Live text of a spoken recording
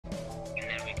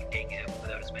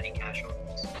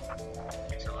casualties.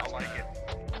 So I like it.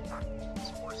 It's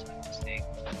force a mistake.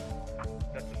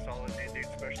 That's a solid ending,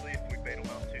 especially if we bait them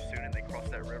out too soon and they cross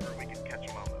that river, we can catch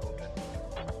them out in the open.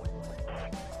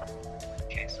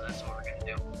 Okay, so that's what we're gonna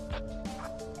do.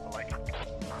 I like it.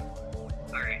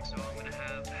 Alright, so I'm gonna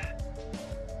have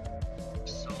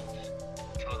Salt,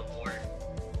 Total War.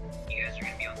 You guys are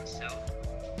gonna be on the south.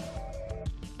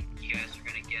 You guys are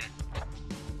gonna get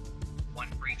one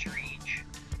breacher each,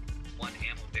 one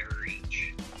ammo bearer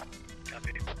each.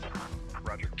 Copy.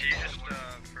 Roger. Can you just,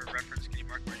 for reference, can you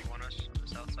mark where you want us on the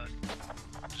south side?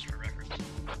 Just for reference.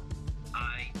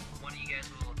 One of you guys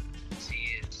will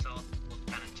see it. Salt will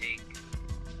kind of take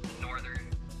the northern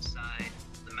side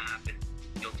of the map, and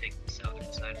you'll take the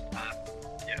southern side of the map.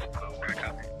 Yeah, alright,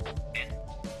 copy. And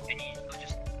you'll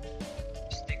just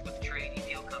stick with the train. You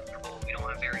feel comfortable. We don't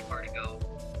have very far to go.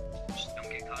 Just don't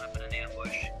get caught up in an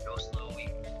ambush. Go slow.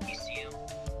 You see them.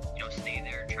 You know, stay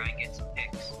there. Try and get some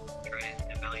picks. Try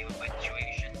and evaluate my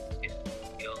situation. If you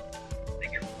feel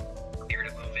that you're clear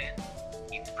to move in,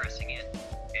 keep pressing in.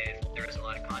 If there's a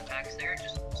lot of contacts there,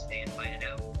 just stay and fight it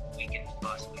out. We can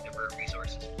possibly divert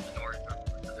resources to the north or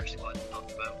another squad to help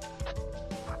you out.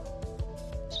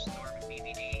 Storm and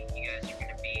BBD, you guys are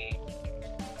going to be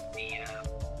the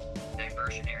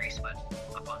diversionary spot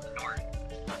up on the north.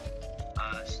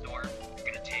 Storm, you're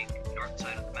going to take the north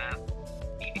side of the map.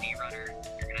 BBD runner,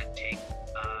 you're going to take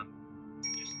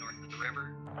just north of the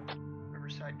river.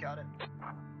 Riverside, got it.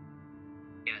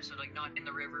 Yeah, so like not in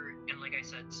the river, and like I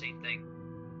said, same thing.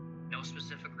 No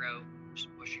specific route, just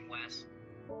pushing west.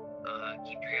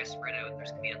 Keep your guys spread out.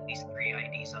 There's gonna be at least 3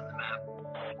 IDs on the map.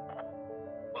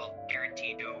 Well,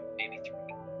 guaranteed 2, maybe 3.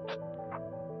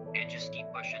 And just keep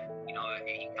pushing. You know,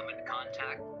 if you come into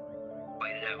contact,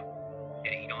 fight it out.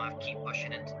 And you don't have to keep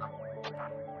pushing into them.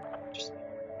 Just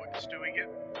What do we get?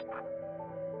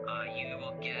 you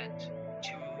will get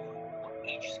 2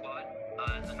 each squad.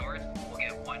 In the north, we'll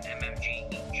get 1 MMG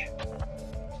each.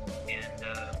 And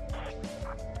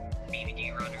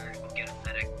BVD runner will get a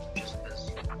medic just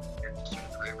because you're closer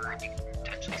to the river and you can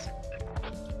potentially sit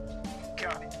there.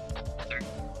 Copy. There's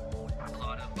a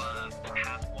lot of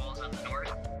half walls on the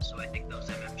north, so I think those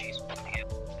MMGs will be up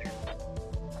there.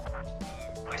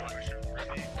 My question for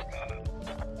me,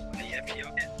 the FTO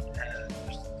kit has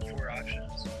 4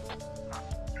 options.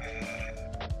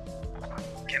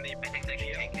 Can they I think they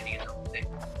can take any of them.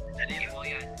 Any of them? Well,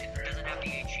 yeah, it doesn't have the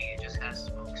HE, it just has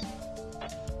smokes.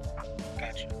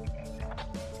 Gotcha.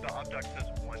 The object says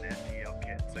 1 FTL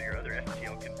kit, so your other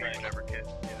FTL can be Right. whatever kit.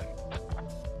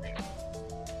 Yeah.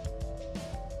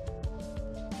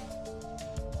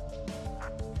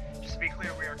 Just to be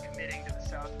clear, we are committing to the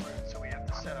south route, so we have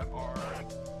to set up our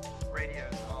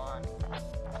radios on.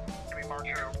 Can we mark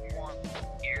Here. 1?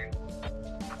 Here.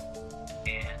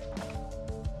 And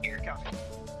here. Copy.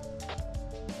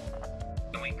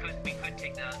 And we could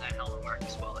take that helmet mark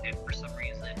as well if for some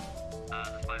reason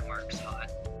the 5 mark is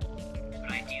hot.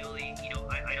 But ideally, you know,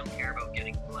 I don't care about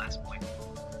getting to the last point.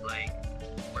 Like,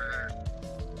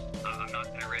 I'm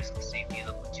not gonna risk the safety of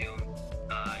the platoon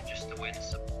just to win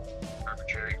some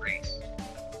arbitrary race.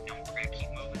 You know, we're gonna keep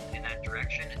moving in that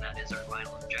direction, and that is our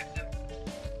final objective.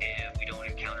 If we don't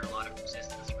encounter a lot of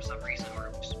resistance for some reason, or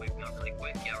we're just wiping out really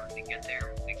quick, yeah, we're gonna get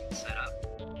there and we can set up.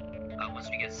 Once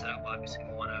we get set up, obviously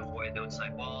we want to avoid the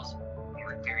outside walls. When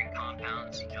we're clearing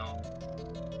compounds, you know,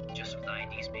 just with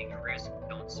IDs being a risk,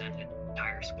 don't send an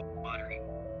entire squad or even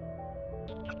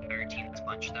a entire team that's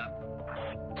bunched up.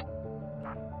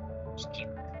 Just be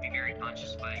very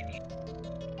conscious of ID.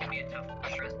 It can be a tough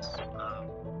push risk,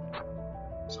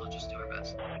 so we'll just do our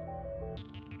best.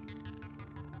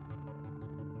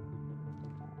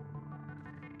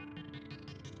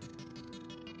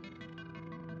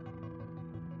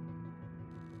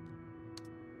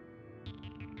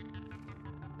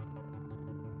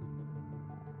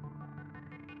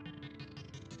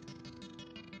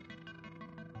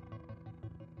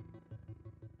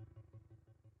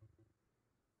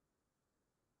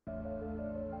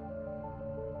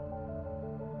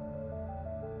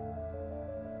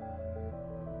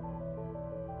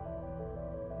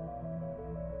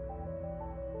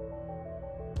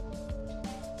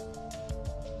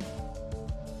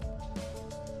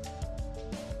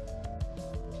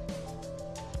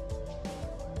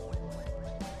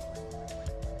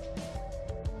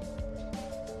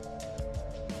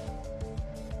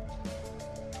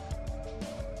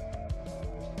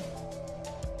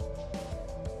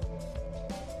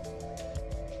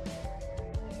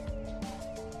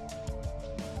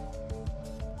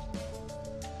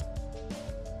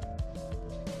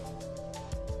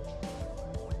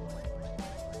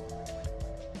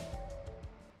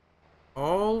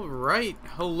 All right,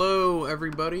 hello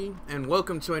everybody, and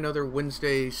welcome to another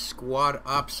Wednesday Squad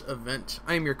Ops event.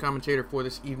 I am your commentator for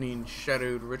this evening,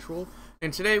 Shadowed Ritual,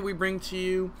 and today we bring to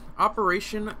you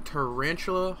Operation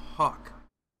Tarantula Hawk.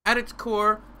 At its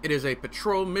core, it is a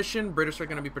patrol mission. British are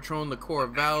going to be patrolling the Core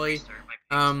Valley,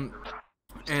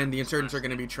 and the insurgents are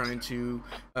going to be trying to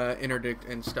interdict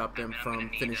and stop them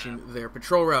from finishing their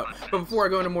patrol route. But before I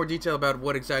go into more detail about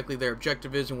what exactly their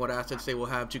objective is and what assets they will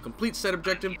have to complete said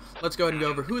objective, let's go ahead and go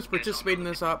over who is participating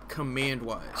in this op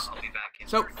command-wise.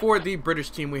 So, for the British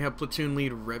team, we have platoon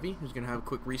lead Revy, who's going to have a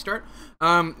quick restart,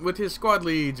 with his squad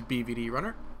leads BVD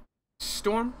Runner,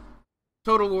 Storm,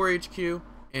 Total War HQ,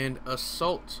 and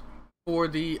Assault. For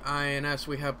the INS,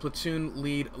 we have platoon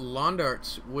lead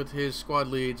Londarts with his squad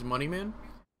leads Moneyman,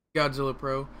 Godzilla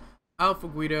Pro, Alpha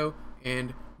Guido,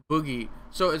 and Boogie.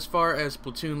 So as far as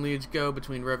platoon leads go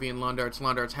between Revy and Londarts,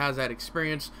 Londarts has that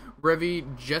experience. Revy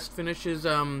just finishes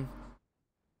I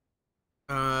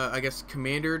guess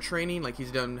commander training, like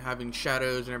he's done having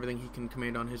shadows and everything. He can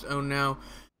command on his own now.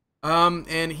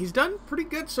 And he's done pretty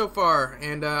good so far,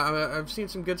 and I've seen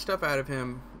some good stuff out of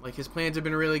him. Like, his plans have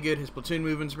been really good, his platoon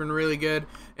movement's been really good,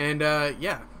 and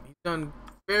yeah, he's done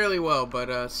fairly well,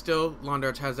 but still,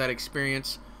 Londarts has that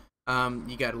experience.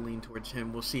 You gotta lean towards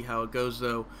him. We'll see how it goes,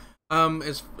 though.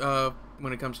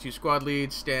 When it comes to squad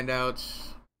leads,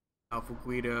 standouts, Alpha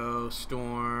Guido,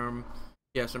 Storm,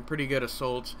 yeah, some pretty good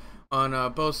assaults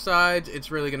on both sides.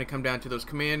 It's really going to come down to those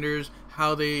commanders,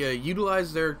 how they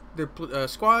utilize their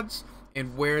squads,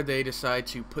 and where they decide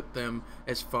to put them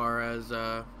as far as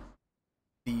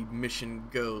the mission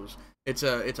goes. It's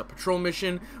a patrol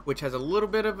mission, which has a little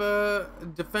bit of a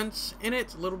defense in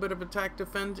it, a little bit of attack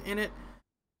defense in it,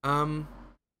 and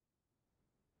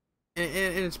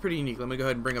it's pretty unique. Let me go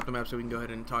ahead and bring up the map so we can go ahead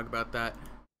and talk about that.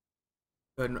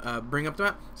 Go ahead and bring up the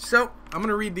map. So, I'm going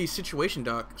to read the situation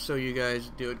doc so you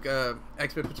guys do it.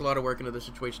 Expert puts a lot of work into the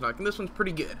situation doc, and this one's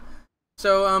pretty good.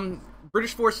 So,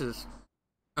 British forces.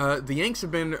 The Yanks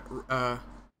have been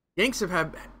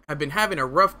have been having a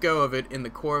rough go of it in the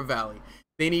Core Valley.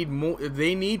 They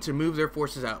need to move their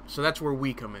forces out. So that's where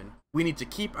we come in. We need to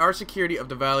keep our security of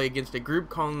the valley against a group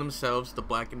calling themselves the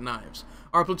Black and Knives.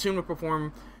 Our platoon will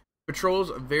perform patrols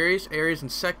of various areas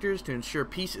and sectors to ensure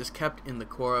peace is kept in the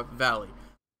Core Valley.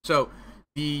 So,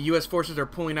 the U.S. forces are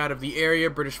pulling out of the area,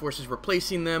 British forces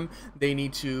replacing them. They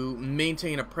need to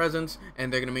maintain a presence,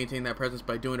 and they're going to maintain that presence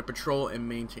by doing a patrol and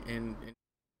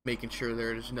making sure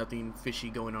there's nothing fishy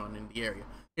going on in the area.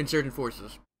 Insurgent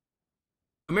forces.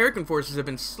 American forces have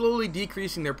been slowly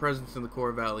decreasing their presence in the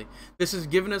Core Valley. This has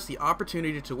given us the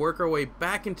opportunity to work our way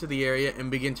back into the area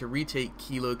and begin to retake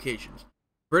key locations.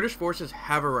 British forces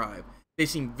have arrived. They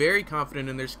seem very confident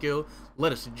in their skill.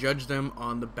 Let us judge them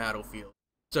on the battlefield.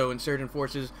 So, insurgent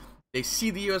forces, they see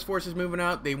the U.S. forces moving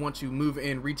out. They want to move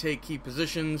in, retake key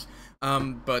positions,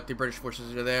 but the British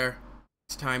forces are there.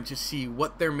 It's time to see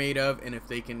what they're made of and if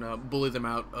they can bully them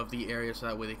out of the area so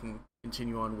that way they can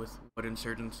continue on with what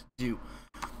insurgents do.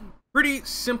 Pretty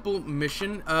simple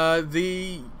mission.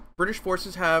 The British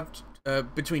forces have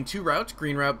between two routes,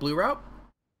 green route, blue route,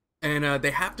 and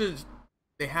they have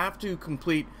to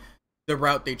complete the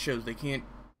route they chose. They can't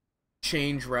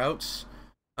change routes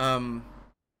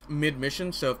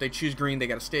mid-mission, so if they choose green, they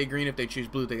gotta stay green. If they choose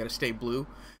blue, they gotta stay blue.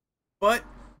 But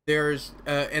there's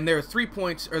and there are 3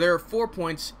 points, or there are 4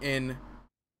 points in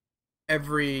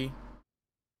every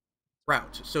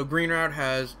route. So green route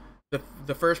has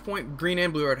the first point, green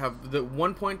and blue route have the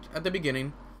 1 point at the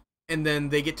beginning, and then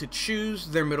they get to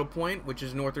choose their middle point, which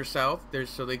is north or south.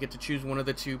 So they get to choose one of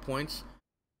the 2 points,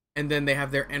 and then they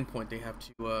have their end point they have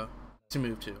to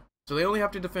move to. So they only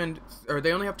have to defend, or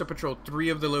they only have to patrol 3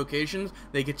 of the locations.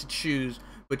 They get to choose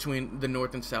between the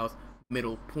north and south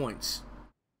middle points.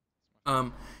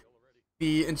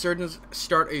 The insurgents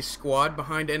start a squad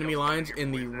behind enemy lines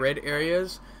in the red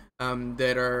areas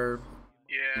that are,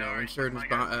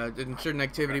 insurgent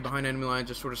activity behind enemy lines,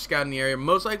 just sort of scouting the area.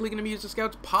 Most likely going to be used as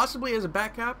scouts, possibly as a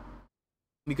backcap,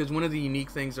 because one of the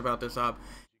unique things about this op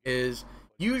is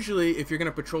usually if you're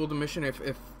going to patrol the mission, if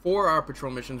for our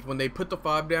patrol missions, when they put the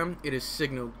fob down, it is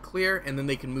signaled clear and then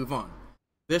they can move on.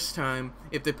 This time,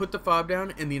 if they put the fob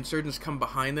down and the insurgents come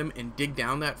behind them and dig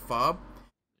down that fob,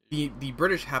 the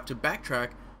British have to backtrack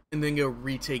and then go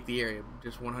retake the area.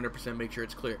 Just 100% make sure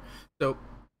it's clear. So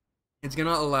it's going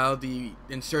to allow the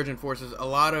insurgent forces a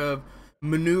lot of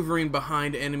maneuvering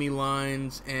behind enemy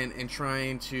lines and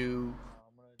trying to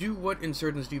do what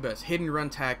insurgents do best: hit and run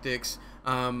tactics.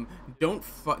 They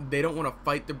don't want to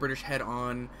fight the British head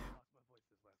on.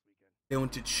 They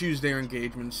want to choose their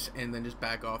engagements and then just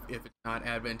back off if it's not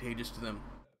advantageous to them.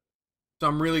 So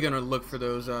I'm really gonna look for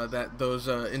those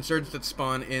insurgents that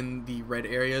spawn in the red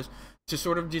areas to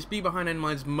sort of just be behind enemy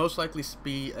lines. Most likely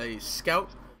be a scout,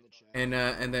 and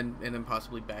then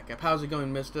possibly backup. How's it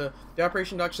going, Mista? The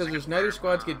operation doc says there's neither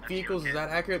squads get vehicles. Is that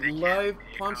accurate? Live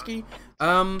Plonsky?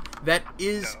 That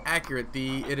is accurate.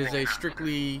 It is a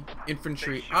strictly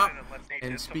infantry op.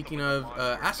 And speaking of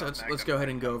assets, let's go ahead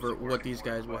and go over what these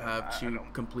guys will have to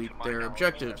complete their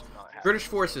objectives. British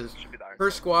forces, per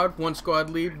squad, 1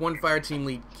 squad lead, 1 fire team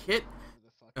lead kit,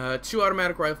 2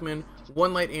 automatic riflemen,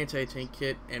 1 light anti-tank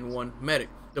kit, and 1 medic.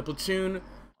 The platoon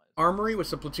armory,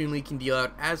 which the platoon lead can deal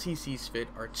out as he sees fit,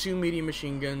 are 2 medium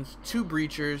machine guns, 2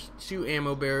 breachers, 2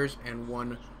 ammo bearers, and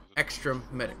 1 extra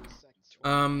medic.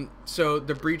 So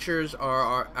the breachers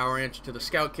are our answer to the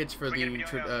scout kits for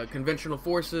the conventional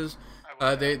forces.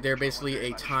 They're basically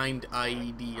a timed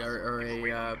IED or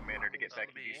a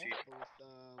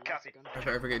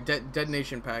I forget,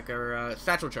 detonation pack or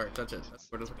satchel charge. That's it.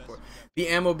 That's what I was looking for. The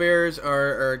ammo bearers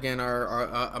are again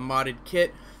a modded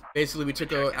kit. Basically, we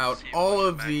took out all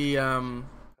of the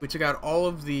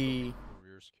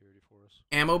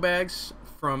ammo bags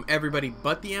from everybody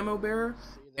but the ammo bearer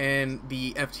and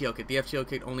the FTL kit. The FTL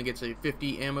kit only gets a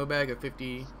 50 ammo bag, a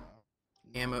 50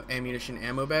 ammunition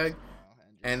ammo bag,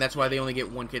 and that's why they only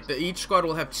get 1 kit. Each squad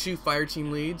will have 2 fire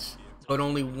team leads, but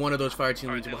only one of those fire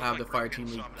team leads will have the fire team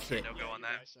lead kit.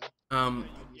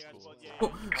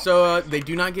 Cool. So they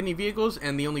do not get any vehicles,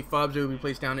 and the only fobs that will be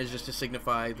placed down is just to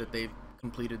signify that they've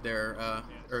completed their,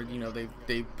 or you know,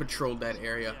 they've patrolled that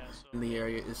area, and the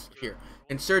area is here.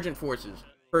 Insurgent forces.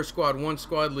 Per squad, 1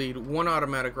 squad lead, 1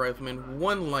 automatic rifleman,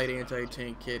 1 light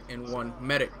anti-tank kit, and 1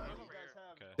 medic.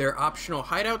 Their optional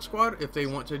hideout squad, if they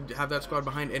want to have that squad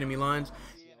behind enemy lines,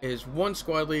 is 1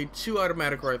 squad lead, 2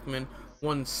 automatic riflemen,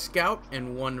 1 scout,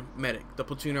 and 1 medic. The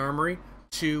platoon armory,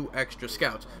 2 extra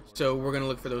scouts. So we're going to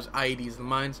look for those IEDs. The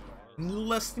mines,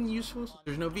 less than useful, so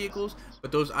there's no vehicles,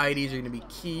 but those IEDs are going to be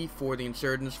key for the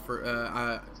insurgents.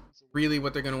 For really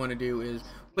what they're going to want to do is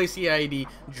place the IED,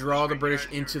 draw the British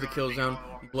into the kill zone,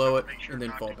 blow it, and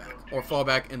then fall back. Or fall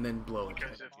back and then blow it.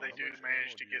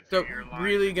 So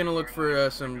really going to look for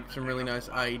some really nice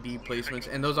IED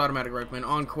placements. And those automatic riflemen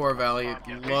on Core Valley.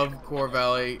 Love Core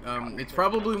Valley. It's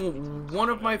probably one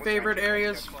of my favorite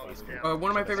areas, one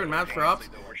of my favorite maps for ops.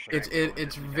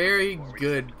 It's very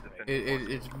good.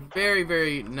 It's very,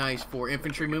 very nice for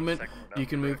infantry movement. You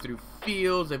can move through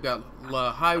fields. They've got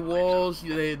high walls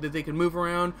that they can move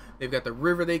around. They've got the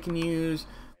river they can use.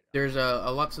 There's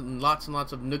lots and lots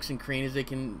of nooks and crannies they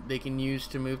can use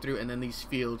to move through. And then these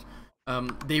fields,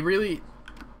 they really,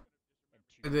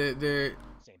 it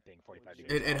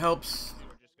helps.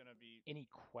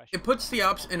 It puts the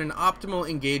ops in an optimal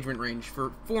engagement range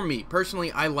for me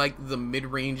personally. I like the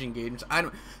mid-range engagements.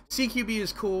 CQB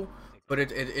is cool, but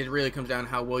it really comes down to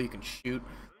how well you can shoot.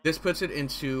 This puts it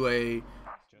into a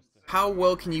how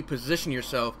well can you position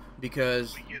yourself,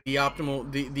 because the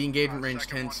engagement range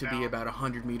tends to be about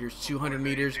 100 meters, 200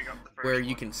 meters, where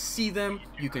you can see them,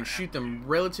 you can shoot them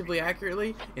relatively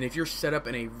accurately, and if you're set up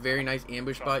in a very nice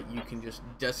ambush spot, you can just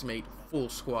decimate full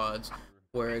squads.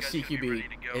 Whereas CQB,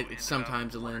 it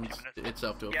sometimes lends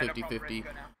itself to a 50-50.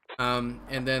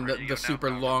 And then the super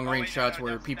long range shots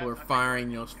where people are firing,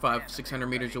 you know, 500-600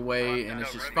 meters away, and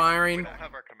it's just firing.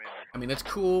 I mean, that's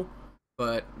cool,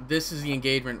 but this is the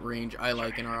engagement range I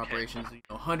like in our operations. You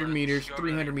know, 100 meters,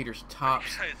 300 meters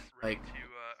tops. Like,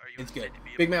 it's good.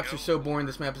 Big maps are so boring.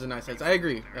 This map is a nice size. I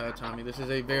agree, Tommy. This is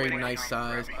a very nice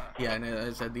size. Yeah, and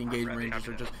as I said, the engagement ranges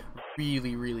are just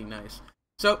really, really nice.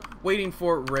 So, waiting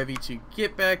for Revy to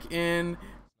get back in.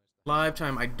 Live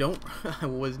time. I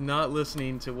was not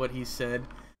listening to what he said.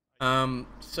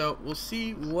 So we'll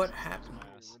see what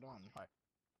happens.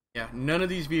 Yeah, none of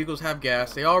these vehicles have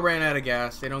gas. They all ran out of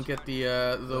gas. They don't get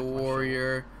the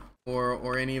Warrior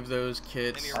or any of those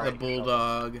kits. The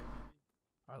Bulldog.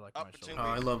 Oh,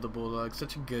 I love the Bulldog.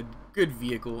 Such a good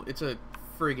vehicle. It's a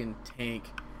friggin' tank.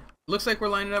 Looks like we're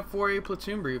lining up for a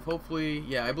platoon brief. Hopefully,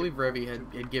 yeah, I believe Revy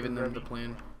had given them the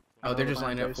plan. Oh, they're just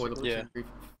lining up for the platoon brief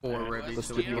for Revy.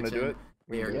 So you want to do it?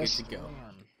 They are good to go.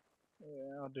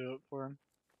 Yeah, I'll do it for him.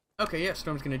 Okay, yeah,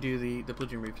 Storm's gonna do the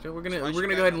platoon brief. So we're gonna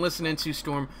go ahead and listen into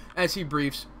Storm as he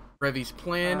briefs Revy's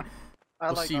plan.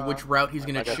 We'll see which route he's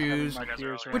gonna choose.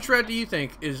 Which route do you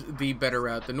think is the better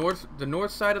route? The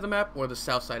north side of the map or the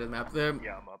south side of the map?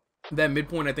 That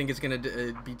midpoint, I think, is going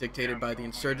to be dictated by the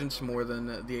insurgents more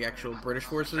than the actual British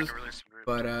forces.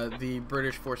 But the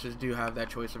British forces do have that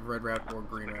choice of red route or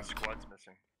green route. Squad's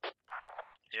missing.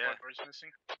 Yeah.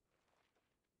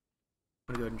 I'm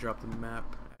going to go ahead and drop the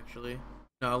map, actually.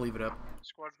 No, I'll leave it up.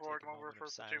 Squad board, over for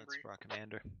silence for our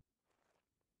commander.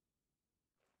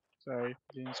 Sorry,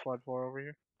 Gene Squad 4 over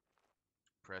here.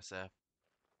 Press F.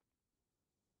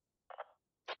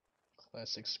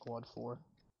 Classic Squad 4.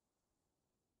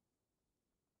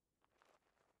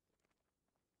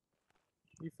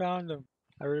 We found them.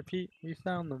 I repeat, we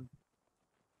found them.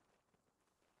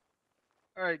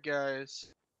 Alright, guys.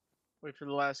 Wait for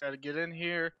the last guy to get in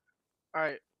here.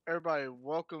 Alright, everybody,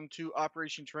 welcome to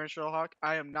Operation Tarantula Hawk.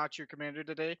 I am not your commander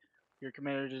today. Your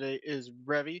commander today is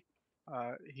Revy.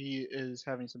 He is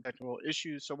having some technical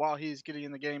issues, so while he's getting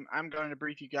in the game, I'm going to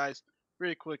brief you guys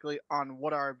really quickly on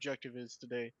what our objective is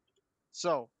today.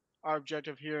 So, our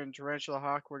objective here in Tarantula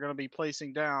Hawk, we're going to be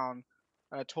placing down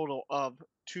a total of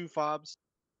 2 fobs,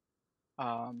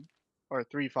 or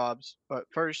 3 fobs. But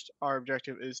first, our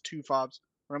objective is 2 fobs.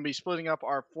 We're going to be splitting up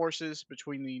our forces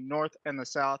between the north and the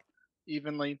south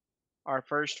evenly. Our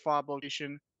first fob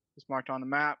location is marked on the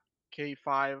map,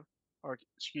 K5, or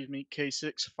excuse me,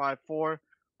 K654.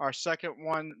 Our second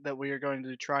one that we are going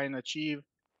to try and achieve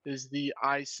is the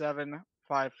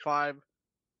I755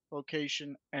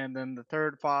 location, and then the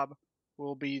third fob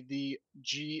will be the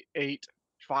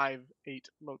G858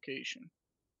 location,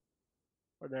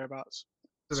 or thereabouts.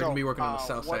 So they're going to be working on the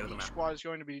south side of the What map. each squad is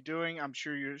going to be doing, I'm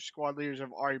sure your squad leaders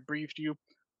have already briefed you,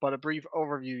 but a brief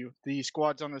overview. The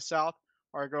squads on the south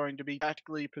are going to be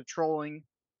tactically patrolling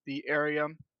the area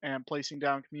and placing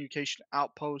down communication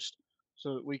outposts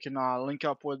so that we can link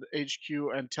up with HQ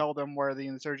and tell them where the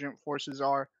insurgent forces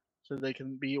are so they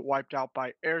can be wiped out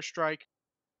by airstrike.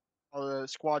 The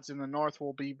squads in the north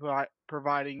will be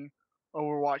providing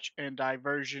overwatch and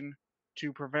diversion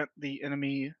to prevent the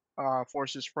enemy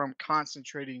forces from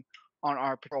concentrating on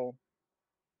our patrol.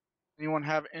 Anyone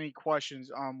have any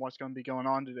questions on what's going to be going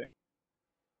on today?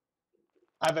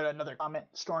 I have another comment,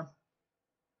 Storm.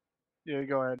 Yeah,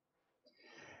 go ahead.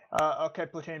 Okay,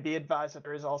 platoon, be advised that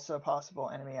there is also possible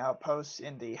enemy outposts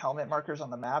in the helmet markers on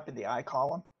the map in the I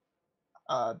column.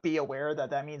 Be aware that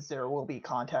that means there will be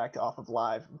contact off of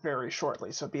live very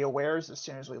shortly, so be aware as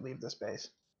soon as we leave this base.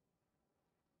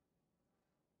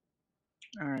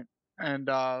 All right. And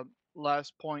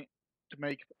last point to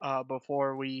make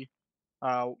before we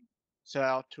set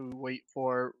out to wait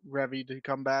for Revy to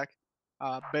come back.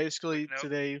 Basically, Nope.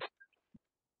 today.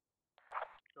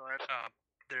 Go ahead.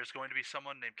 There's going to be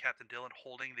someone named Captain Dylan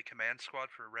holding the command squad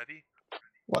for Revy.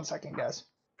 1 second, guys.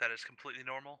 That is completely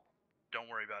normal. Don't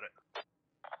worry about it.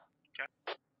 Okay.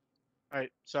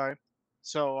 Alright, sorry.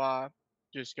 So,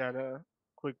 just got a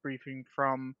quick briefing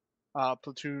from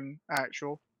Platoon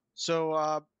Actual.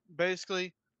 So,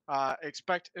 basically,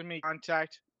 expect enemy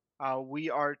contact. We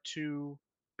are to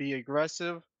be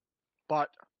aggressive, but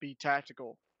be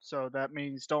tactical. So that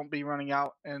means don't be running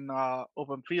out in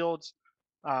open fields.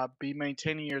 Be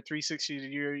maintaining your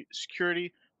 360-degree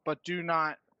security, but do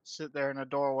not sit there in a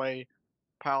doorway,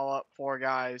 pile up 4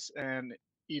 guys, and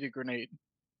eat a grenade.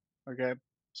 Okay?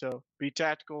 So be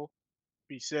tactical,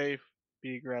 be safe,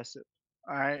 be aggressive.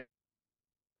 Alright?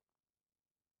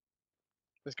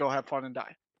 Let's go have fun and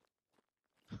die.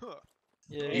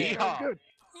 Yeehaw. Good.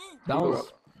 That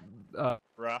was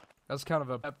that's kind of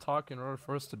a pep talk in order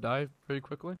for us to die pretty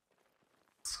quickly.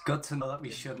 It's good to know that we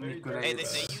shouldn't eat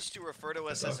grenades. Hey, they used to refer to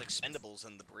us as expendables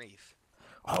in the brief.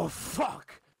 Oh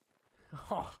fuck!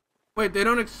 Oh. Wait, they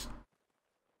don't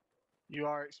You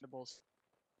are expendables.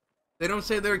 they don't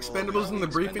say they're expendables in the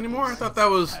brief anymore? I thought that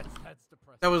was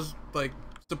like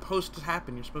supposed to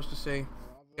happen. You're supposed to say, you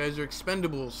guys are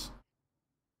expendables.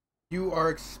 You are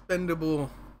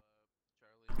expendable.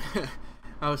 I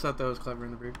always thought that was clever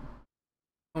in the brief.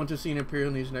 I want to see an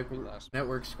Imperial News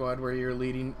Network squad where you're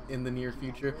leading in the near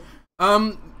future.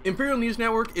 Imperial News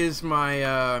Network is my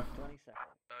Can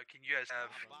you guys have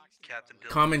Captain Dylan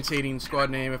commentating squad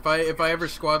name. If I ever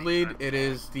squad lead, it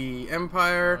is the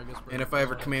Empire, and if I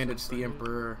ever command, it's the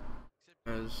Emperor.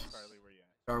 As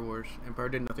Star Wars, Empire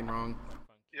did nothing wrong.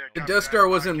 The Death Star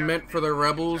wasn't meant for the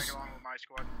rebels.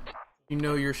 You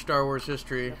know your Star Wars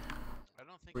history,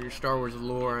 or your Star Wars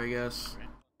lore, I guess.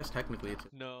 I guess technically it's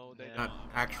not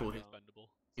actual,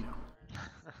 you know.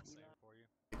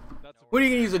 What are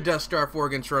you gonna use a Death Star for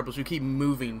against rebels who keep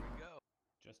moving?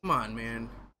 Come on, man.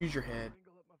 Use your head.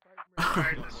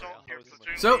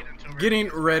 So, getting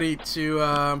ready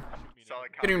to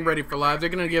getting ready for live. They're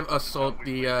gonna give Assault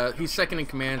the he's second in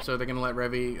command, so they're gonna let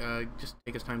Revy just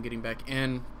take his time getting back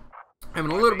in.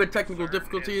 Having a little bit of technical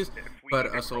difficulties,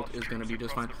 but Assault is gonna be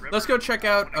just fine. Let's go check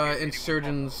out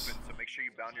Insurgents. Make sure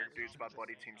you bound your dudes by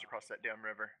bloody teams across that damn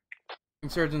river.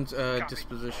 Insurgents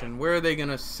disposition. Where are they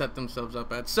gonna set themselves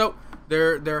up at? So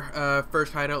their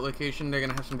first hideout location, they're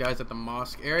gonna have some guys at the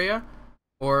mosque area,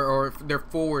 or their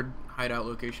forward hideout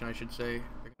location, I should say.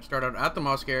 They're gonna start out at the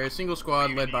mosque area. Single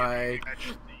squad led by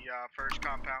first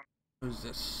compound. Who's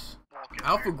this? Walk in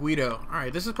Alpha there. Guido.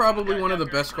 Alright, this is probably one of the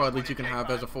best squad leads you can have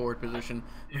as a forward position.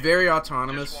 Very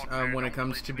autonomous when it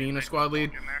comes to being a squad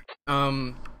lead.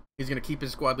 He's going to keep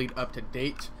his squad lead up to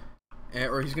date.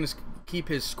 Or he's going to keep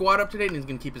his squad up to date, and he's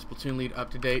going to keep his platoon lead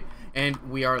up to date. And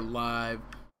we are live.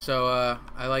 So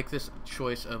I like this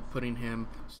choice of putting him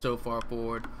so far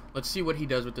forward. Let's see what he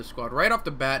does with this squad. Right off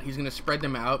the bat, he's going to spread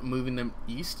them out, moving them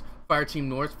east. Fire team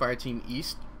north, fire team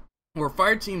east. Or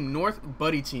fire team north,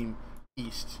 buddy team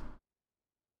east.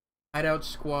 Hideout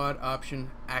squad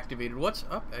option activated. What's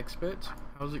up, Expert?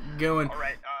 How's it going?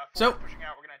 Alright, so, pushing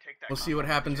out, we're gonna take that we'll see what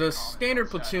happens. A standard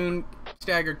platoon,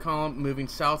 staggered column, moving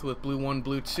south with blue 1,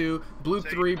 blue 2, blue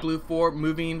 3, blue 4,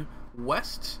 moving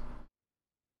west.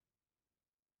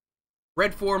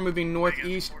 Red 4 moving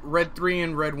northeast, red 3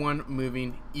 and red 1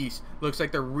 moving east. Looks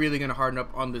like they're really going to harden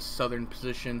up on this southern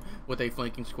position with a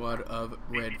flanking squad of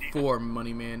red 4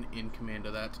 Moneyman in command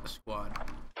of that squad.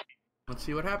 Let's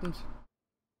see what happens.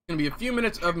 It's going to be a few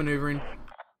minutes of maneuvering.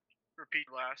 Repeat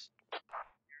last.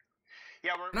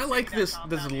 Yeah, And I like this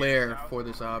lair for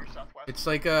this op. It's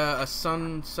like a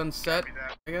sunset,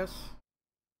 I guess.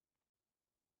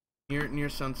 Near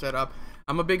sunset up.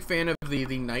 I'm a big fan of the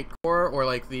night core, or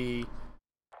like the,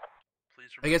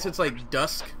 I guess it's like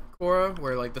dusk core,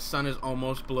 where like the sun is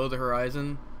almost below the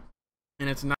horizon and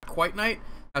it's not quite night.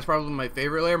 That's probably my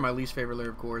favorite layer. My least favorite layer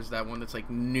of core is that one that's like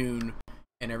noon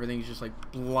and everything's just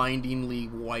like blindingly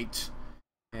white.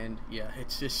 And yeah,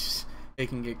 it's just, it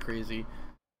can get crazy.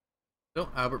 So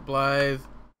Albert Blythe,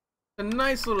 a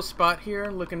nice little spot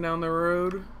here looking down the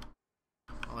road.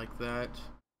 I like that.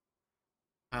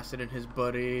 Acid and his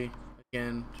buddy,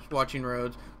 again, just watching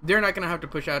roads. They're not gonna have to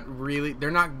push out really.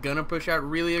 They're not gonna push out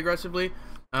really aggressively.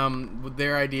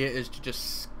 Their idea is to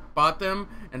just spot them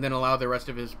and then allow the rest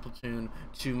of his platoon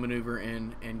to maneuver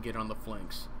in and get on the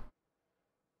flanks.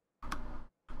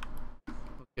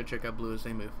 Let's go check out blue as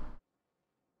they move.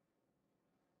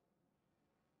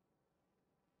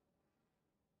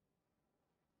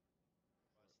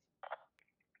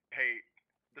 Hey,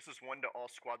 this is one to all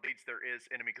squad leads. There is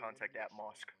enemy contact at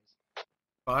mosque.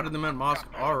 Spotted them at mosque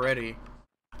already.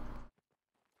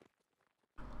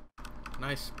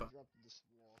 Nice spot.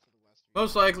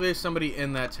 Most likely somebody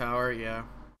in that tower, yeah.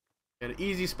 Got an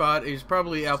easy spot. He's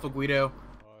probably Alpha Guido.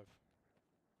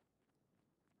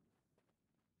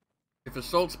 If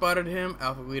Assault spotted him,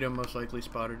 Alpha Guido most likely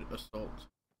spotted Assault.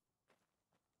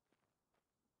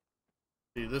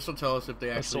 See, this will tell us if they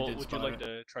actually did spot it.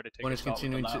 To try to take one is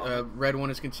continuing to, red 1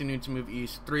 is continuing to move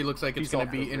east. 3 looks like it's going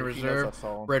to be in reserve.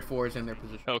 Red 4 is in their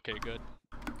position. Okay, good.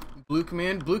 Blue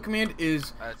command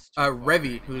is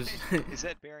Revy, who's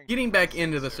getting back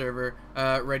into the server.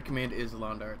 Red command is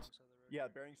Londarts. Yeah,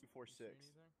 bearings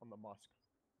 246 on the mosque.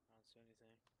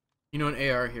 You know, an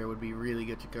AR here would be really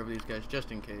good to cover these guys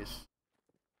just in case.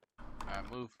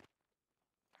 Move.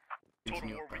 Total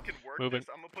War, we can work this.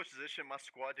 I'm gonna position my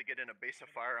squad to get in a base of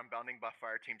fire. I'm bounding by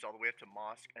fire teams all the way up to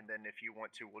mosque, and then if you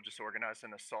want to, we'll just organize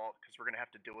an assault because we're gonna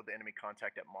have to deal with the enemy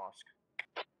contact at mosque.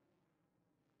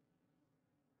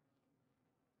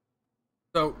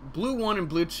 So blue 1 and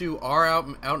blue 2 are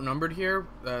outnumbered here.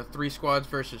 3 squads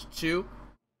versus 2.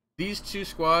 These 2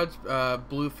 squads,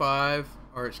 blue 5,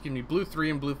 or excuse me, blue 3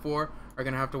 and blue 4 are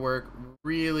gonna have to work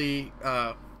really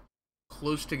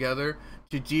close together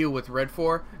to deal with red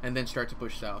 4 and then start to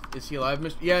push south. Is he alive,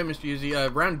 Mr. Yeah, Mr.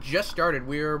 Uzi. Round just started.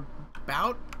 We're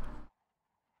about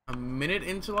a minute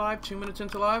into live, 2 minutes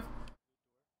into live.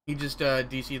 He just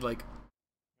DC'd like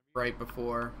right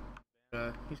before.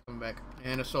 He's coming back.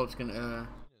 And Assault's gonna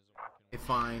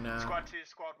fine Squad 2,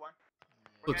 Squad 1.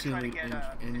 platoon lead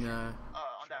in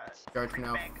charge for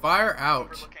now. Fire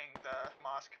out. Overlooking the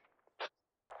mosque.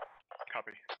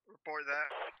 Copy. Report that.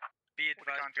 Be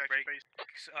advised to break.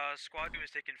 Squad 2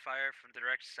 is taking fire from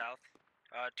direct south.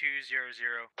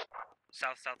 200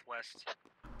 south-southwest.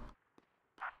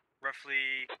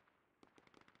 Roughly,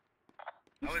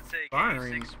 I would say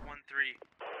Firing. K613.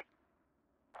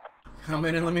 Come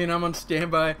in and let me know I'm on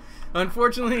standby.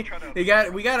 Unfortunately, we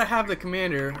gotta have the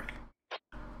commander.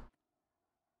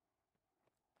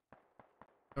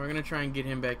 We're gonna try and get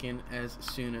him back in as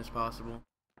soon as possible.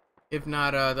 If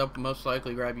not, they'll most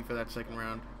likely grab you for that second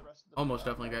round. Almost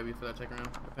definitely grab you for that second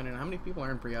round, depending on how many people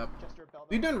are in pre-op.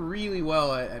 We've done really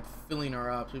well at filling our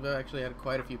ops. We've actually had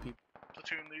quite a few people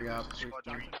pre-op.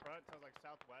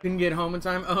 Couldn't get home in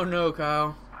time. Oh no,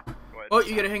 Kyle. Well,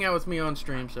 you gotta hang out with me on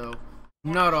stream, so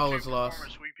not all is lost. Perform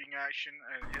a sweeping action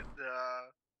and hit the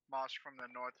mosque from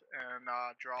the north and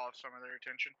draw off some of their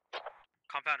attention.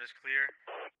 Compound is clear.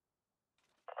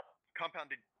 Compound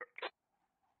did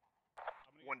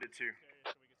 1 to 2.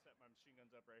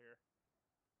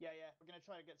 Yeah, we're gonna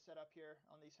try to get set up here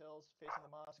on these hills facing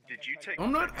the mosque. Did you take?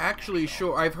 I'm not actually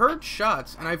sure. I've heard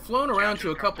shots, and I've flown around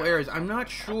to a couple areas. I'm not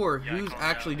sure who's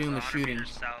actually doing the shooting.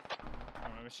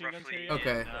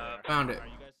 Okay, found it.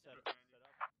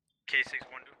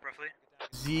 K61 roughly.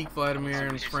 Zeke, Vladimir,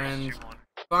 and his friends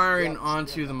firing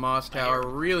onto the mosque tower.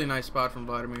 Really nice spot from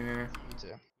Vladimir.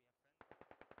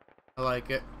 I like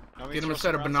it. Get him a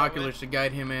set of binoculars to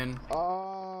guide him in.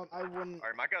 I wouldn't.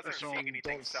 Alright, my guys aren't seeing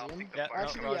anything south.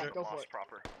 Actually, yeah, go for it.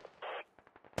 Proper.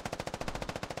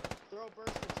 Throw a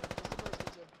burst into him. Just a burst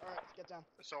into him. Alright, get down.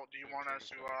 So, do you want us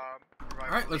to, provide...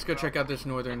 Alright, let's go check out this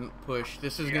northern push.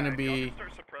 This is going to be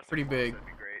pretty big.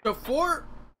 So 4,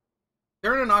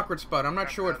 they're in an awkward spot. I'm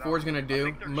not sure what 4 is going to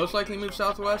do. Most likely move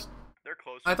southwest.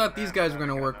 I thought these guys were going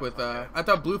to work with, I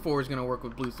thought Blue 4 was going to work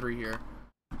with Blue 3 here.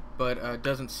 But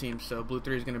doesn't seem so. Blue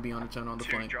 3 is going to be on its own on the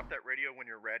flank. Drop that radio when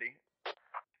you're ready.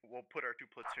 We'll put our 2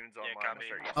 platoons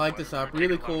online. I like this op.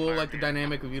 Really cool. Like the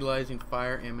dynamic of utilizing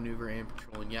fire and maneuver and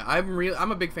patrolling. Yeah,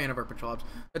 I'm a big fan of our patrol ops.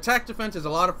 Attack defense is a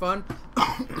lot of fun.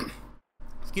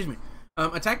 Excuse me.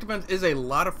 Attack defense is a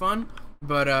lot of fun,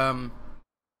 but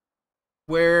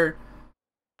where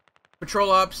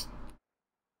patrol ops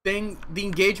the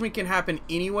engagement can happen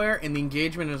anywhere, and the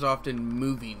engagement is often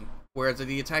moving. Whereas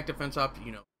the attack defense op,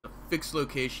 you know, a fixed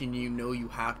location, you know you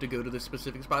have to go to the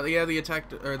specific spot. Yeah, the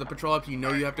attack or the patrol ops, you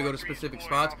know you have to go to specific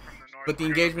spots, but the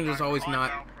engagement is always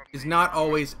not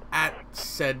always at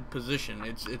said position.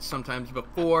 It's sometimes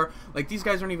before. Like these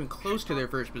guys aren't even close to their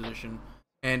first position,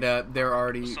 and they're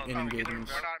already in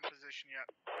engagements. They're not in position yet.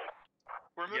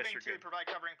 We're moving to provide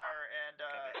covering fire and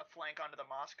a flank onto the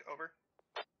mosque. Over.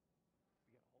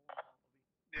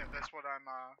 Yeah, that's what I'm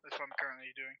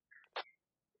currently doing.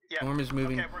 Yeah. Storm is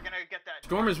moving. Okay, we're gonna get that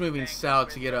Storm is moving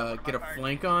south to get a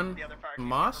flank on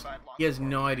Moss. He has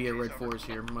no idea Red 4 is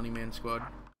here. Moneyman squad.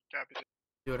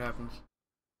 See what happens.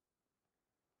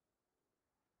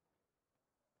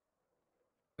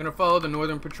 I'm gonna follow the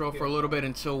northern patrol for a little bit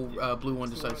until Blue 1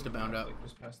 decides to bound up.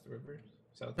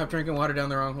 Stop drinking water down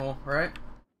the wrong hole. All right.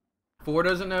 4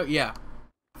 doesn't know. Yeah.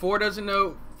 4 doesn't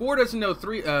know. 4 doesn't know.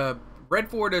 3. Red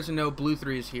 4 doesn't know. Blue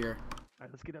 3 is here.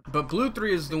 But Blue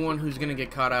 3 is the one who's going to get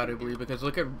caught out, I believe, because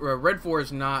look at Red 4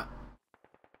 is not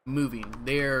moving.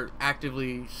 They're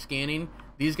actively scanning.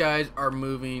 These guys are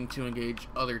moving to engage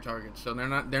other targets, so they're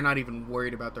not even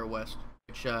worried about their west,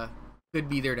 which could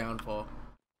be their downfall.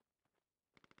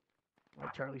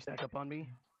 Let Charlie stack up on me.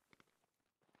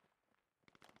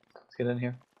 Let's get in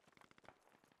here.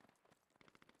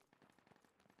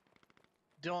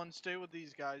 Dylan, stay with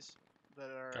these guys that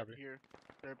are here.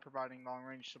 They're providing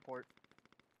long-range support.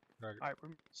 Alright,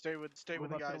 stay with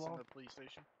the guys in the police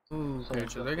station. Ooh, okay,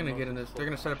 so they're gonna get in this. They're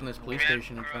gonna set up in this police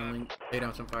station and finally lay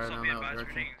down some fire down that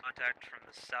direction. Contact from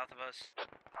the south of us.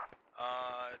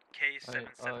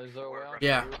 K774.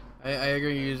 Yeah, I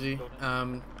agree, Yuzi.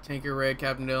 Tanker Red,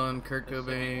 Captain Dylan, Kurt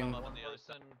Cobain,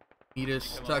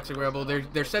 Edis, Toxic Rebel.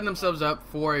 They're setting themselves up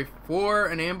for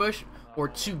an ambush or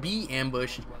to be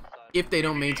ambushed if they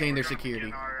don't maintain their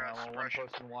security. One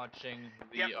person watching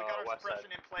the west side.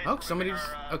 Oh, somebody's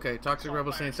okay. Toxic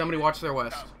Rebel saying somebody watch their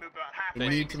west. They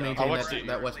need to maintain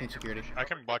that western security. I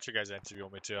can watch you guys answer if you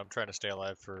want me to. I'm trying to stay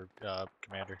alive for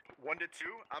Commander. 1 to 2.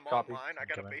 I'm online. I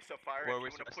got a base of fire. If you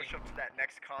want to push up to that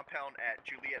next compound at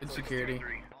Juliet. Good security.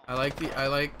 I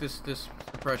like this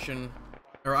suppression,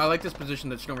 or I like this position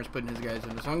that Stormer's putting his guys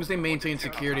in. As long as they maintain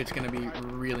security, it's gonna be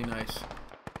really nice.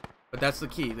 But that's the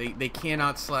key. They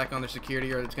cannot slack on their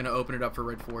security, or it's going to open it up for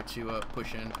Red 4 to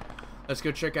push in. Let's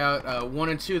go check out 1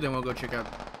 and 2, then we'll go check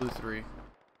out Blue 3.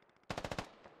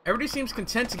 Everybody seems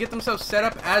content to get themselves set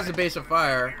up as a base of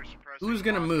fire. Who's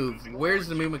going to move? Where's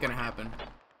the movement going to happen?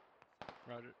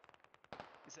 Roger.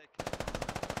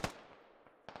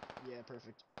 Yeah,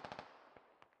 perfect.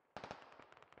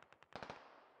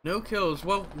 No kills.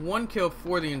 Well, 1 kill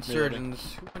for the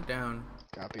insurgents. Who went down?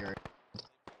 Copy, right.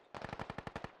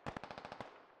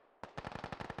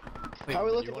 Wait, how are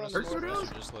we looking on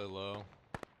just lay low.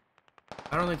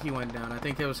 I don't think he went down. I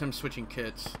think it was him switching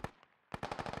kits.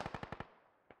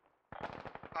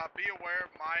 Be aware,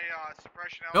 my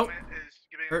suppression element is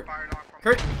giving fired on from...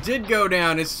 Kurt did go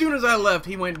down. As soon as I left,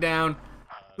 he went down.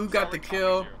 Who got the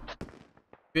kill?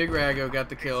 Big Rago got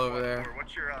the kill over there.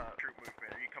 What's your troop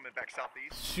movement? Are you coming back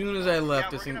southeast? As soon as I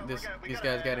left, these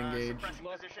guys got engaged.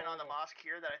 Position on the mosque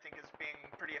here that I think is being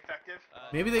pretty effective.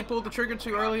 Maybe they pulled the trigger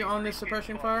too early on this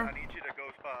suppression fire.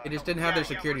 They just didn't have their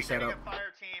security set up.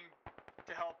 Fire team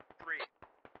to help 3.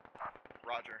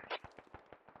 Roger.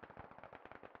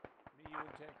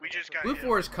 We just got Blue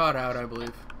 4 is caught out, I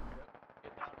believe.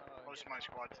 Most of my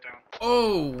squad's down.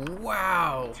 Oh,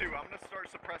 wow. 2, I'm gonna start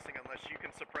suppressing unless you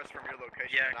can suppress from your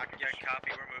location. Yeah, and I can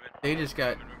copy. We're moving. They just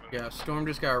got, yeah, Storm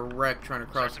just got wrecked trying to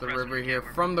cross the river here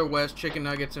from the west. Chicken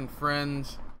Nuggets and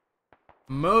friends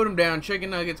mowed him down. Chicken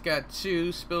Nuggets got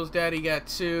 2. Spills Daddy got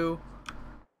 2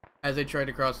 as they tried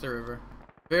to cross the river.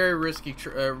 Very risky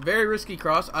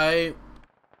cross. I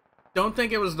don't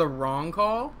think it was the wrong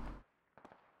call,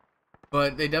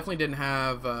 but they definitely didn't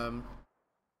have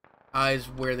eyes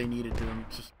where they needed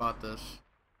to spot this.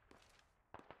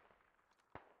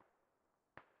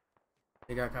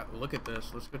 They got caught. Look at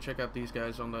this. Let's go check out these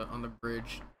guys on the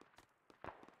bridge.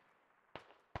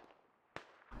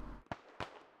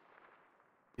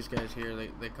 These guys here,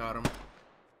 they caught him.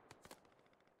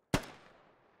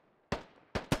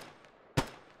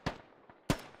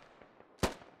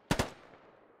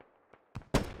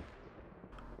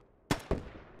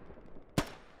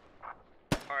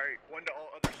 Alright, 1 to all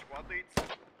other squad leads.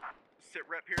 Sit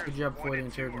rep here. Good job, 1 Floyd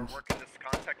and 2 are Insurgents. working this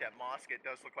contact at Mosque. It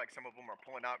does look like some of them are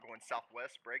pulling out, going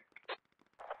southwest. Break.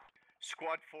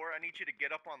 Squad 4, I need you to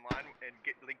get up online and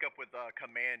link up with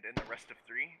command and the rest of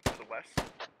 3 to the west.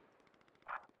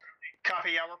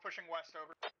 Copy. Yeah, we're pushing west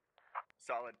over.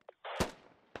 Solid.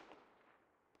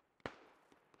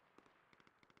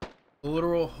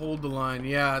 Literal hold the line.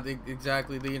 Yeah,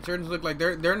 exactly. The insurgents look like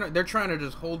they're trying to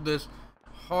just hold this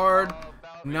hard,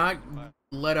 not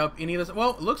let up any of this.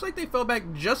 Well, it looks like they fell back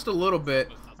just a little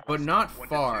bit, but not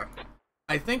far.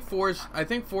 I think 4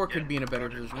 could be in a better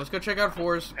position. Let's go check out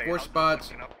 4's 4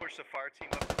 spots.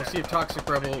 We'll see if Toxic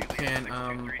Rebel can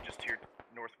just to your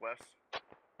northwest.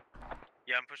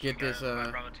 Yeah, I'm pushing get this my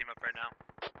Bravo team up right now.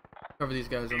 cover these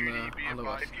guys on the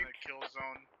west. If you kill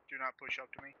zone, do not push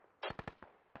up to me.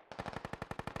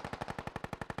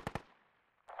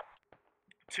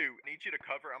 2, I need you to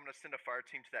cover. I'm gonna send a fire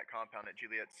team to that compound at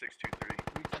Juliet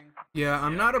 623. Yeah,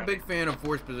 I'm not a big fan of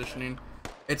force positioning.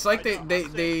 It's like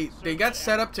they got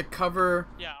set up to cover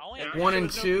 1 and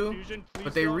 2,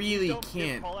 but they really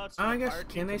can't. I guess,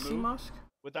 can they see Mosque?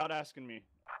 Without asking me,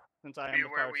 since I am the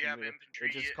fire team leader.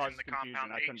 It just causes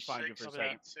confusion. I couldn't find you for a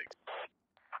second.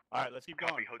 Alright, let's keep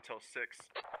going. Copy, Hotel 6.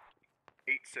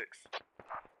 8-6.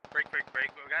 Break. We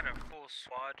got a full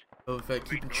squad. Oh, in fact,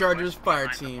 keep in charge of this fire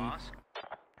behind the team. mosque.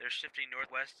 They're shifting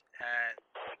northwest at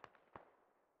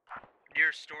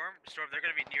near Storm. They're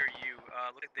gonna be near you.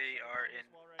 Look like they are in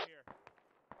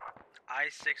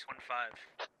I-615.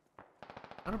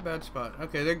 Not a bad spot.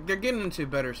 Okay, they're getting into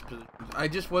better positions. I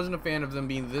just wasn't a fan of them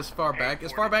being this far back.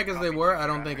 As far back as they were, I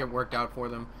don't think it worked out for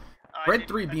them. Red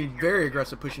 3 being very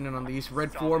aggressive, pushing in on the east.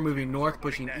 Red 4 moving north,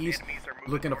 pushing east,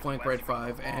 looking to flank Red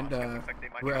 5 and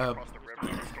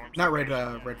not Red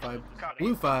 5,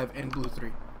 Blue 5 and Blue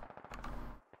 3.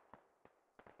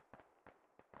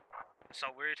 So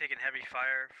we're taking heavy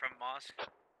fire from Mosque.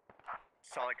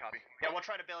 Solid copy. Yeah, we'll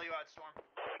try to bail you out, Storm.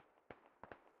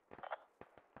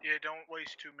 Yeah, don't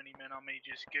waste too many men on me.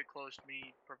 Just get close to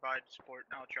me, provide support,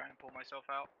 and I'll try and pull myself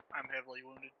out. I'm heavily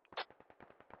wounded.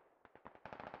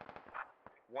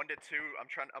 1 to 2.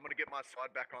 I'm gonna get my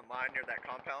squad back online near that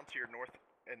compound to your north,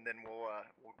 and then we'll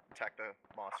attack the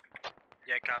mosque.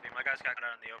 Yeah, copy. My guys got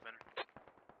out in the open.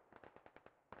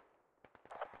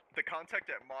 The contact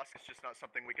at mosque is just not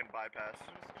something we can bypass.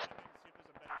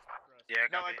 Yeah,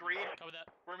 no, copy. agreed.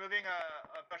 We're moving a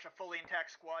fully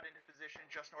intact squad into position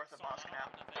just north of mosque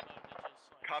now.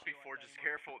 Copy 4. Just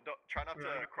careful. Try not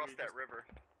to cross that river.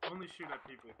 Only shoot at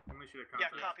people. Only shoot at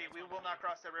contact. Yeah, copy. We will not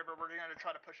cross that river. We're gonna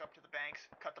try to push up to the banks,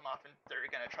 cut them off, and they're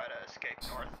gonna try to escape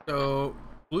north. So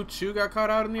Blue 2 got caught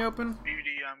out in the open.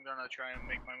 Beauty, I'm gonna try and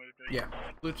make my move to Yeah,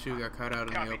 Blue 2 got caught out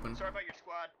in the open. Sorry about your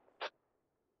squad.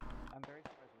 I'm very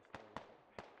surprised.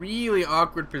 Really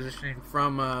awkward positioning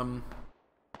from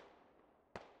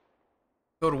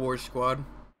Total War squad.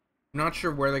 Not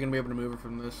sure where they're gonna be able to move it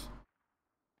from this.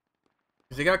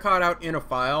 Because they got caught out in a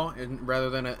file and rather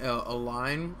than a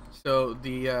line, so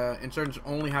the insurgents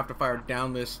only have to fire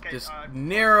down this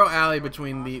narrow alley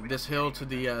between this hill to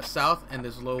the south and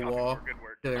this low wall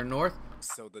to their north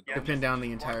So the to pin down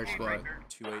the entire squad.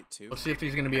 282. We'll see if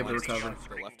he's gonna be able to recover. To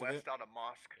the left of it.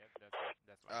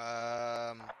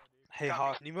 Hey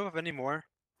Hawk, can you move up any more?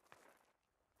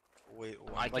 Wait,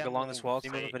 like along this wall,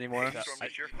 can you move up any more?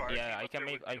 Yeah, I can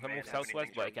move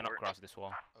southwest, but I cannot cross this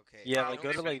wall. Okay. Yeah, like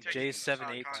go to like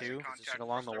J782 and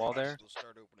along the wall there.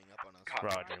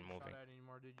 Roger, moving.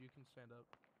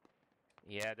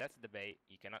 Yeah, that's the bait.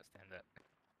 You cannot stand up.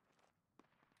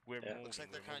 We're moving. Looks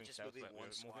like they're kind of just moving southwest. one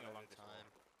We're squad moving at along a this time.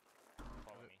 wall.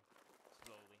 Follow me,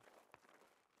 slowly.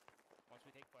 Once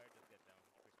we take fire, just get down.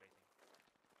 We're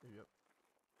spacing. Yep.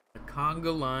 The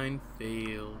conga line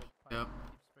failed. Yep.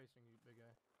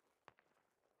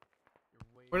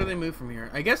 Where do they move from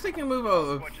here? I guess they can move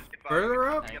further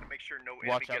up.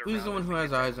 Watch out. Who's the one who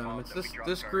has eyes on them? It's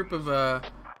this group of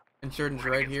insurgents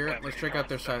right here. Let's check out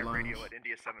their sightlines.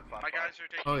 My guys are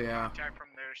taking Oh yeah. contact from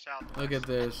their southwest. Look at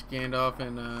this. Gandalf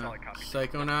and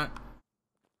Psychonaut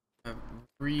have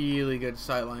really good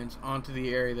sightlines onto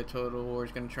the area the Total War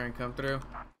is going to try and come through.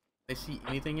 They see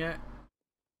anything yet?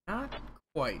 Not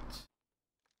quite.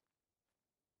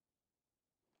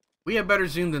 We have better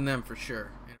zoom than them for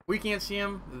sure. And if we can't see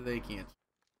them, they can't.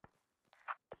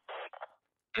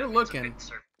 They're looking.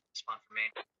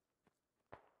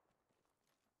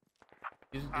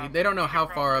 They don't know how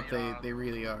far up they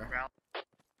really are.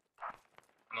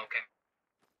 I'm okay.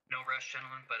 No rush,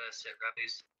 gentlemen, but sit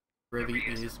Revy's. Revy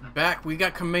is back. We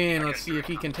got command. Let's see if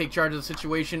he can take charge of the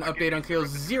situation. Update on kills: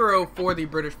 0 for the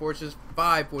British forces,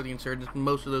 5 for the insurgents.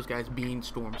 Most of those guys being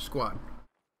Storm Squad.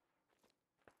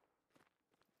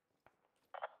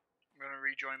 I'm gonna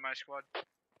rejoin my squad.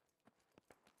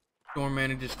 Storm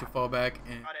manages to fall back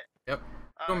and yep.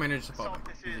 Storm manages to fall back.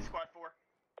 This is squad 4.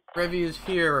 Revy is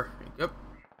here. Yep.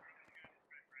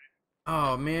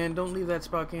 Oh man, don't leave that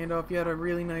spot, Gandalf. You had a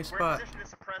really nice spot.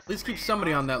 At least keep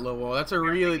somebody on that low wall. That's a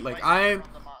really this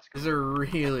is a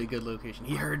really good location.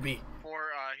 He heard me.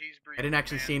 I didn't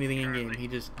actually see anything in game. He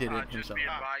just did it himself.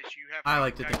 I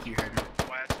like to think he heard me.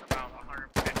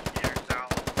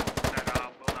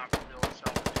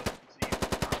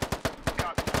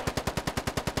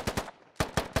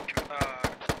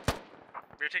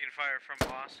 We're taking fire from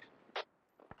Mosque.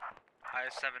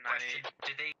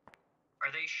 I-798. Are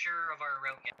they sure of our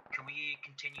route yet? Can we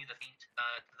continue the feet to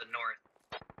the north?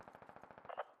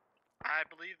 I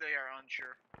believe they are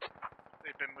unsure.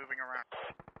 They've been moving around.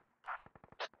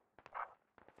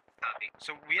 Copy.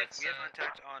 So we have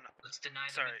contact on. Let's deny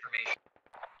them information.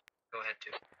 Go ahead,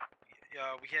 too.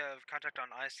 We have contact on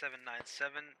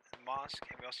I-797 Mosque,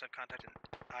 and we also have contact in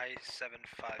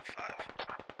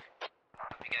I-755.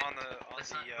 On the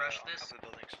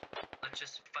buildings. Let's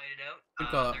just fight it out. Good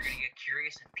call they're gonna get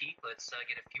curious and peek. Let's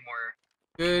get a few more.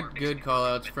 Good call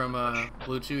outs from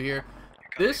Blue 2 here.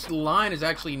 This line is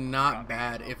actually not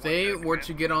bad. If they were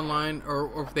to get online,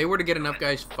 or if they were to get enough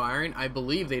guys firing, I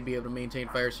believe they'd be able to maintain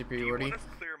fire superiority.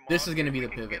 This is going to be the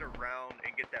pivot.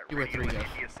 2 or 3 guys.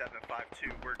 India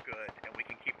 752, we're good, and we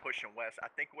can keep pushing west. I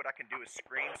think what I can do is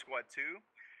screen squad 2,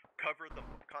 cover the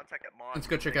contact at Mons. Let's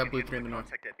go check out Blue 3 in the north.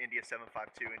 Contact at India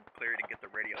 752 and clear it and get the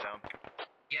radio down.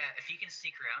 Yeah, if you can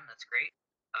sneak around, that's great.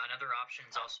 Another option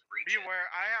is also breach. Be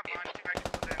aware, I have contact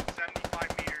within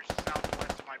 75 meters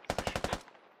southwest of my position.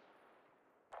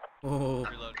 Oh.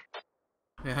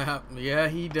 Yeah,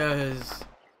 he does.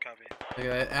 Copy. Look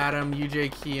at that, Adam,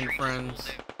 UJ Key, and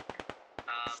friends.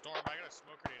 Storm, I got a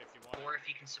smoke grenade if you want. Or if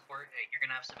you can support, you're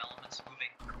gonna have some elements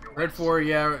moving from your Red west. 4,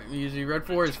 yeah, usually Red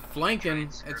 4 is flanking.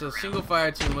 It's a single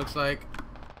fire team, looks like.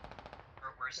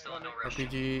 We're still in no rush.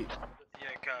 RPG.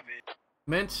 Yeah, copy.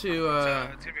 Meant to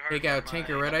take out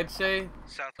Tanker Red, I'd say.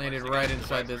 Landed right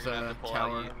inside this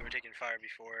tower. We were taking fire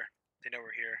before. They know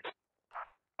we're here.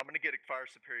 I'm gonna get a fire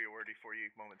superiority for you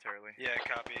momentarily. Yeah,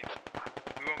 copy.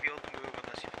 We won't be able to move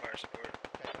unless you have fire support.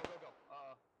 Okay,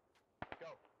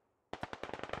 go.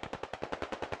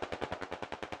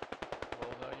 Well,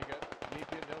 no, you got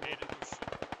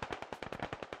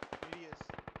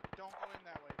Don't go in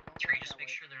that way. Just make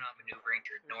sure they're not maneuvering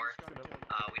to the north.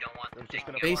 We don't want them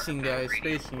taking Spacing, guys,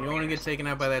 spacing. You don't want to get taken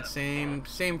out by that same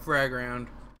frag round.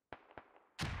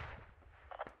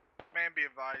 Man, be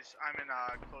advised, I'm in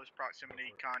close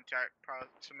proximity contact,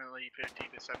 approximately 50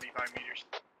 to 75 meters.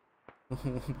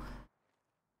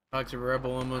 Toxic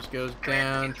Rebel almost goes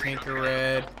down. Tanker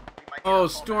Red. Oh,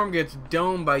 Storm gets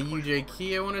domed by UJ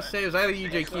Key, I want to say. It was either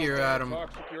UJ Key or Adam. Do you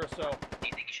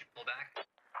think you should pull back?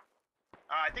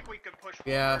 I think we could push.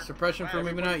 Yeah, suppression for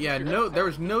moving out. Yeah, no, there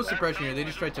was no suppression here. They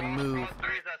just tried to move.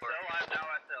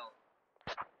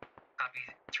 Copy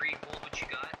 3, hold what you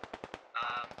got.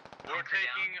 We're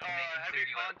taking heavy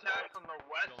contact from the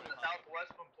west and the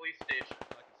southwest from police station.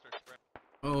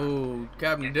 Oh,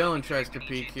 Captain Dillon tries to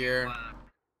peek here.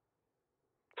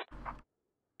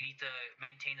 We need to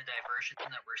maintain the diversion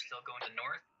that we're still going to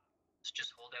north. So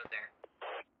just hold out there.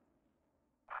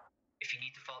 If you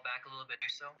need to fall back a little bit, do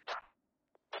so.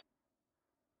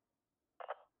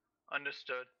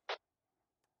 Understood.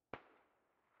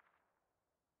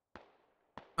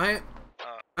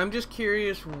 I'm just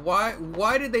curious,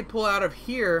 why did they pull out of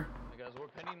here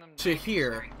to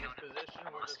here?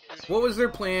 What was their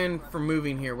plan for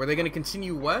moving here? Were they going to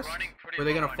continue west? Were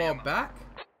they going to fall back?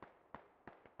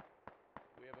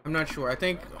 I'm not sure. I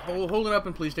think holding up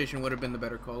in police station would have been the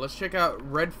better call. Let's check out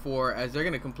Red 4 as they're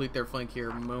going to complete their flank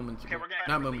here momentarily.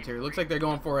 Not momentarily. Looks like they're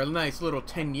going for a nice little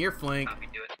 10-year flank.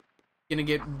 Going to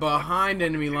get behind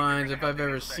enemy lines if I've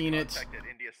ever seen it.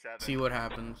 See what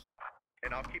happens.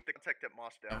 And I'll keep the contact at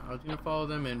Moss down. I was going to follow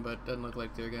them in, but doesn't look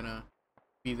like they're going to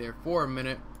be there for a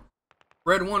minute.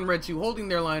 Red 1, Red 2 holding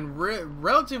their line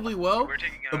relatively well.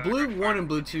 The Blue 1 and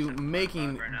Blue 2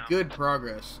 making good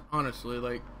progress, honestly.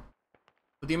 Like,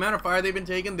 with the amount of fire they've been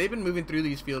taking, they've been moving through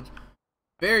these fields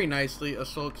very nicely.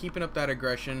 Assault keeping up that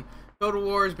aggression. Total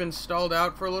War has been stalled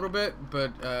out for a little bit,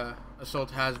 but Assault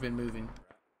has been moving.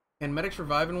 Can medics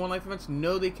revive in 1 life events?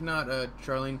 No, they cannot,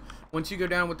 Charlene. Once you go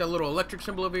down with that little electric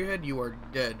symbol over your head, you are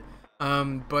dead.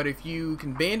 But if you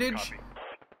can bandage,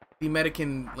 the medic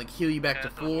can like heal you back to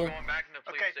full.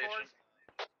 Okay,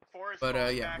 four is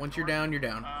But yeah, once you're down, you're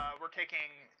down. We're taking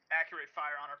accurate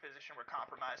fire on our position. We're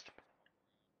compromised.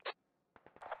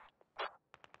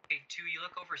 Okay, 2, you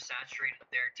look over saturated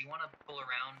there. Do you want to pull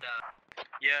around?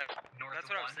 Yeah, north that's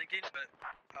what I was thinking, but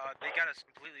they got us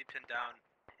completely pinned down.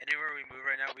 Anywhere we move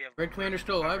right now, we have. Red Commander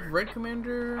still alive. Red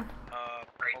Commander.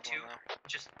 Right, 2.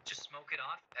 Just smoke it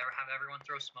off. Have everyone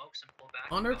throw smokes and pull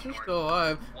back. Lawndarts is still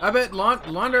alive. I bet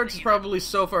Lawndarts is probably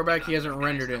so far back he hasn't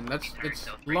rendered in. It's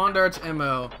Lawndarts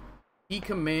MO. He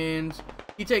commands.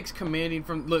 He takes commanding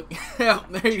from. Look,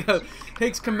 there you go.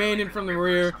 Takes commanding from the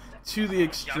rear to the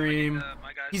extreme.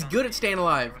 He's good at staying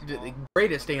alive.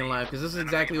 Great at staying alive because this is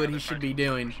exactly what he should be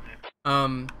doing.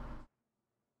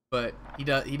 But he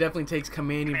definitely takes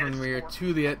commanding from the rear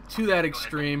to that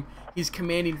extreme. He's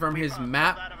commanding from his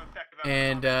map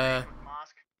and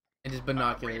his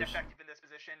binoculars.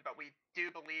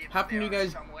 How can you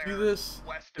guys do this?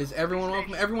 Is everyone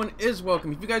welcome? Everyone is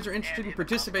welcome. If you guys are interested in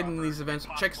participating in these events,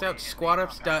 check us out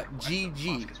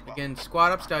squadups.gg. Again,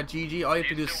 squadups.gg. All you have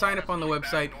to do is sign up on the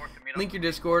website, link your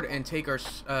Discord, and take our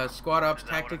Squad Ops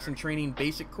Tactics and Training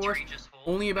basic course.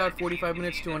 Only about 45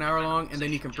 minutes to an hour long, and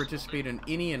then you can participate in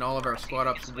any and all of our Squad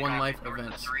Ops 1 Life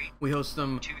events. We host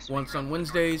them once on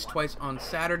Wednesdays, twice on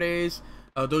Saturdays.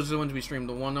 Those are the ones we stream,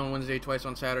 the one on Wednesday, twice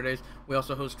on Saturdays. We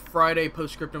also host Friday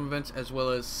post-scriptum events as well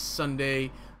as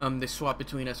Sunday. They swap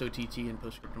between SOTT and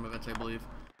post-scriptum events, I believe.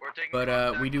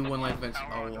 But we do 1 Life events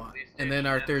a lot. And then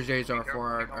our Thursdays are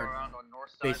for our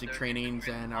basic trainings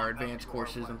and our advanced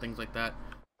courses and things like that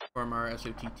from our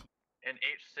SOTT. And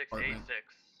H6A6.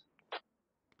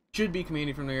 Should be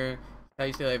commanding from there. How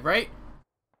you stay alive, right?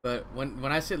 But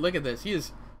when I sit, look at this. He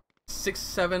is 6,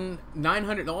 7,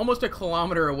 900, almost a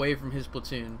kilometer away from his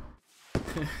platoon.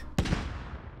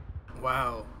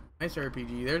 Wow, nice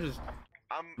RPG. They're just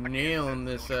nailing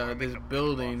this this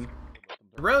building.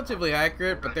 Relatively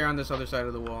accurate, but they're on this other side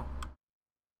of the wall.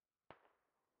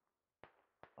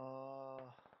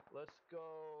 Let's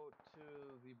go to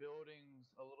the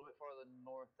buildings a little bit farther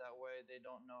north. That way, they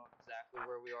don't know exactly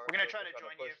where we are. We're gonna try to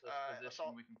join you.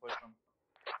 Assault. We can push them.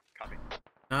 Copy.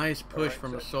 Nice push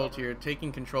from Assault here,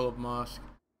 taking control of Mosque.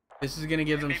 This is gonna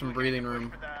give them some breathing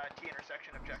room. For the T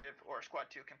intersection objective, or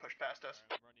Squad 2 can push past us.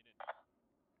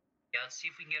 Yeah, let's see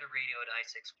if we can get a radio at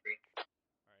I-63.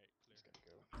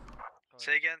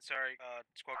 Say again, sorry.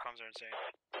 Squad comms are insane.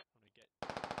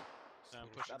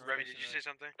 Remy, did you say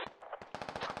something?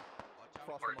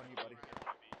 Cross them on you, buddy.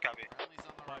 Copy.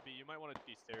 Bobby, you might want to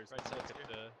be stairs. I'd look at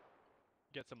the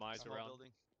get some eyes around.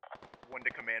 One to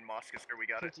command Mosque is there. We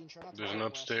got it. There's an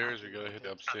upstairs. We gotta hit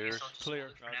the upstairs. Clear.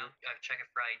 Check it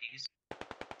for IDs.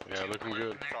 Yeah, looking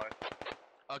good.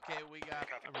 Okay, we got.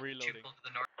 I'm reloading. To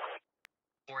the north.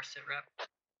 4 sit rep.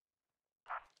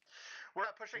 We're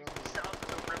pushing south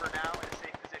of the river now in a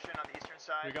safe position on the eastern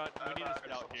side. We need to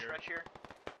get out here. Here.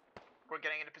 We're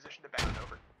getting into position to bound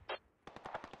over.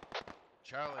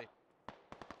 Charlie,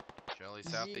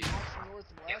 southeast.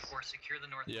 Yeah, 4, secure the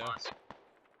north mosque.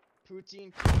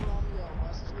 Poutine, keep it on the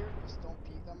west here. Just don't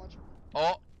peek that much.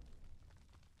 Oh!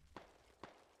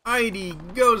 ID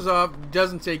goes off,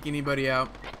 doesn't take anybody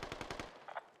out.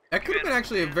 That could have been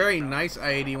actually a very nice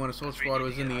IED when Assault Squad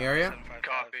was in the area.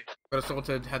 Copy. But Assault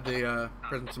had the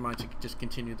presence of mind to just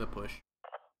continue the push.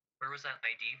 Where was that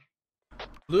ID?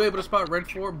 Blue able to spot Red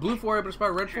 4. Blue 4 able to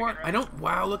spot Red 4. I don't.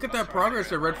 Wow, look at that progress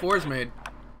that Red 4 has made.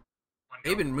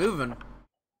 They've been moving.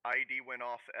 IED went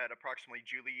off at approximately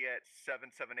Juliet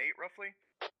 778, roughly.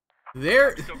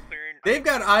 They've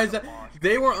got eyes.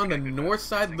 They were on the north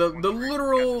side, the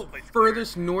literal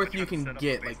furthest north you can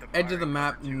get, like edge of the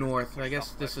map north. I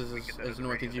guess this is as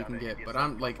north as you can get, but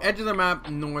I'm like edge of the map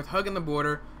north, hugging the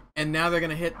border, and now they're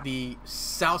gonna hit the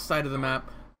south side of the map,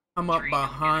 come up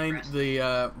behind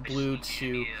the Blue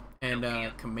 2 and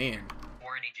command.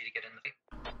 4, I need you to get in the.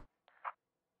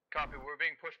 Copy. We're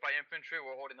being pushed by infantry.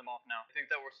 We're holding them off now. I think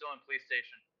that we're still in police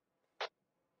station.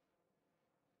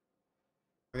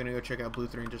 We're gonna go check out Blue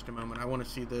 3 in just a moment. I want to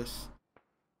see this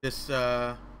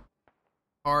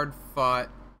hard fought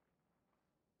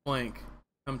flank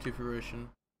come to fruition.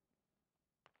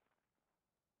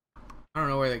 I don't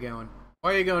know where they're going.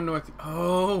 Why are you going north?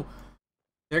 Oh,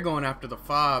 they're going after the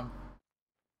fob.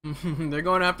 They're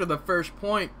going after the first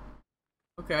point.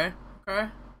 Okay, okay.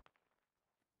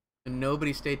 And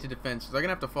nobody stayed to defense, so they're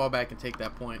gonna have to fall back and take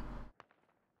that point.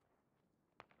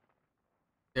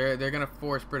 They're gonna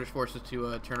force British forces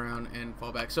to turn around and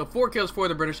fall back. So 4 kills for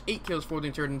the British, 8 kills for the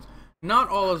insurgents. Not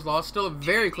all is lost. Still a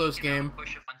very close game,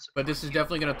 but this is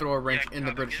definitely gonna throw a wrench in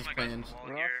the British's plans. I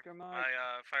fired them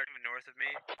north of me.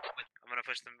 I'm gonna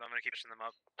push them. I'm gonna keep pushing them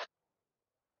up.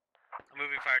 I'm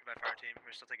moving fire to my fire team.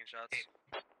 We're still taking shots.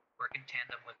 Work in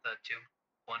tandem with the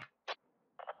 2-1.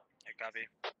 Yeah, copy.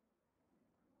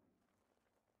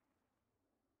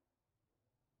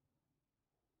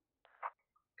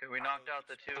 Okay, we knocked out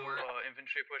the 2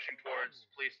 infantry pushing towards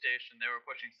police station. They were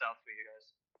pushing south for you guys.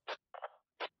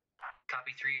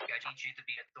 Copy 3. I need you to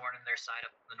be a thorn in their side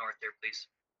up in the north there,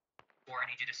 please. 4. I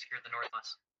need you to secure the north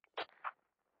less.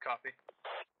 Copy.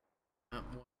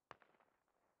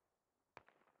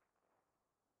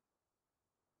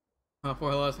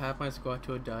 For lost half my squad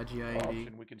to a dodgy IED.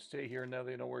 Option, we can stay here now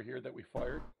they know we're here that we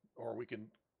fired, or we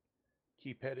can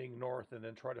keep heading north and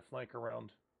then try to flank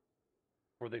around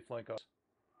where they flank us.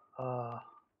 Yeah,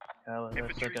 that's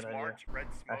a good idea.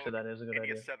 Actually, that is a good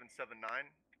idea. 779.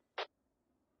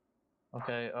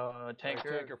 Okay,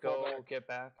 tanker, fall go back. get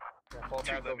back. Yeah, fall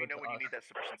back Let over me know to when you us. need that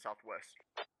suppression southwest.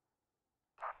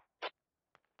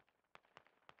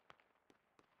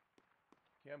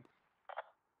 Kim.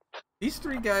 These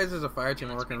 3 guys as a fire team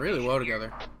are working really well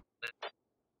together.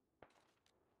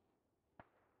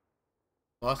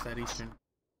 Lost that eastern.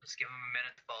 Let's give them a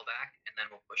minute to fall back, and then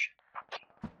we'll push it.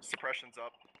 Suppression's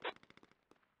up.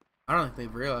 I don't think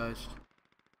they've realized.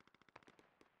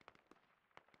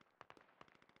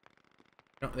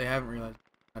 No, they haven't realized.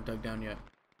 Not dug down yet.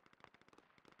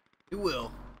 It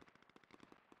will.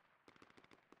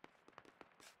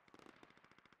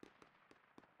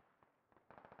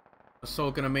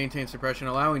 Assault gonna maintain suppression,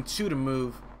 allowing 2 to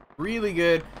move. Really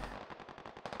good.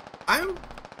 I'm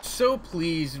so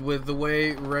pleased with the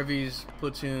way Revy's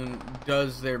platoon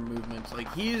does their movements.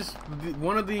 Like, he's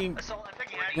one of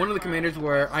the commanders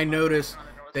where I notice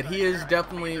that he is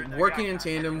definitely working in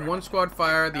tandem. 1 squad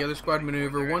fire, the other squad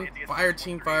maneuver. 1 fire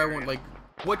team fire. 1 like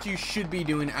what you should be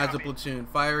doing as a platoon,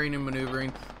 firing and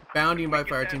maneuvering, bounding by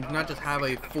fire teams. Not just have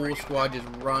a full squad just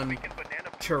run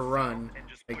to run.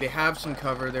 Like, they have some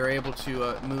cover. They're able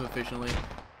to move efficiently.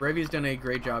 Revy's done a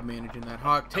great job managing that.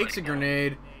 Hawk takes a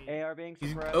grenade.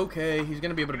 He's okay. He's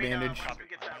gonna be able to bandage.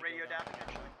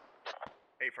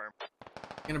 A-firm.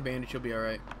 Gonna bandage. He'll be all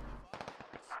right.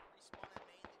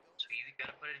 So you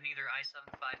gotta put it in either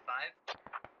I-755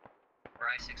 or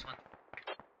I-61.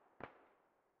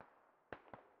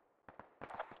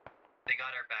 They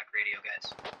got our back radio,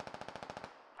 guys.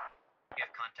 You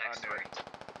have contact story.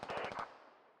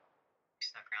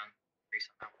 Snuck around 3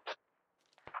 somehow.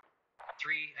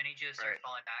 3, I need you to start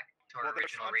falling back to our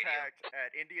original radio. There's contact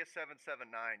at India 779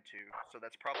 too, so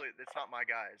that's not my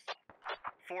guys.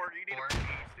 4, you need to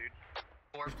please, dude.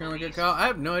 4, It's kind of a good call. I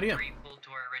have no idea. 3, pull to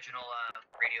our original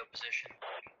radio position.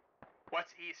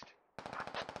 What's east?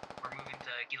 We're moving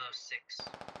to Kilo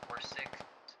 646.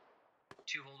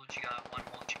 2, hold what you got. 1,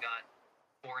 hold what you got.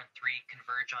 4 and 3,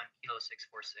 converge on Kilo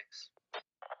 646.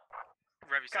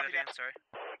 Revy, say that again, sorry.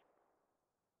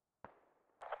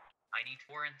 I need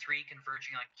 4 and 3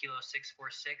 converging on Kilo 646.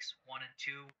 1 and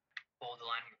 2, hold the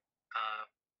line.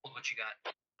 Hold what you got.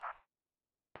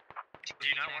 Do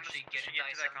you not want to get into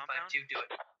that compound? Do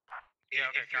it. Yeah,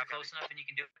 okay, if you're close enough and you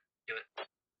can do it, do it.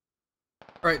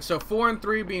 Alright, so 4 and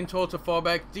 3 being told to fall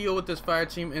back, deal with this fire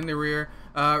team in the rear.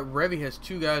 Revy has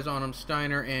 2 guys on him,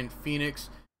 Steiner and Phoenix.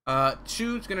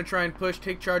 2 is going to try and push,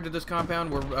 take charge of this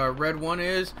compound where red 1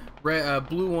 is.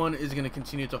 Blue 1 is going to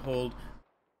continue to hold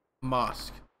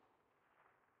Mosque.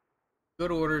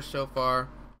 Good orders so far.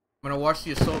 I'm going to watch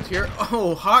the assault here.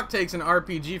 Oh, Hawk takes an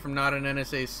RPG from not an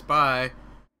NSA spy.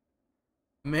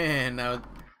 Man,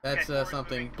 that's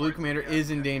something. Blue Commander is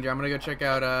in danger. I'm going to go check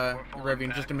out Revy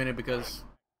in just a minute because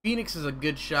Phoenix is a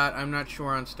good shot. I'm not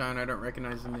sure on Steiner. I don't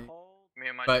recognize the name.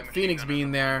 But Phoenix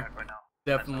being there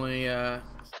definitely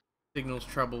signals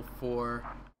trouble for...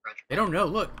 They don't know.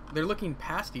 Look, they're looking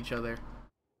past each other.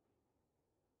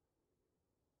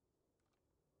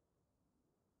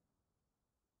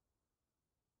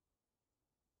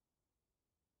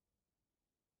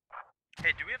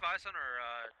 Hey, do we have eyes on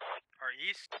our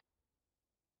east?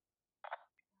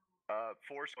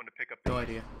 Force going to pick up. No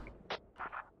idea.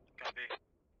 Copy.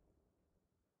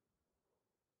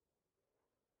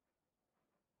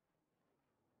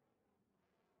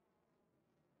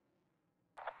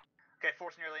 Okay,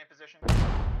 Force nearly in position.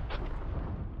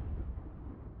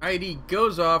 ID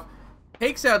goes off,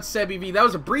 takes out SebV. That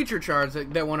was a breacher charge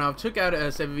that went off, took out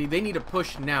SebV. They need to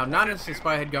push now. Not as the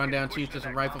spy had gone down too, to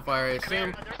some rifle fire, I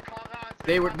assume.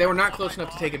 They were not close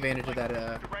enough to take advantage of that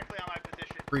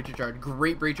breacher charge.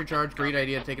 Great breacher charge, great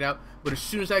idea to take it out. But as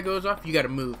soon as that goes off, you got to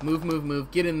move,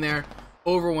 get in there,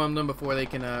 overwhelm them before they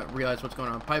can realize what's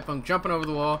going on. Pipe Funk jumping over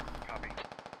the wall.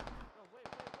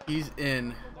 He's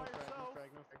in.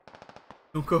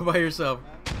 Don't go by yourself.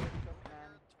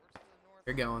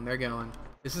 They're going. They're going.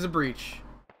 This is a breach.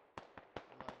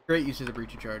 Great use of the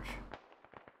breacher charge.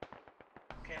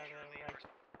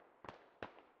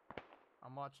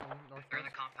 I'm watching north. They're in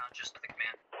the compound, just the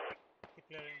command.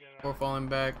 Or falling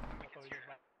back.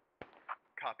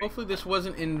 Copy. Hopefully this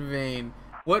wasn't in vain.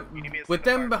 With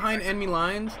them behind enemy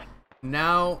lines,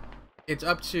 now it's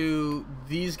up to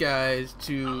these guys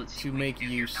to make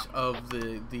use of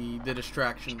the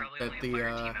distraction that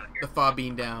the FOB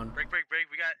being down Break. We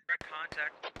got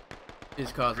contact.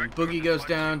 is causing. Boogie goes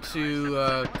down to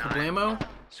Kablamo.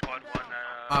 Squad 1.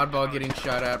 Oddball getting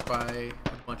shot at by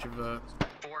a bunch of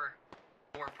Four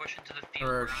push into the field.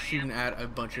 or shooting at a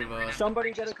bunch of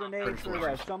Somebody get a grenade through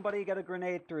there. Somebody get a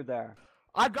grenade through there.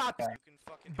 I got this.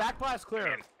 Backblast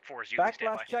clear.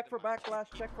 Backblast. Check for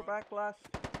backblast. Check for backblast.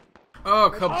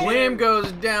 Oh, Kablam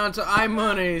goes down to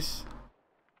iMonies.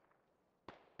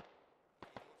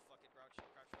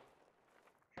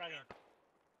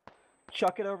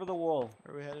 Chuck it over the wall.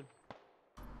 Where are we headed?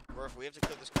 Murph, we have to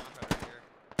clear this compound right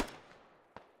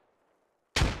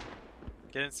here.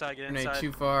 Get inside, get Grenade inside.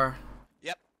 too far.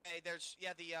 Yep. Hey, there's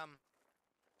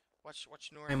watch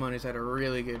north. iMonies had a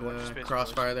really good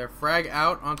crossfire there. Frag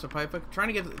out onto Pipe Hook. Trying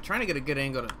to get a good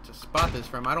angle to spot this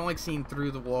from. I don't like seeing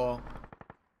through the wall.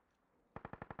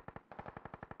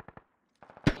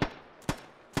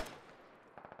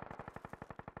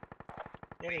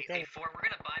 Hey, Four, we're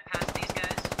gonna bypass these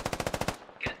guys.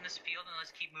 Get in this field and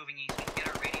let's keep moving east. We can get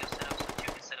our radio set up so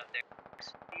two can set up there.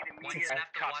 One's gonna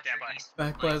have to watch your east.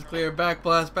 Backblast clear.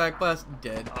 Backblast.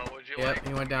 Dead. Yep,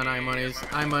 he went down iMonies.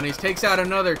 iMonies takes out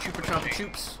another Trooper Chompa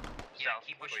Choops. Yeah,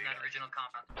 keep pushing that original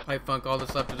compound. Pipe Funk, all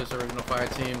that's left of this original fire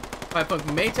team. Pipe Funk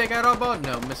may take out Oddball.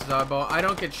 No, misses Oddball. I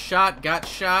don't get shot. Got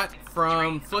shot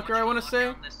from Flicker, I want to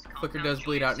say. Flicker does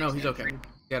bleed out. No, he's okay.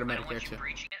 Got a medic there too.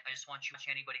 I just want you to watch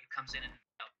anybody who comes in and out.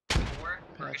 Four,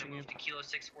 we're gonna move to Kilo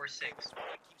 646.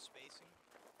 Keep spacing.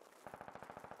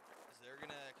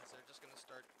 Because they're just gonna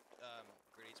start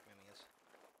grenade spamming us.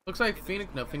 Looks like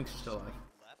Phoenix. No, Phoenix is still alive.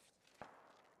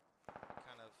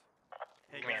 Kind of.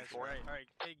 Hey guys, alright,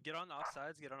 hey, get on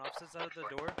offsides, get on opposite side of the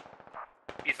door.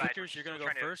 Flickers, you're gonna go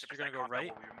first, you're gonna go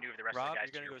right. Rob,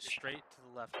 you're gonna go straight to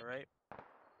the left, alright?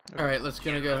 Alright, we're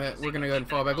gonna go ahead and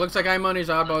fall back. Looks like iMoney's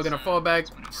Oddball gonna fall back.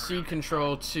 Seed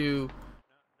control to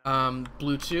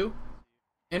Blue 2.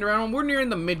 And round 1, we're nearing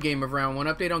the mid game of round 1.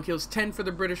 Update on kills: 10 for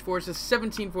the British forces,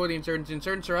 17 for the insurgents.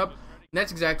 Insurgents are up. And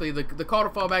that's exactly the call to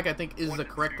fall back. I think is the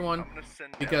correct one,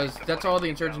 because that's all the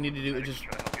insurgents need to do is just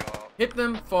hit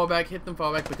them, fall back,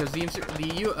 because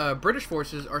the British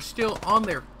forces are still on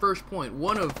their first point,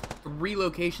 one of 3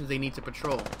 locations they need to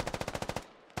patrol.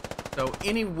 So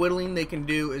any whittling they can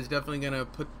do is definitely gonna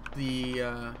put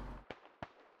give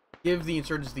the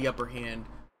insurgents the upper hand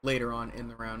later on in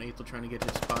the round. Eighth will trying to get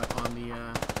his spot on the.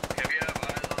 Okay, we have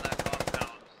eyes on that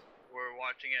compound. We're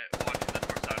watching the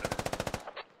north side of it.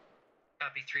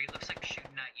 Copy 3. Looks like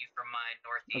shooting at you from my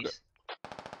northeast.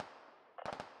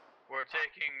 Okay. We're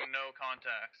taking no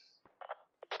contacts.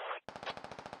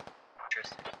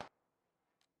 Interesting.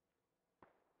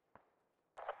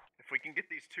 If we can get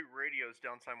these 2 radios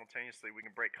down simultaneously, we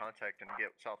can break contact and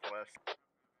get southwest. Yeah,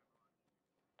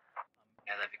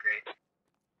 that'd be great.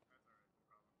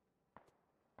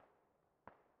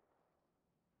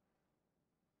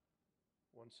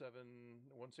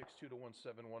 162 to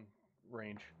 171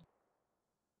 range.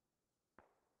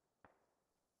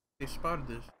 They spotted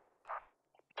this.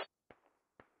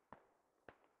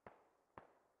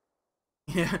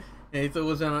 Yeah, it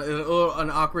was an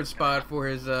awkward spot for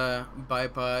his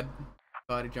bipod.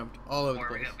 Body jumped all over the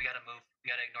place. We gotta move. We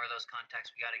gotta ignore those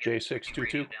contacts. We gotta get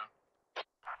J622.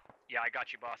 Yeah, I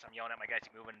got you, boss. I'm yelling at my guys to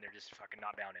move in, and they're just fucking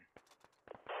not bounding.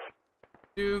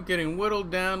 2 getting whittled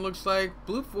down. Looks like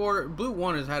Blue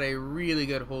 1 has had a really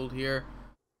good hold here.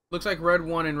 Looks like Red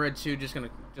 1 and Red 2 just gonna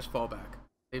fall back.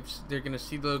 They're gonna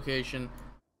see the location.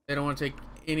 They don't want to take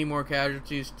any more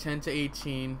casualties. 10 to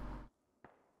 18.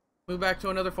 Move back to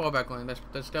another fallback line.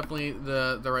 That's definitely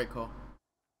the right call.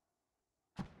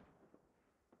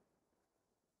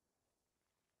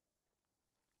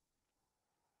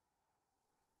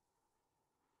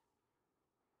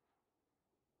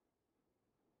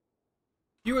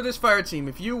 If you were this fire team,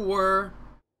 if you were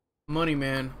Money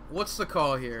Man, what's the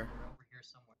call here?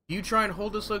 You try and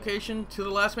hold this location to the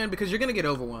last man because you're gonna get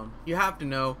overwhelmed. You have to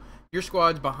know your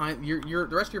squad's behind. The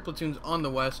rest of your platoon's on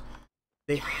the west.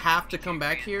 They have to come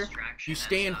back here. You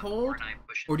stay and hold,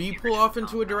 or do you pull off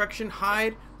into a direction,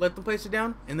 hide, let them place it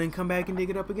down, and then come back and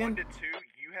dig it up again?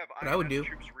 What I would do.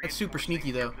 That's super sneaky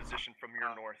though. Position from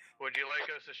your north. Would you like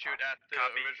us to shoot at the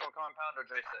original compound or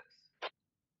J6?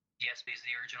 Yes, please,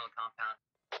 the original compound.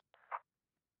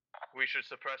 We should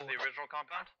suppress the original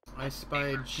compound? I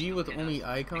spy G with only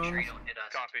icons.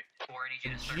 Copy.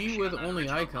 G with only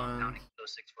icons.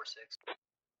 646.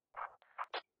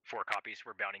 4 copies.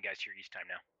 We're bounding guys to your east time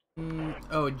now.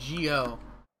 Oh, GO.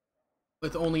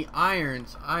 With only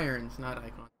irons. Irons, not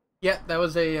icons. Yeah, that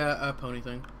was a pony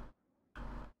thing.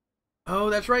 Oh,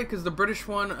 that's right, because the British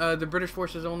one, the British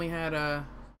forces only had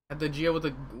the GO with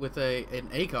an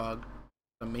ACOG.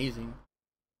 Amazing.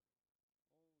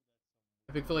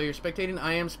 Epic Filet, you're spectating?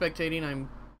 I am spectating.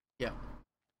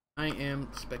 I am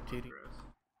spectating.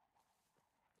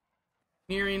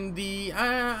 Nearing the,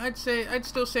 I'd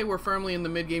still say we're firmly in the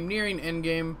mid game, nearing end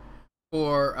game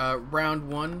for round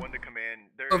 1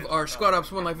 of our Squad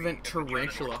Ops 1 Life event,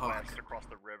 Tarantula Hawk.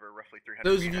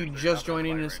 Those of you just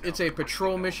joining us, it's a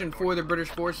patrol mission for the British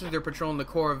forces. They're patrolling the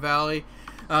Cora Valley.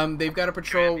 They've got to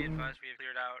patrol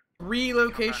 3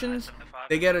 locations.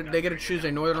 They gotta choose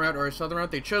a northern route or a southern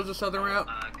route. They chose the southern route,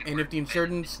 and if the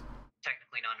insurgents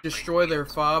destroy their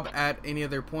fob at any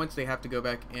of their points, they have to go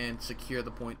back and secure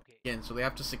the point again. So they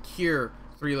have to secure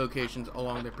 3 locations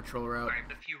along their patrol route,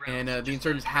 and the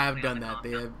insurgents have done that.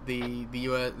 They have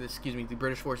the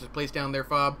British forces placed down their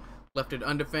fob, left it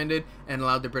undefended, and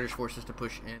allowed the British forces to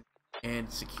push in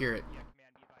and secure it.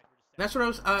 That's what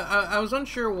I was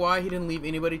unsure why he didn't leave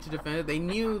anybody to defend it. They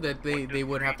knew that they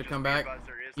would have to come back.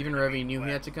 Even Revy knew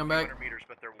he had to come back.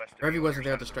 Revy wasn't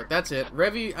there at the start. That's it.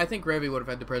 I think Revy would have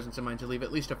had the presence in mind to leave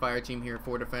at least a fire team here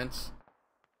for defense.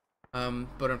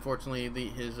 But unfortunately,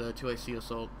 his 2AC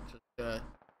assault,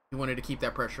 he wanted to keep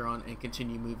that pressure on and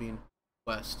continue moving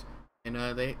west, and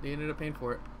they ended up paying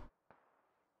for it.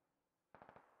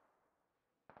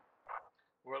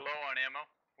 We're low on ammo.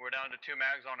 We're down to 2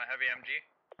 mags on a heavy MG.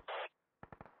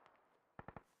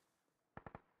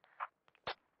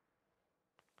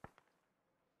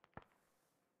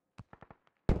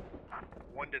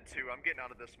 One to 2. I'm getting out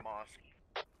of this mosque.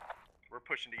 We're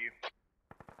pushing to you.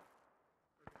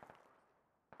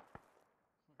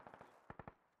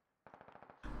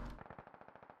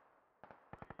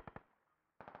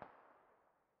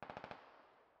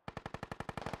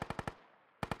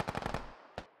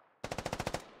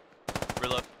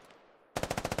 Reload.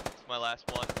 It's my last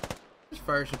one. There's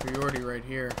fire superiority right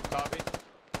here. Copy.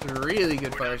 Really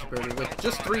good fire superiority with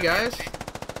just 3 guys.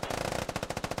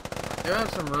 They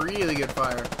have some really good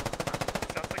fire.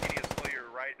 Sounds like you need to slow your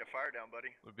right to fire down, buddy.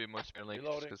 Would be more sparingly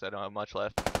because I don't have much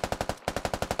left.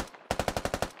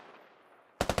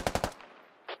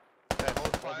 Okay,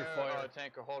 hold fire,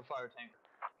 tanker. Hold fire, tanker.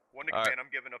 One to command. I'm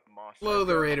giving up the moss. Slow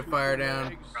the rate of fire down.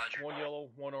 Mags, 1 yellow,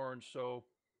 1 orange, so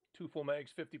 2 full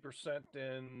mags, 50%,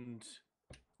 and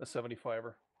a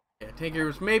 75er. Yeah, Tanker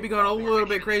was maybe going a little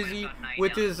bit crazy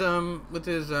with his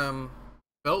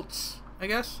belts, I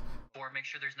guess. Make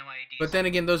sure there's no IEDs. But then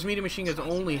again, those medium machine guns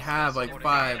only have like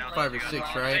 5 or 6,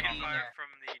 right? Fire from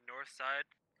the north side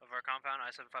of our compound,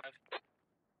 I-75.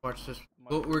 Watch this.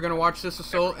 We're gonna watch this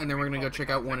assault, and then we're gonna go check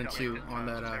out 1 and 2 on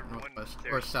that northwest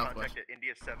or southwest.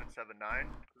 India 779.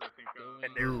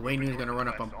 Ooh, Wayne Noon's gonna run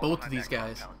up on both of these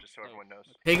guys. Just so everyone knows.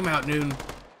 Take him out, Noon.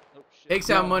 Takes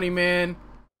out Money Man.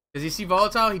 Does he see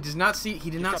Volatile? He does not see. He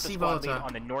did not see Volatile.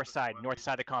 On the north side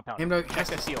of the compound.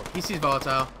 He sees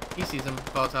Volatile. He sees him.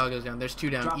 Volatile goes down. There's 2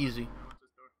 down. Easy.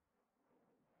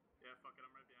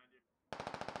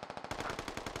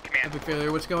 Epic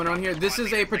failure. What's going on here? This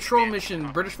is a patrol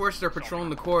mission. British forces are patrolling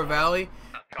the Cora Valley.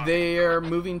 They are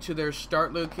moving to their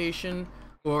start location,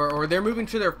 or they're moving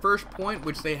to their first point,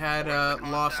 which they had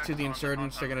lost to the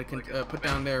insurgents. They're going to put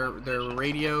down their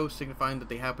radio, signifying that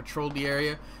they have patrolled the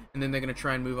area, and then they're going to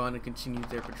try and move on and continue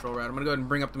their patrol route. I'm going to go ahead and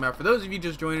bring up the map for those of you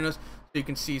just joining us, so you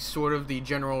can see sort of the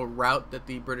general route that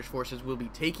the British forces will be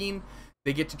taking.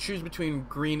 They get to choose between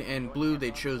green and blue. They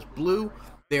chose blue.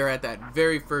 They are at that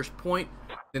very first point.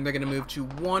 Then they're going to move to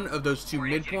one of those 2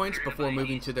 midpoints before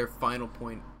moving to their final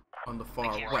point on the far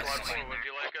west. Would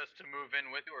you like us to move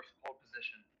in with you or hold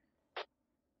position?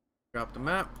 Drop the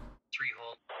map. 3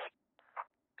 hold.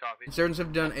 Copy. Insurgents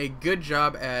have done a good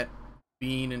job at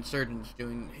being insurgents,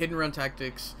 doing hidden run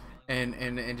tactics, and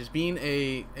just being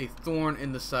a thorn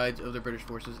in the sides of the British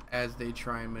forces as they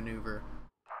try and maneuver.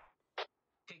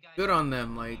 Good on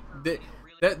them. Like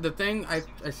the thing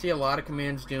I see a lot of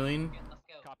commands doing.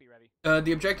 Copy, ready.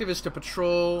 The objective is to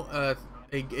patrol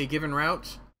a given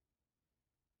route.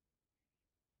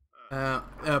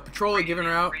 Patrol a given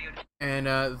route, and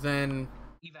then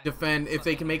defend. If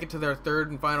they can make it to their third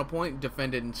and final point,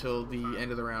 defend it until the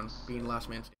end of the round, being last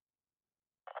man standing.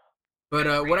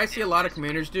 But what I see a lot of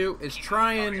commanders do is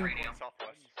try and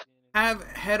have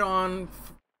head-on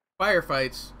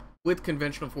firefights with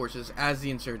conventional forces as the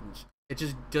insurgents. It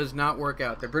just does not work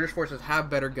out. The British forces have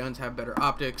better guns, have better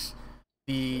optics.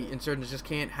 The insurgents just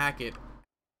can't hack it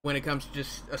when it comes to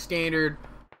just a standard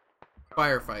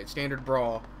firefight, standard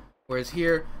brawl. Whereas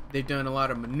here, they've done a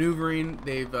lot of maneuvering.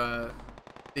 They've done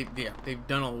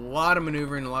a lot of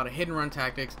maneuvering, a lot of hit-and-run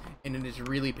tactics, and it has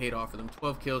really paid off for them.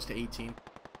 12 kills to 18.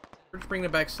 We're just bringing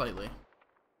it back slightly.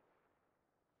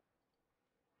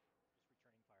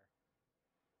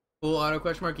 Full auto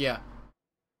question mark? Yeah.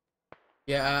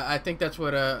 Yeah, I think that's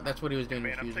what he was doing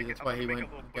with Fusey. That's why he went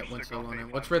so long.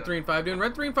 And what's Red 3 and 5 doing?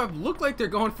 Red 3 and 5 look like they're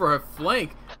going for a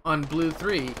flank on Blue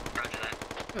 3.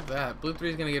 Look at that. Blue 3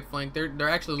 is gonna get flanked. They're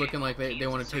actually looking like they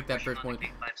want to take that first point.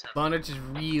 Bondage is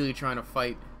really trying to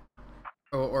fight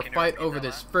or fight over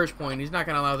this first point. He's not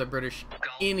gonna allow the British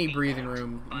any breathing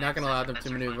room. Not gonna allow them to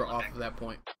maneuver off of that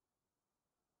point.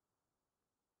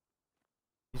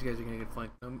 These guys are gonna get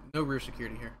flanked. No rear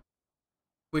security here.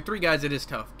 With 3 guys, it is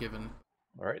tough, given.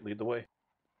 All right, lead the way.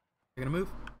 They're gonna move.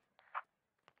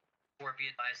 Or be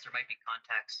advised, there might be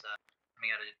contacts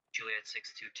coming out of Juliet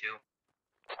 622.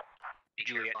 Be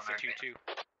Juliet careful on our 622.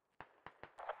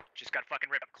 Just got fucking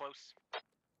ripped up close.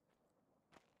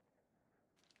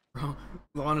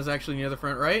 Lon is actually near the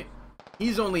front right.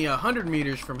 He's only 100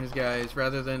 meters from his guys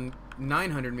rather than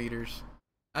 900 meters.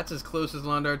 That's as close as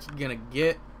Londart's gonna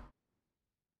get.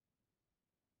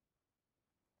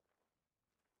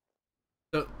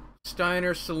 So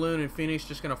Steiner, Saloon, and Phoenix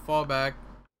just gonna fall back.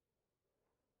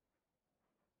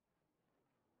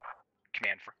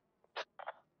 Command for.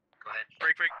 Go ahead.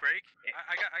 Break.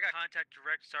 I got contact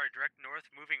direct north,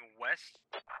 moving west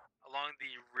along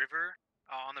the river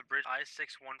on the bridge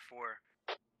I-614.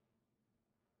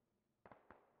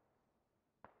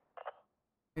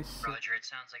 Roger. It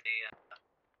sounds like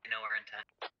they know our intent.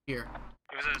 Here.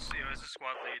 It was a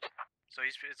squad lead, so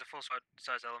it's a full squad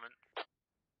size element.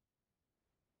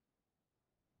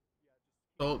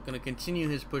 Salt gonna continue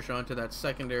his push on to that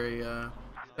secondary,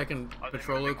 second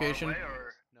patrol location.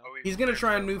 He's gonna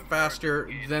try and move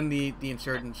faster than the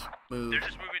insurgents move. They're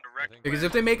just moving direct. Because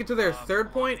if they make it to their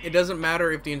third point, it doesn't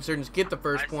matter if the insurgents get the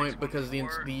first point because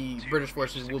the British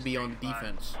forces will be on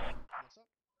defense.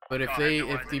 But if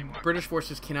the British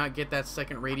forces cannot get that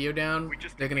second radio down,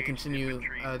 they're gonna continue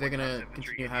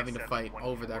having to fight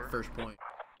over that first point.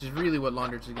 Which is really what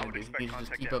Launder's is gonna do. He needs to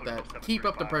just keep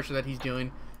up the pressure that he's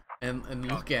doing, and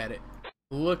look at it.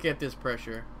 Look at this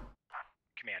pressure.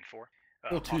 Command 4.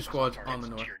 Full 2 squads on the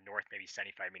north. To your north, maybe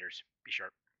 75 meters. Be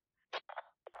sharp.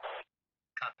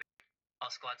 Copy. All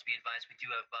squads be advised. We do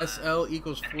have SL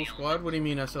equals full squad? What do you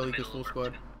mean SL equals full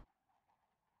squad?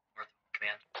 North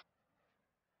command.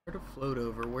 Where to float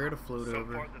over? Where to float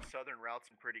over? So far, the southern route's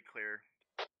been pretty clear.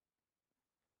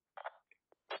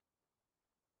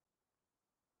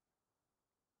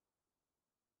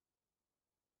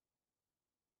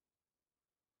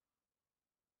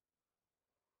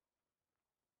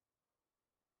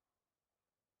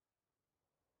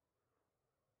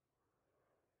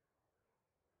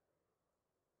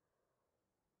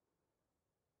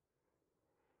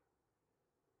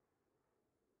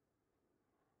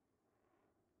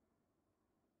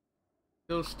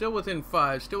 Still within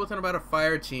 5. Still within about a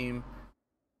fire team.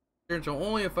 There's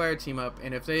only a fire team up,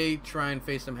 and if they try and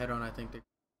face them head on, I think they're...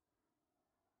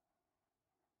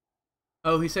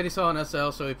 Oh, he said he saw an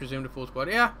SL, so he presumed a full squad.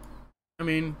 Yeah, I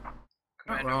mean,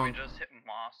 not wrong. We just hit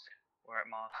mosque. We're at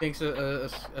mosque. Thinks a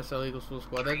SL equals full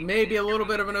squad. That may be a little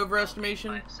bit of an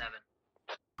overestimation.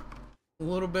 A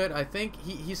little bit. I think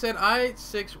he said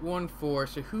I-614.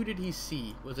 So who did he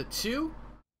see? Was it 2?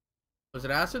 Was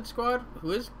it Acid Squad?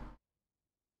 Who is?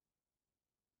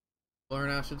 Learn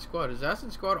Acid Squad. Is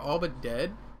Acid Squad all but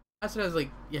dead? Acid has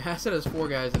Acid has 4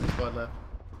 guys in the squad left.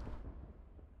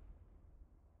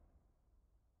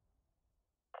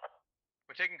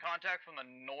 We're taking contact from the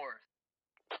north.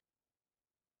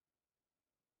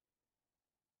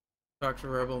 Talks to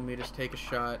Rebel, Metis take a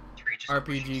shot.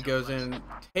 RPG goes in,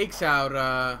 takes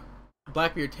out,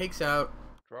 Blackbeard takes out,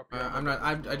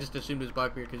 I just assumed it was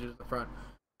Blackbeard because he was at the front.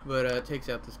 But, takes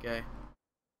out this guy.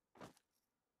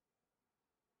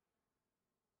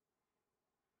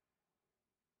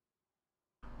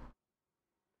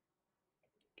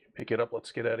 Pick it up,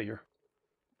 let's get out of here.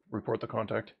 Report the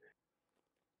contact.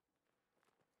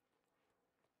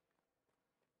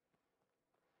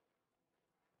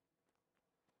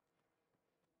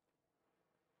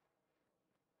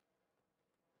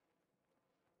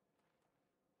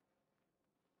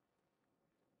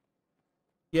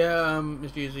 Yeah,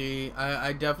 Mr. Easy,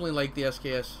 I definitely like the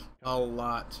SKS a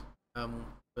lot.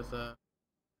 With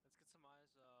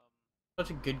such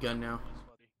a good gun now.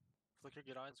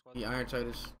 The iron sight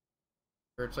is,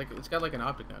 or it's got like an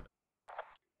optic on it.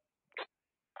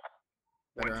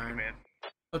 Better iron.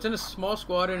 Oh, it's in a small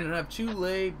squadron and I have 2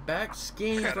 laid back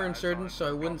scanning for insurgents, so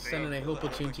I wouldn't send in a whole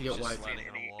platoon to get wiped. Any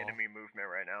enemy movement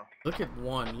right now. Look at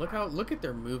one. Look at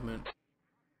their movement.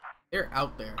 They're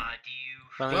out there. Do you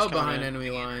well behind enemy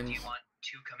lines. Do you want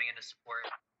 2 coming in to support?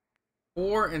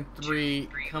 4 and 3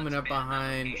 coming up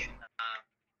behind.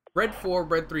 Red 4,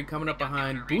 red 3 coming up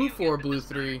behind. Blue 4, blue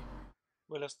 3.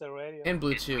 And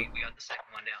blue 2. We got the second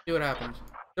one down. See what happens.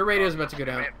 The radio's about to go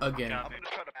down again. I'm gonna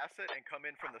try to pass it and come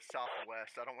in from the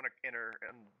southwest. I don't want to enter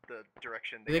in the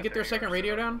direction. Did they get their second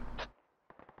radio down?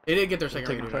 They did get their second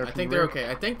radio down. I think they're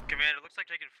okay. I think. Commander, it looks like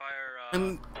they can fire.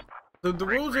 And the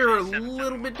rules are a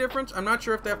little bit different. I'm not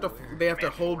sure if they have to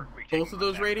hold both of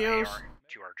those radios,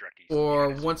 or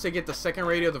once they get the second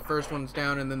radio, the first one's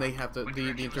down, and then they have to the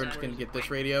insurgents can get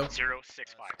this radio.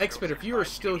 Expert, if you are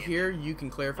still here, you can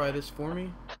clarify this for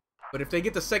me. But if they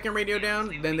get the second radio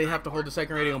down, then they have to hold the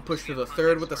second radio and push to the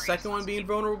third with the second one being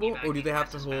vulnerable, or do they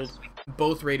have to hold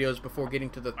both radios before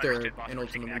getting to the third and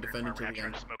ultimately defending to the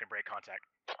end?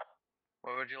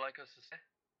 What would you like us to say?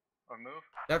 Or move?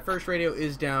 That first radio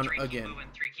is down again. 3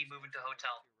 keep moving to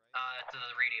hotel. To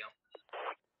the radio.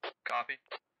 Copy.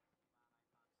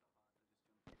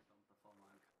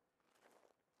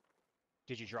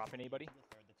 Did you drop anybody?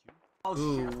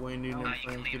 Ooh, Wayne Newton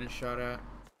Flames getting shot at.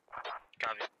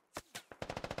 Copy.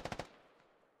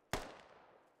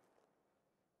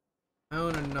 I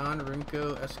own a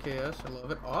non-Rimco SKS. I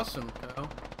love it. Awesome, Kyle.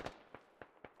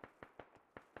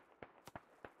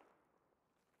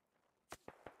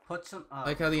 Put some. I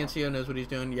like how the NCO knows what he's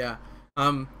doing. Yeah.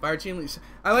 Fire team lead.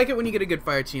 I like it when you get a good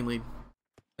fire team lead.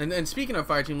 And speaking of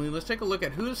fire team lead, let's take a look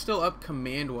at who's still up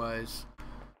command-wise.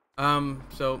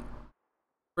 So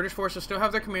British forces still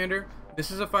have their commander.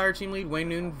 This is a fire team lead. Wayne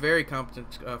Newton, very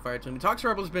competent fire team lead. Tox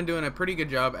Rebel's been doing a pretty good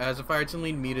job as a fire team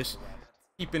lead. Metis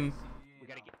keeping.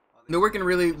 They're working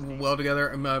really well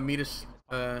together. Metis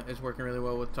is working really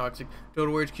well with Toxic.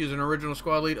 Total War HQ is an original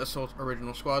squad lead. Assault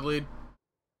original squad lead.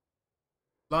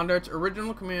 Londart's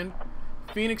original command.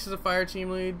 Phoenix is a fire team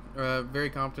lead. Very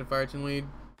competent fire team lead.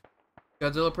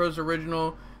 Godzilla Pro's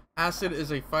original. Acid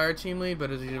is a fire team lead,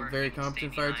 but is a very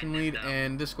competent fire team lead.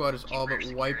 And this squad is all but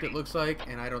wiped, it looks like.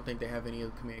 And I don't think they have any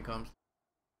of the command comms.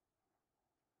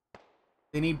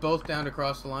 They need both down to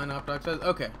cross the line. Optox says,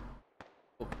 okay.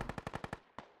 Cool.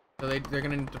 So they're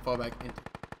going to need to fall back into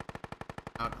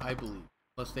out, I believe.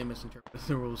 Unless they misinterpret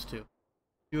the rules too.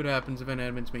 See what happens if an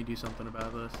admins may do something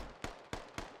about this.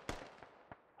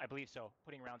 I believe so.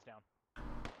 Putting rounds down.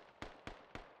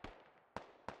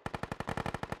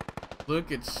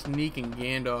 Look at sneaking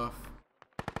Gandalf.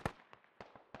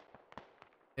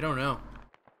 They don't know.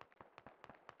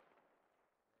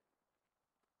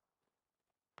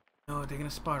 Oh, they're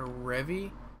gonna spot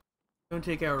Revy? Don't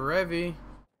take out Revy.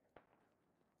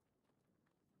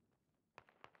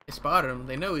 They spotted him.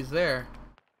 They know he's there.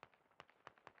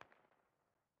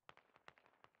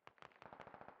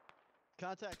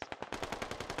 Contacts.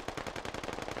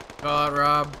 Call out,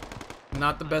 Rob.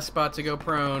 Not the best spot to go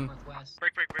prone.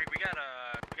 Break. We got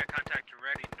contact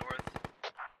already north,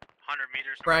 100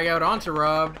 meters. Frag out onto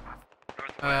Rob.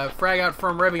 Frag out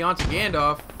from Revy onto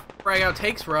Gandalf. Frag out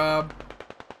takes Rob.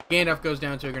 Gandalf goes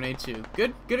down to a grenade too.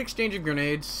 Good exchange of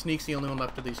grenades. Sneak's the only one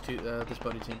left of these two. This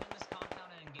buddy team.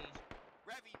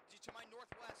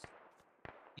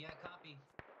 Yeah, copy.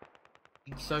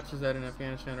 Sucks is that in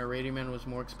Afghanistan our radio man was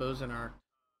more exposed than our.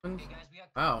 Hey guys, we got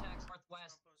wow. contacts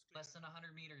northwest, less than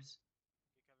 100 meters.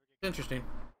 Interesting.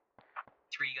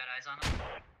 3, you got eyes on them?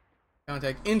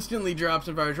 Contact instantly drops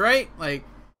and fires, right? Like,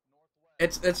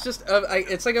 it's just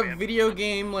it's like a video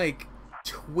game like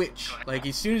Twitch. Like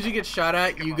as soon as you get shot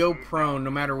at, you go prone no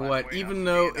matter what. Even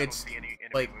though it's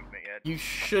like you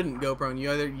shouldn't go prone. You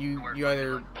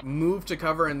either move to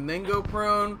cover and then go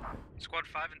prone, Squad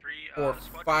 5 and 3. or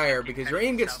Squad fire, because your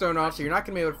aim gets thrown off, so you're not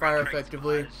going to be able to fire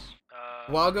effectively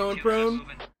while going prone,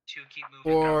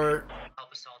 or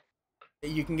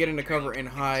you can get into cover and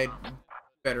hide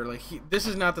better. Like, this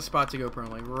is not the spot to go prone,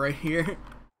 like right here.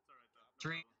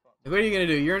 Like, what are you going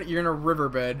to do? You're in a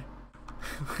riverbed.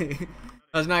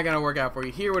 That's not going to work out for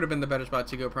you. Here would have been the better spot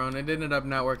to go prone. It ended up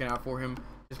not working out for him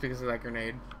just because of that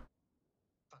grenade.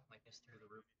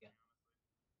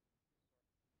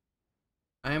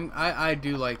 I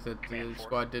do like that the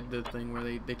squad did the thing where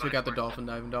they took out the dolphin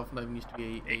dive, and dolphin diving used to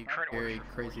be a very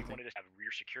crazy thing. Do you want us to have rear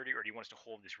security, or do you want us to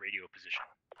hold this radio position?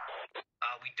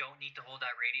 We don't need to hold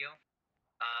that radio.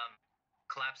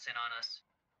 Collapse in on us.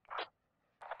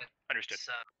 Understood.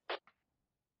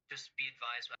 Just be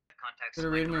advised about the context. The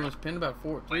radio was pinned about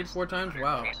 3 to 4 times.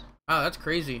 Wow. Wow, that's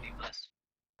crazy.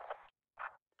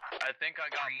 I think I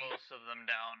got most of them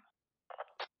down.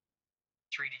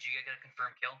 Tree, did you get a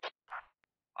confirmed kill?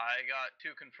 I got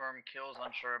 2 confirmed kills,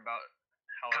 unsure about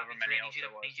however many else there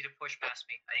was. I need you to push past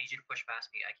me. I need you to push past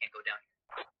me. I can't go down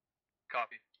here.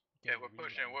 Copy. Okay, we're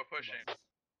pushing, we're pushing.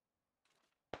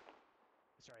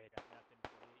 Sorry, I got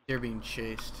nothing. They're being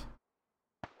chased.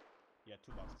 Yeah,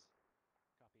 2 boxes.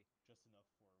 Copy. Just enough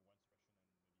for 1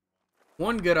 special.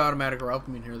 One good automatic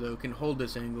rifleman here, though, can hold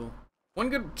this angle.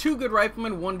 2 good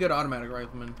riflemen, 1 good automatic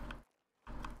rifleman.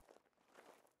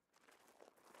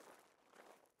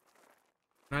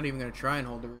 Not even gonna try and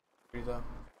hold the rear, though.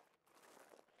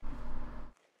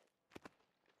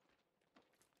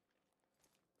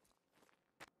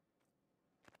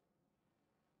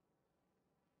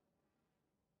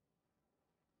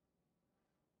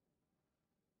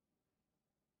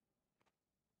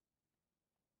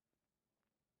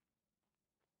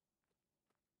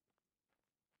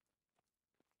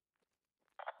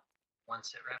 One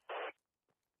sit rep.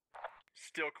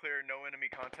 Still clear, no enemy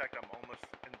contact. I'm almost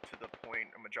into the point.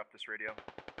 I'm gonna drop this radio.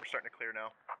 We're starting to clear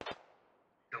now.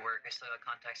 Good work. I still got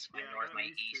contacts to my north, my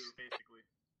east. Basically.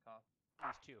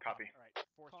 These 2. Copy. Alright,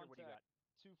 Forster, what do you got?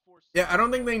 246. Yeah, I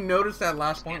don't think they noticed that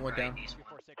last point went down.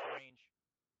 246 range.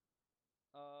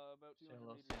 About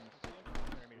 200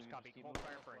 meters. Copy. Hold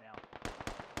fire for it now.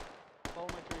 Follow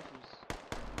my tracers.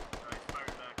 Alright, fire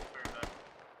back.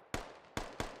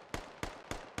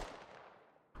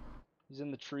 He's in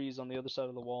the trees on the other side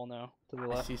of the wall now, to the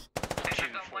left.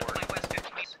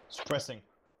 Stressing.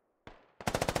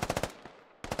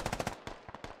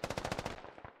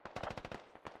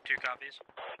 2 copies.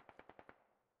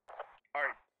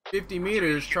 Alright. 50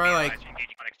 meters, try like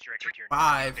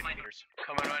 5.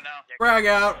 Coming right now. Frag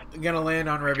out, gonna land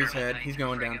on Revy's head. He's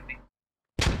going down.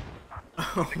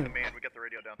 Oh, Command, we got the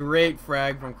radio down. great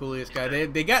frag from Cooliest guy.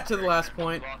 They got to the last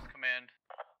point. Lost command.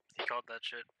 He called that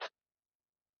shit.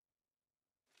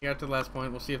 They got to the last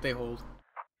point. We'll see if they hold.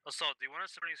 Assault, do you want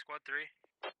us to bring squad 3?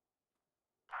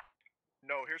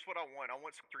 No, here's what I want. I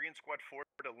want 3 and squad 4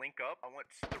 to link up. I want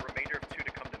the remainder of 2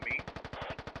 to come to me.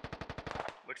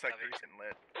 Looks like 3's getting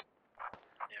lit.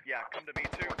 Yeah, come to me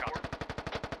too.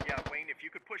 Yeah, Wayne, if you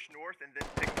could push north and then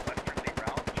take the westerly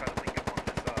route and try to link up on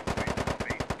this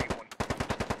B1.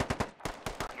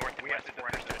 North and west, 4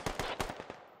 understood.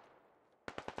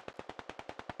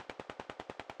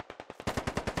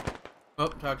 Oh,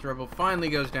 Tox Rebel finally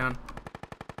goes down.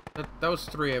 That was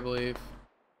 3, I believe.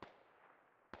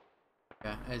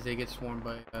 Yeah, as they get swarmed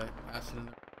by Acid and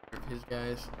his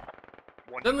guys.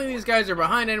 Suddenly these guys are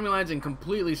behind enemy lines and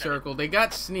completely circled. They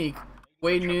got sneak.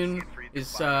 Wade Noon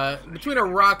is between a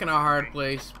rock and a hard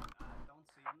place.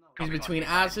 He's between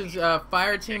Acid's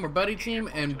fire team or buddy team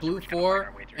and Blue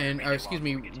 4 and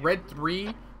Red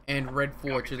 3 and Red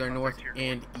 4 to their north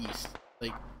and east.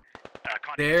 Like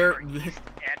they're and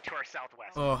to our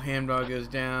southwest. oh, Hamdog goes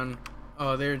down.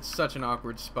 Oh, they're in such an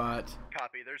awkward spot.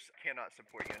 Copy. There's cannot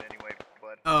support you in any way,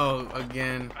 bud. Oh,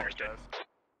 again. Understood.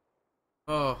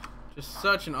 Oh, just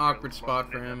such an awkward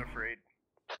spot for him.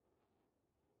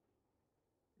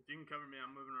 If you can cover me,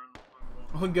 I'm moving around on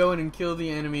the wall. We'll go in and kill the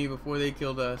enemy before they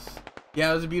killed us.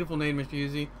 Yeah, it was a beautiful name, Mr.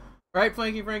 Uzi. Right,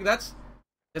 Flanky Frank? That's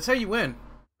how you win.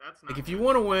 That's like if you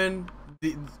want to win,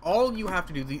 all you have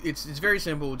to do, it's very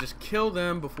simple. Just kill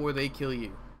them before they kill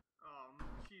you.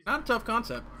 Not a tough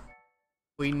concept.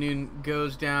 Wade Noon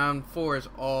goes down. 4 is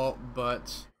all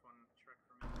but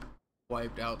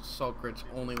wiped out. Sulcrit's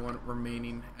only one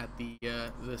remaining at the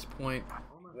this point.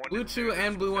 Blue 2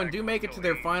 and Blue 1 do make it to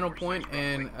their final point,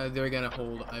 and they're gonna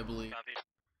hold, I believe.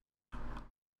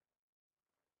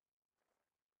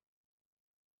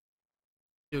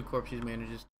 Two corpses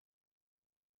manages.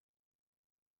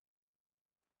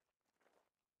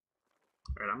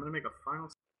 Alright, I'm gonna make a final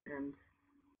stand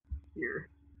here.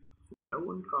 That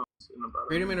one comes in about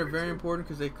a Radiomen minute are or very two. important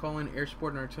because they call in air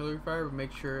support and artillery fire, but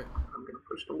make sure. I'm gonna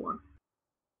push the 1.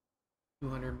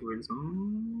 200 Who is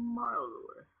miles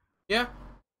away. Yeah.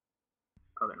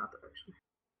 Oh, they're not there actually.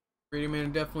 Radiomen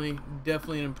are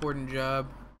definitely an important job.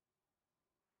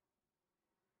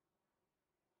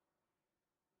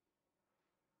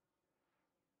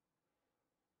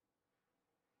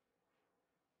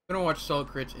 I'm gonna watch Salt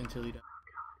Crits until he dies.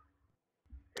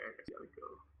 Okay, I guess you gotta go.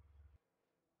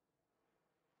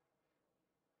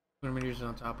 200 meters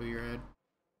on top of your head.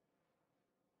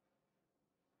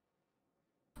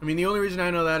 I mean, the only reason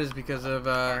I know that is because of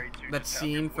that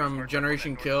scene from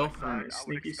Generation Kill,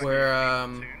 where I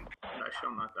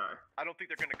shall not die. I don't think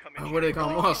they're gonna come in. what do they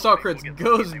call him? Oh, Salt Crits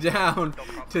goes down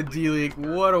to D-League.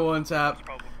 What a one-tap.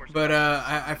 But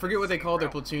I forget what they call their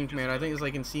platoon commander. I think it's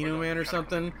like Encino Man or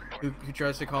something, who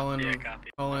tries to call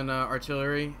in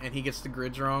artillery, and he gets the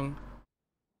grids wrong.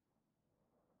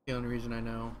 The only reason I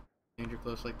know Danger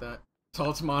Close like that.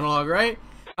 Salt's monologue, right?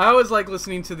 I always like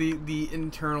listening to the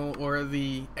internal or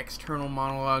the external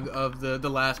monologue of the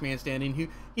last man standing.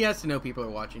 He has to know people are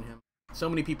watching him. So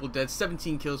many people dead.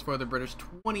 17 kills for the British,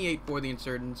 28 for the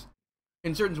Insurgents.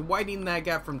 Insurgents widening that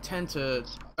gap from 10 to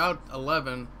about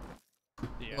 11.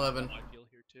 Yeah, 11. I feel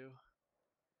here too.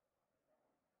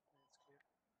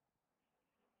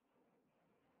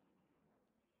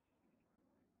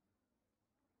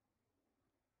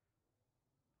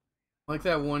 I like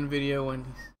that one video when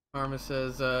Karma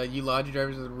says, you lodge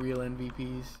drivers are the real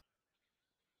MVPs.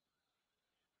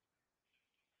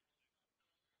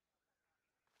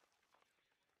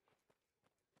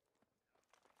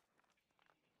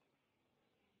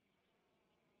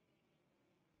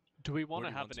 Do we want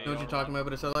to have an I know what AR you're talking run?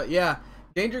 about, but it's a lot. Yeah,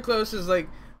 Danger Close is like,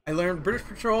 I learned British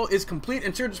Patrol is complete.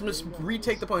 Insurgents must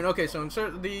retake the point. Okay, so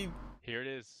insert the. Here it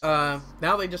is. Now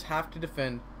they just have to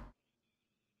defend.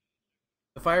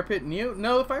 The fire pit new?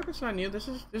 No, the fire pit's not new. This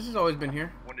has always been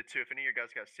here. 1 to 2. If any of you guys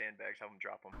got sandbags, have them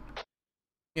drop them.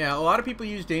 Yeah, a lot of people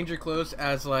use Danger Close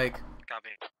as like Copy.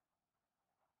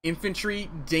 infantry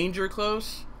Danger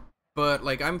Close, but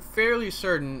like I'm fairly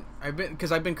certain I've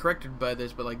been corrected by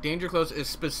this, but like Danger Close is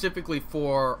specifically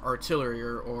for artillery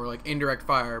or like indirect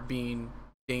fire being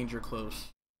Danger Close,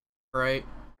 right?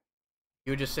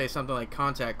 You would just say something like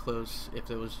contact close if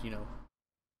it was, you know,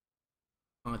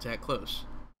 contact close.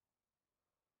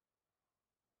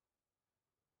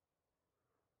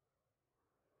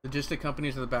 Logistic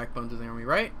companies are the backbones of the army,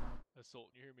 right? Assault,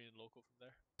 you hear me in local from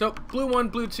there? So, Blue 1,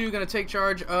 Blue 2 going to take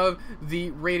charge of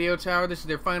the radio tower. This is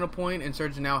their final point, and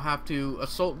Surge now have to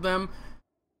assault them.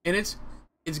 And it's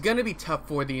going to be tough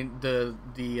for the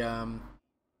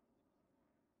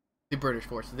British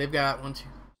forces. They've got 1, 2,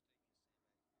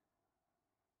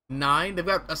 9. They've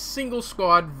got a single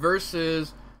squad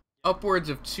versus upwards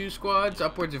of 2 squads,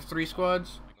 upwards of 3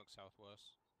 squads.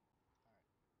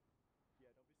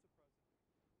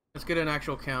 Let's get an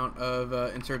actual count of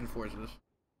insurgent forces.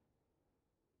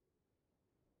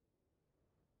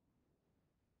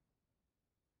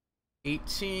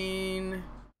 18.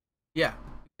 Yeah,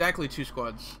 exactly 2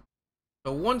 squads.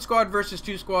 So 1 squad versus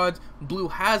 2 squads. Blue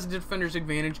has the defender's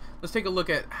advantage. Let's take a look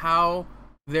at how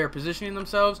they're positioning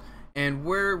themselves and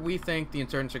where we think the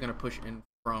insurgents are going to push in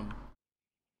from.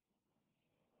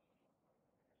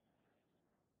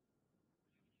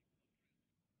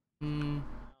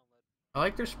 I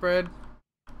like their spread.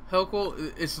 Helkel,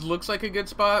 it looks like a good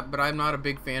spot, but I'm not a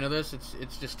big fan of this.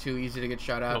 It's just too easy to get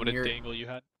shot out. What a dangle you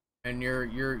had. And your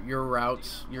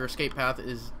routes, your escape path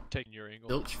is taking your angle.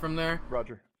 Zilch from there.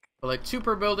 Roger. But like 2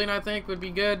 per building, I think would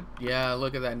be good. Yeah,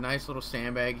 look at that nice little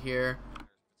sandbag here,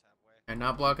 and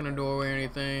not blocking a doorway or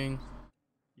anything.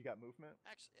 You got movement?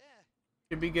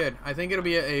 Should be good. I think it'll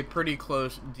be a pretty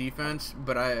close defense,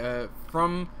 but I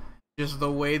from just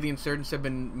the way the insurgents have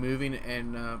been moving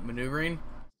and maneuvering,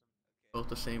 both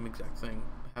the same exact thing,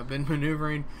 have been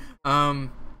maneuvering.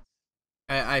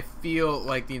 I feel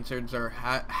like the insurgents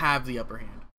have the upper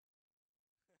hand.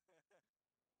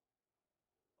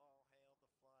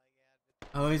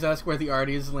 I always ask where the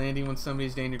arty is landing when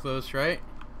somebody's danger close, right?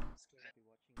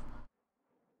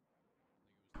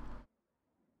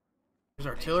 There's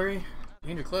artillery.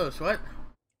 Danger close. What?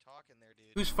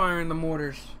 Who's firing the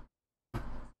mortars?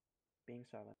 Being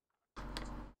silent.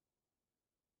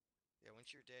 Yeah,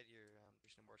 once you're dead,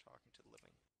 there's no more talking to the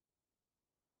living.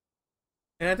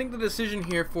 And I think the decision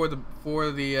here for the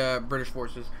British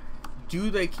forces, do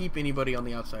they keep anybody on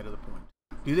the outside of the point?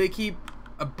 Do they keep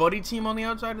a buddy team on the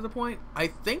outside of the point? I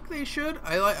think they should.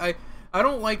 I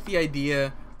don't like the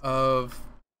idea of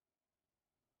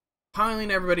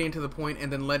piling everybody into the point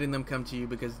and then letting them come to you,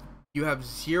 because you have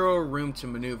 0 room to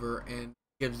maneuver and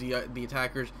gives the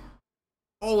attackers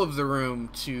all of the room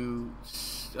to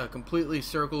completely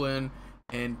circle in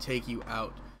and take you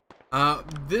out. I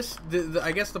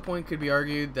guess the point could be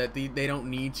argued that they don't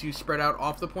need to spread out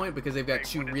off the point because they've got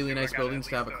two really nice buildings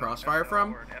to have a crossfire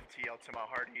from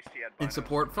and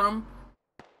support from.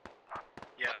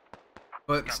 Yeah.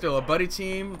 But still, a buddy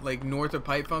team like north of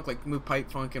Pipe Funk, like move Pipe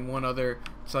Funk and one other,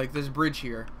 it's like this bridge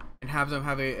here, and have them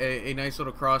have a nice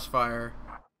little crossfire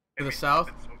to the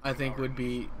south, I think would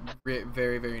be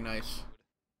very, very nice.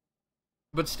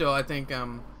 But still, I think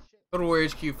Total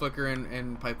Warriors, Q Flicker,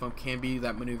 and Pipe Funk can be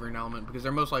that maneuvering element because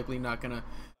they're most likely not gonna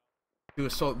to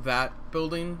assault that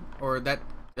building or that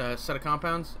set of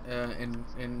compounds, and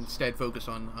instead focus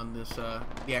on this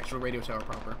the actual radio tower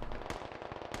proper.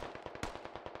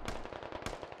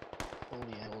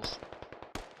 Holy hills.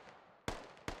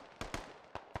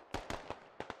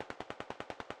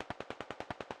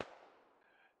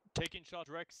 Taking shot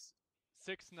Rex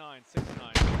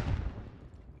 6969.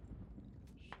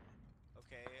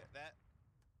 Okay, that.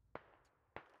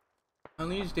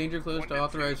 Unleash danger close to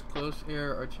authorize close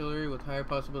air artillery with higher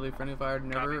possibility of friendly fire.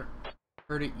 Never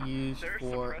heard it used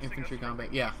for infantry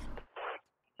combat. Yeah.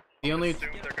 The only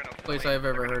place I've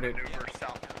ever heard it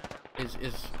is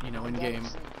you know, in game,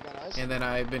 and then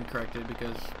I've been corrected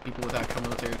because people with actual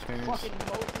military experience.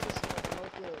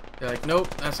 They're like, nope,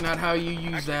 that's not how you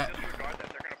use that.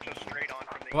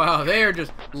 Wow, they are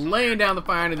just laying down the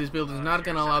fire into these buildings, not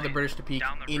going to allow the British to peek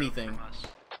anything.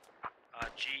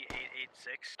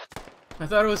 G886. I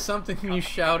thought it was something you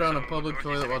shout on a public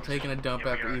toilet while taking a dump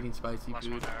after eating spicy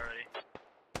food.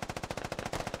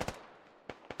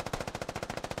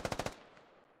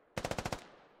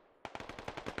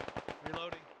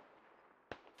 Reloading.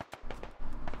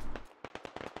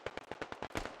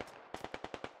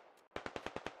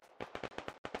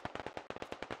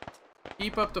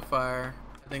 Keep up the fire.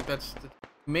 I think that's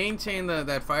maintain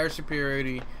that fire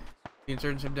superiority. The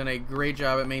insurgents have done a great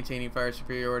job at maintaining fire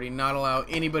superiority. Not allow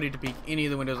anybody to peek any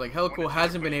of the windows. Like Helicool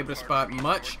hasn't been able to spot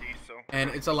much, and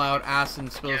it's allowed Ass and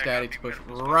Spills Daddy to push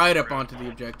right up onto the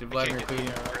objective. Vladimir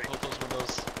Putin.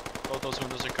 Both those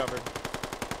windows are covered.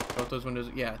 Both those windows.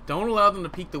 Yeah, don't allow them to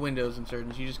peek the windows,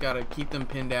 insurgents. You just gotta keep them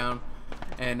pinned down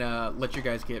and let your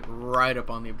guys get right up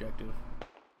on the objective.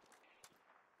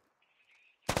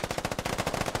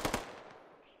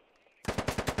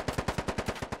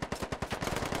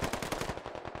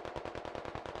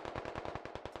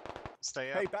 Stay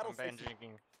up. Hey, battle I'm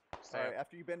bandaging. Alright,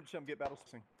 after you bandage him, get battle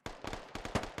sing.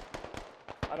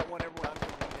 I don't want everyone under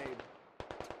one nade.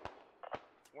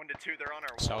 1 to 2, they're on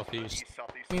our southeast.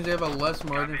 Means they have a less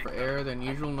margin for error than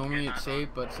usual. Normally it's safe,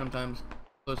 but sometimes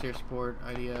close air support,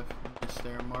 IDF, miss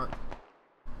their mark.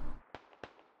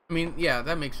 I mean, yeah,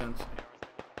 that makes sense.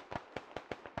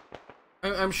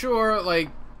 I'm sure, like,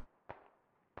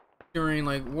 during,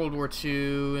 like, World War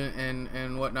II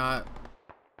and whatnot,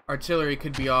 artillery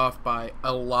could be off by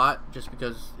a lot just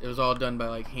because it was all done by,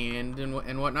 like, hand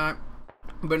and whatnot.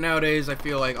 But nowadays, I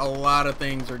feel like a lot of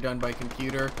things are done by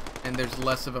computer, and there's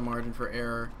less of a margin for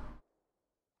error.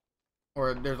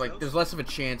 Or there's less of a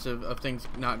chance of things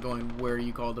not going where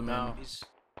you called them in. He's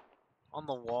on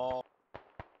the wall.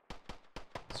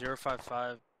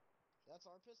 055. That's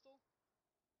our pistol?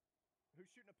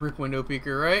 Brick window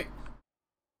peeker, right?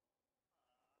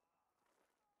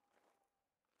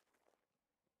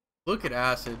 Look at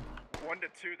Acid. 1 to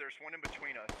 2, there's one in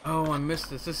between us. Oh, I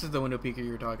missed this. This is the window peeker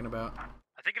you were talking about.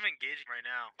 I think I'm engaging right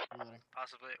now.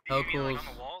 Possibly. Helicool's Like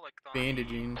on the wall, like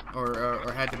bandaging,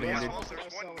 or had to bandage.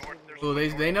 Oh,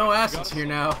 they know Acid's here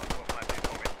now.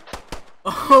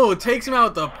 Oh, takes him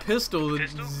out with the pistol.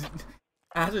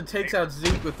 Acid takes out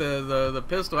Zeke with the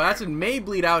pistol. Acid may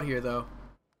bleed out here though.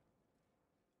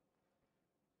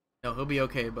 No, he'll be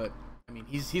okay, but I mean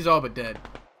he's all but dead.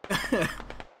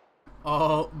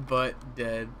 All but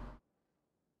dead.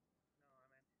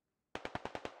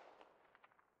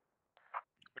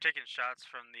 We're taking shots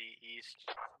from the east,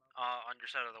 on your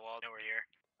side of the wall. We're here.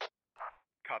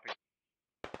 Copy.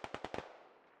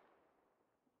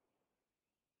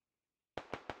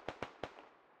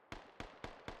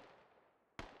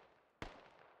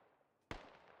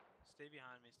 Stay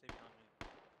behind me, stay behind me.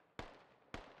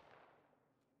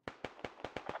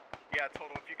 Yeah,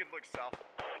 total, if you could look south.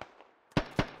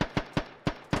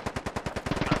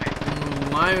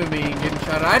 Lima being getting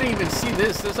shot. I didn't even see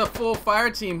this. There's a full fire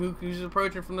team who's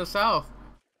approaching from the south.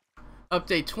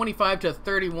 Update 25 to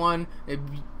 31.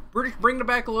 British bring it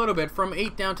back a little bit from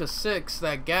 8 down to 6.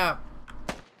 That gap,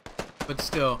 but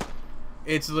still,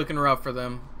 it's looking rough for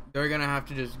them. They're gonna have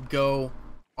to just go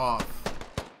off.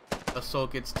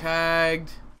 Assault gets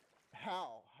tagged.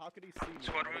 How How could he see me?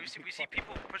 Squad, we see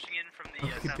people pushing in from the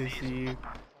How could they southeast. see you? Do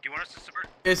you want us to subvert?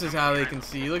 This is how they can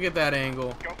see you. Look at that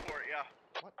angle. Go for it, yeah.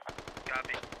 What?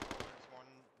 Copy.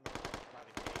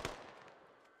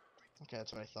 Okay,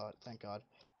 that's what I thought. Thank God.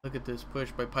 Look at this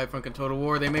push by Pipe Funk and Total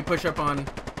War. They may push up on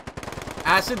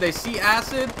Acid. They see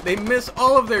Acid. They miss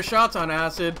all of their shots on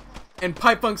Acid. And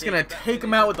Pipe Funk's going to take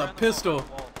him out with a pistol.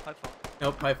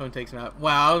 Nope, Pipe Funk takes him out.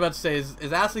 Wow, I was about to say,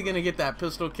 is Acid going to get that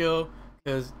pistol kill?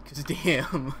 Because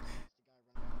damn.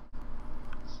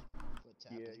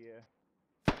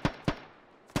 Yeah.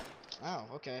 Oh,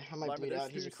 okay. I might bleed out.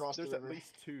 He's across the river. There's at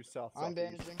least 2 south. I'm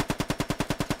bandaging.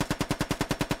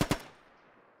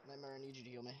 Nightmare, I need you to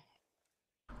heal me.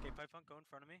 Okay, Pipe Funk, go in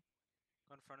front of me.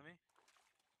 Go in front of me.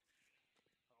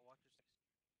 I'll watch your 6.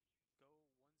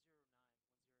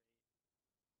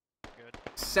 Go 109, 108. Good.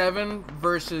 7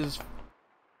 versus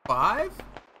 5?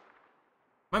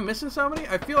 Am I missing somebody?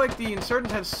 I feel like the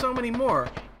Insurgents have so many more.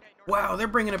 Wow, they're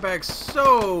bringing it back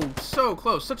so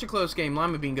close. Such a close game.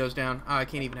 Lima Bean goes down. I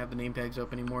can't even have the name tags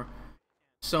up anymore.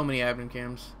 So many admin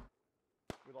cams.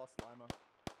 We lost Lima.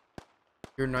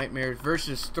 Your Nightmares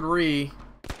versus 3.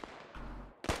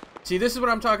 See, this is what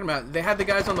I'm talking about. They had the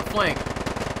guys on the flank.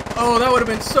 Oh, that would have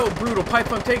been so brutal. Pipe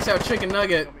Funk takes out Chicken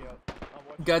Nugget.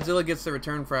 Godzilla gets the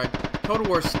return frag. Total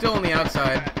War still on the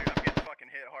outside.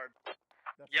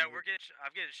 Yeah, I'm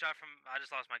getting shot from. I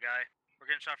just lost my guy. We're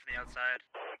getting shot from the outside.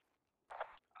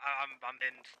 I'm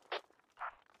in.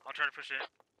 I'll try to push it.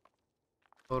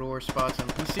 Total War spots him.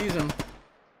 He sees him.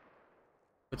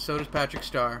 But so does Patrick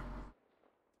Starr.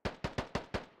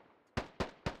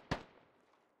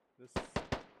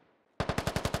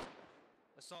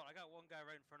 Assault, I got one guy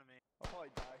right in front of me. I'll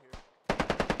probably die here.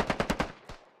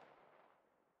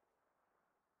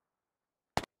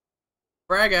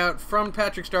 Frag out from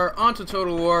Patrick Starr onto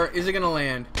Total War. Is it going to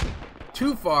land?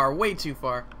 Too far. Way too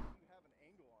far.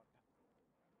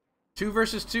 2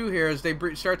 versus 2 here as they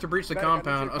start to breach the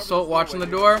compound. Assault watching the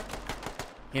door.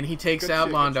 And he takes out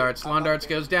Londarts. Londarts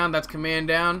goes down. That's command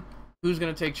down. Who's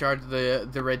going to take charge of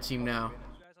the red team now?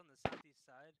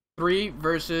 3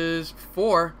 versus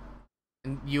 4.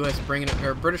 And U.S. bringing it,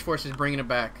 or British forces bringing it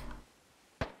back.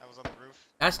 That was on the roof.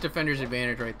 That's defender's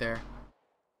advantage right there.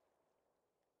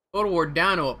 Total War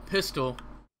down to a pistol.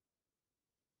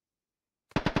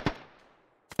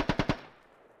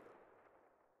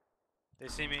 They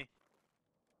see me.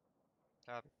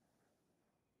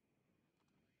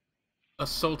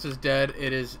 Assault is dead.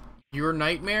 It is Your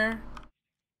Nightmare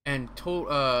and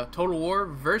Total War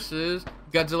versus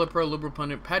Godzilla Pro Liberal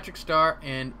Pundit Patrick Starr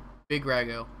and Big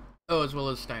Rago. Oh, as well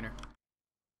as Steiner.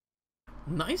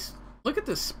 Nice. Look at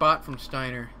this spot from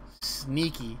Steiner.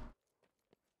 Sneaky.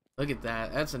 Look at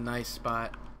that. That's a nice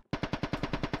spot.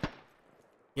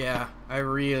 Yeah, I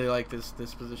really like this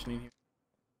positioning here.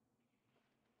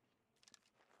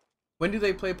 When do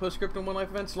they play Postscriptum One Life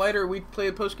events? Lighter, we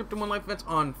play Postscriptum One Life events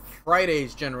on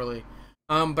Fridays generally.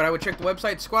 But I would check the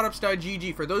website,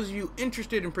 squadops.gg. For those of you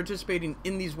interested in participating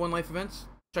in these One Life events,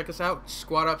 check us out,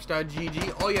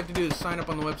 squadops.gg. All you have to do is sign up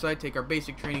on the website, take our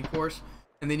basic training course,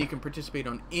 and then you can participate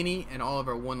on any and all of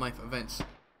our One Life events.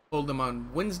 Hold them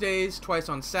on Wednesdays, twice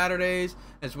on Saturdays,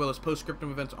 as well as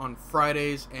Postscriptum events on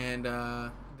Fridays, and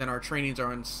then our trainings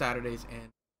are on Saturdays and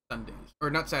Sundays. Or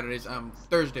not Saturdays,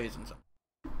 Thursdays and Sundays.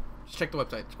 Just check the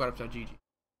website, squadops.gg.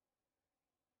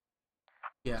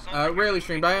 Yeah, rarely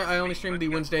streamed. I only stream the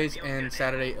Wednesdays and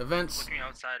Saturday events.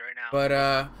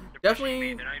 But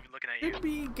definitely should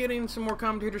be getting some more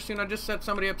commentators soon. I just set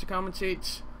somebody up to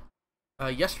commentate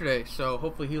yesterday, so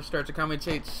hopefully he'll start to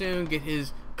commentate soon, get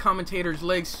his commentator's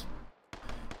legs.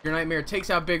 Your Nightmare takes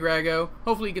out Big Rago.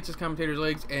 Hopefully he gets his commentator's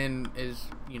legs and is,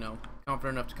 you know,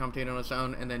 confident enough to commentate on his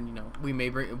own, and then, you know, we may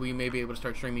be able to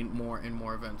start streaming more and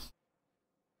more events.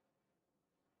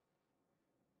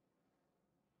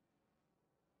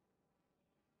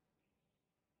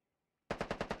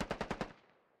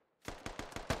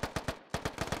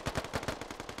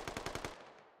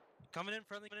 Coming in,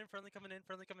 friendly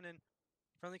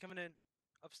coming in.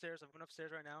 Upstairs, I'm going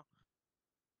upstairs right now.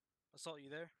 Assault, you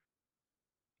there?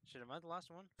 Shit, am I the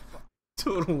last one? Fuck.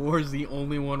 Total War is the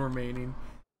only one remaining.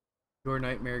 Your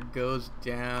Nightmare goes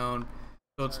down.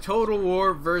 So it's Total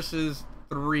War versus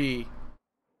 3.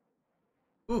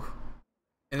 Ooh.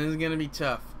 And this is going to be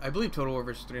tough. I believe Total War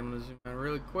versus 3. I'm going to zoom out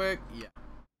really quick. Yeah.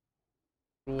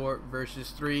 Total War versus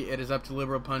 3. It is up to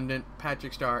Liberal Pundit,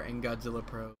 Patrick Starr, and Godzilla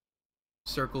Pro.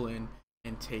 Circle in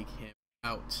and take him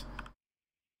out.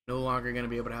 No longer going to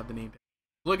be able to have the name.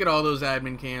 Look at all those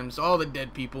admin cams, all the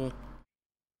dead people.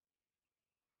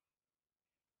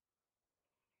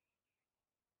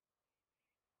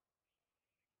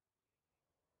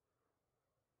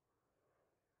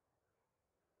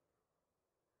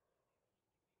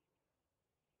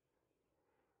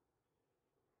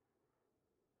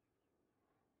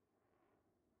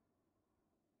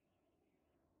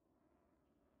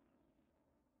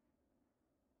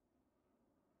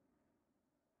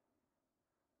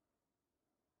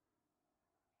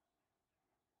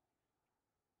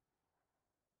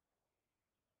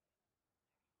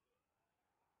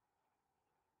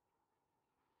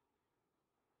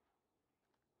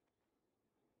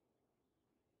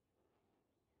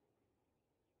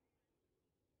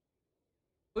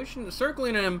 pushing,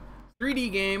 circling him.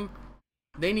 3D game.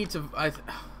 They need to.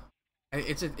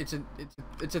 It's a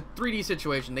 3D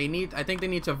situation. I think they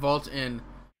need to vault in,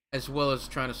 as well as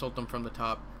trying to assault them from the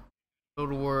top.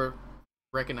 Total War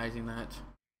recognizing that,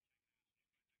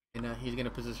 and he's gonna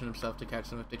position himself to catch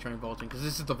them if they try and vault in, because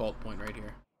this is the vault point right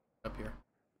here, up here.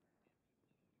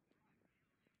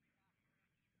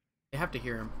 They have to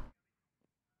hear him.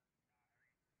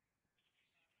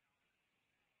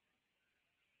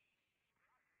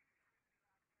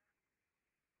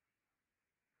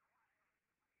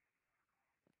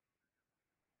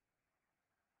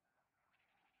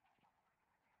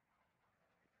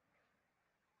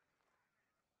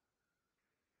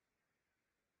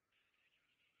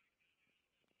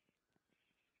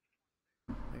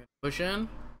 Push in.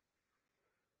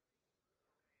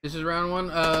 This is round one.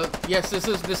 Yes, this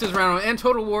is round one, and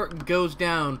Total War goes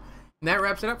down. And that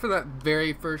wraps it up for that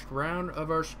very first round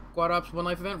of our Squad Ops One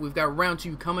Life event. We've got round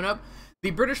two coming up. The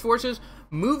British forces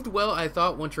moved well, I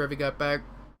thought, once Revy got back.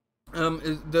 I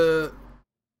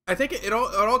think it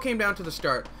all came down to the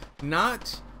start.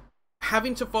 Not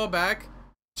having to fall back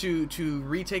to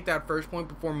retake that first point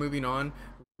before moving on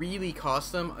really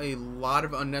cost them a lot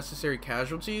of unnecessary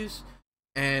casualties.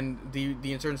 And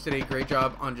the insurgents did a great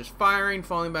job on just firing,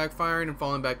 falling back,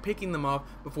 picking them off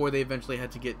before they eventually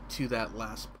had to get to that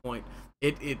last point.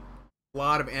 A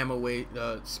lot of ammo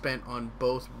spent on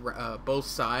both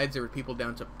sides. There were people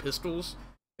down to pistols.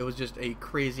 It was just a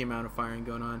crazy amount of firing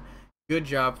going on. Good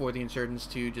job for the insurgents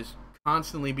to just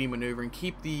constantly be maneuvering,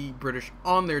 keep the British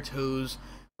on their toes.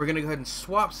 We're gonna go ahead and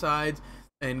swap sides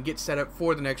and get set up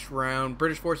for the next round.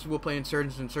 British forces will play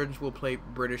insurgents. Insurgents will play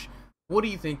British. What do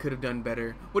you think could have done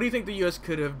better? What do you think the U.S.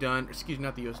 could have done? Excuse me,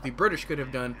 not the U.S. The British could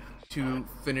have done to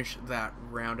finish that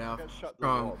round out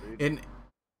strong. And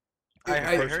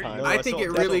I think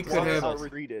it really could have. I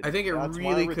think it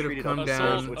really could have come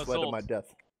down. Which led to my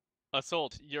death.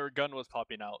 Assault, your gun was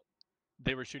popping out.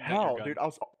 They were shooting at How, your gun. dude? I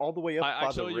was all the way up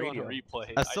by the radio. I showed you on a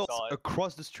replay. Assault I saw it.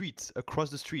 across the street.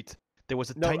 Across the street. There was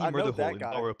a No, tiny I know murder that hole in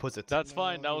guy. our opposite. That's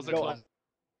fine. That was a close.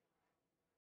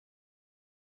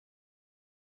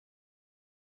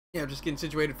 Yeah, just getting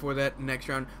situated for that next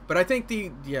round. But I think I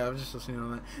was just listening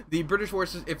on that. The British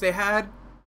forces, if they had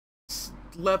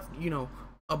left,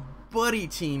 a buddy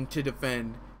team to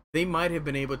defend, they might have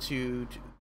been able to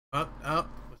was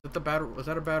that the battle? Was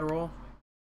that a battle roll?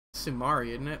 Sumari,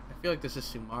 isn't it? I feel like this is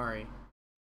Sumari.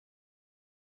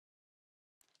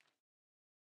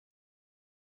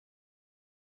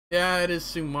 Yeah, it is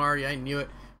Sumari. I knew it.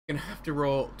 Gonna have to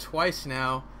roll twice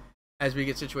now as we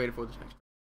get situated for this next.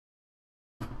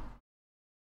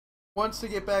 Once to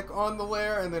get back on the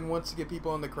lair, and then once to get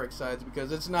people on the correct sides, because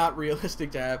it's not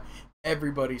realistic to have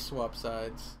everybody swap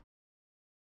sides.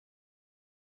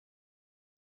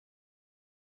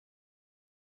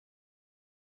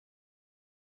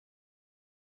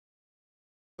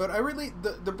 But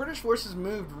the British forces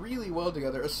moved really well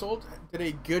together. Assault did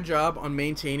a good job on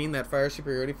maintaining that fire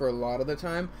superiority for a lot of the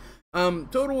time.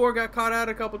 Total War got caught out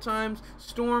a couple times.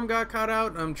 Storm got caught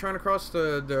out. Trying to cross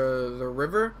the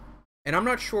river. And I'm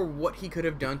not sure what he could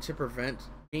have done to prevent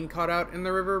being caught out in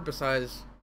the river besides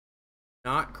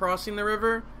not crossing the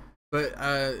river. But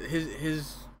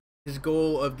his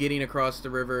goal of getting across the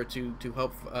river to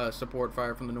help support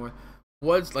fire from the north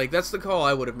was that's the call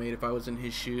I would have made if I was in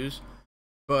his shoes.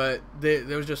 But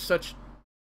there was just such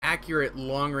accurate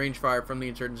long-range fire from the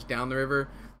insurgents down the river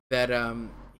that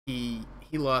he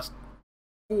lost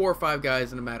 4 or 5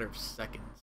 guys in a matter of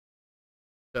seconds.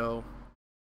 So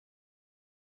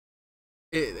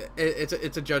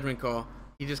it's a judgment call.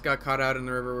 He just got caught out in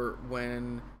the river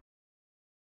when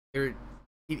he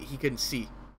couldn't see.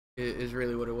 Is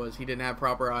really what it was. He didn't have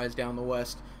proper eyes down the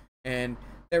west, and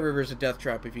that river's a death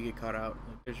trap if you get caught out.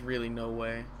 There's really no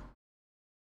way.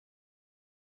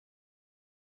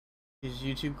 His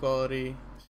YouTube quality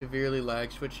severely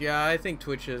lags Twitch. Yeah, I think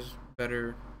Twitch is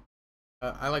better.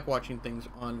 I like watching things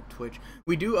on Twitch.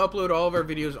 We do upload all of our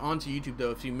videos onto YouTube, though.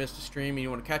 If you missed a stream and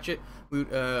you want to catch it, we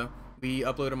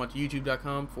upload them onto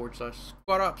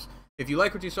youtube.com/squadops. If you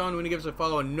like what you saw and want to give us a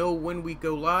follow and know when we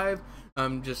go live,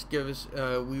 just give us.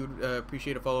 We would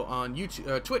appreciate a follow on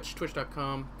YouTube,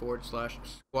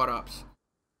 twitch.com/squadops.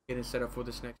 Getting set up for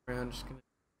this next round. Just gonna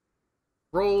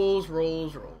rolls.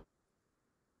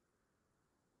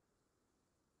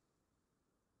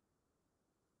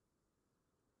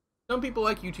 Some people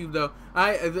like YouTube though.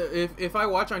 If I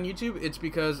watch on YouTube, it's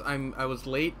because I was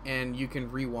late and you can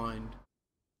rewind.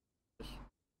 Just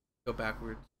go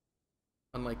backwards.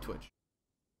 Unlike Twitch.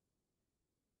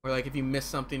 Or if you miss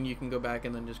something, you can go back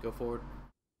and then just go forward.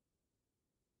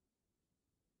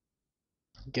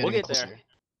 We'll get there.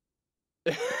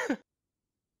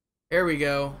 There we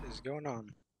go. What is going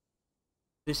on?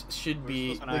 This should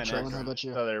be. Hey, Chillin', how about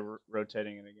you? Oh, they're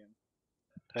rotating it again.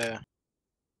 Yeah.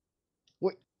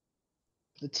 Wait.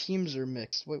 The teams are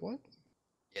mixed. Wait, what?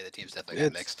 Yeah, the teams definitely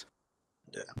got mixed.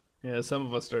 Yeah. Yeah, some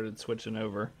of us started switching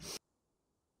over.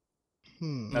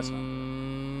 That's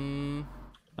not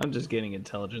I'm just getting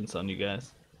intelligence on you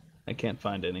guys. I can't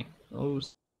find any. Oh.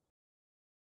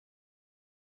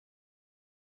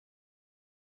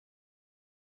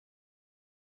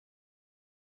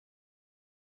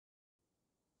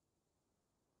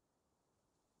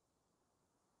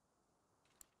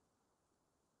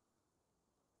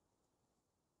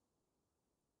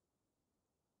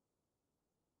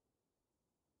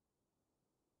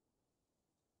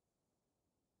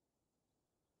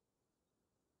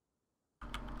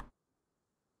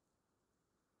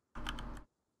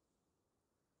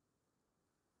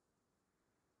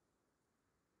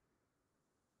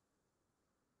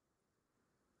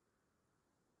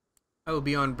 I will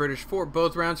be on British for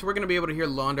both rounds, so we're going to be able to hear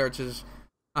Londarts'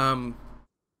 command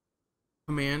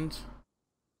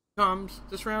comms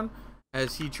this round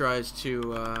as he tries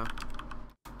to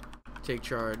take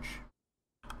charge.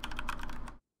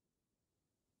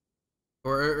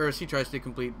 Or as he tries to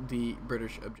complete the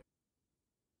British objective.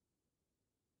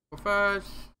 4, 5,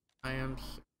 I am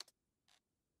 6.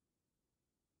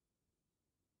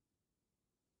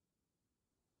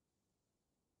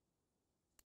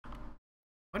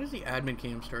 Why does the admin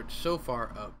cam start so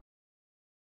far up?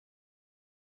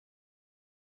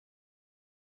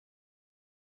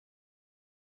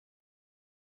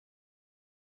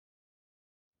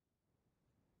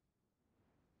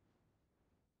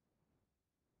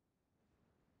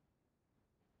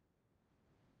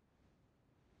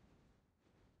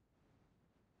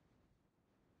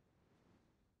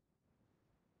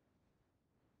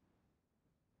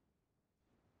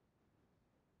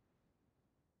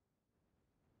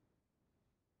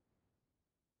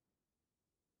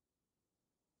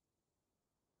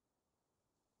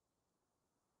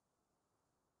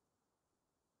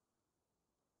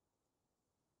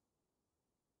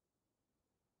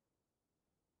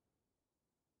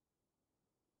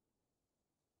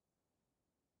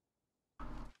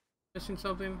 Missing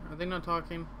something? Are they not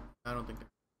talking? I don't think they're.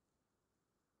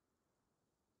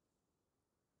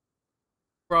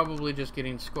 Probably just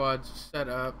getting squads set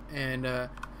up and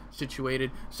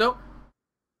situated. So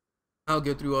I'll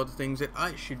go through all the things that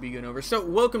I should be going over. So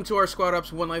welcome to our Squad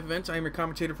Ops One Life event. I am your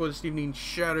commentator for this evening,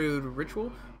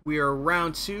 ShadowedRitual. We are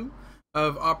round 2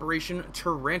 of Operation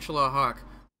Tarantula Hawk.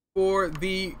 For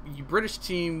the British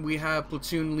team, we have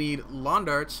platoon lead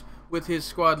Londarts with his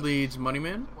squad leads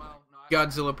Moneyman,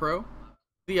 Godzilla Pro,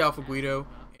 the Alpha Guido,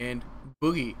 and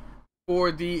Boogie. For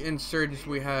the insurgents,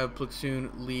 we have platoon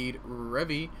lead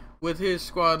Revy with his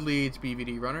squad leads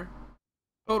BVD Runner,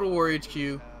 Total War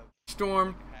HQ,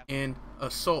 Storm, and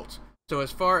Assault. So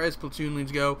as far as platoon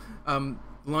leads go,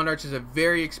 Londarts is a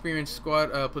very experienced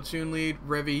squad platoon lead.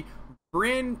 Revy,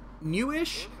 brand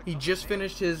newish. He just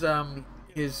finished his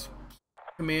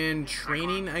command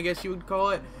training, I guess you would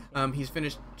call it. He's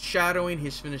finished shadowing,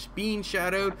 he's finished being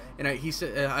shadowed, and he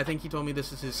said, I think he told me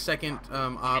this is his second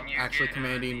op actually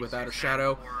commanding without a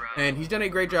shadow, and he's done a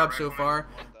great job so far.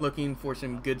 Looking for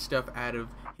some good stuff out of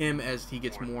him as he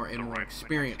gets more and more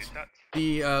experience.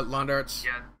 The Londarts,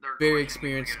 very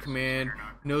experienced command,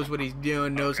 knows what he's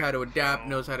doing, knows how to adapt,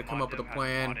 knows how to come up with a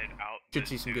plan. Should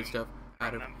see some good stuff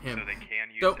out of him.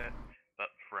 So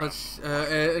let's,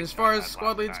 as far as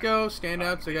squad leads go,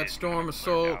 standouts, they got Storm,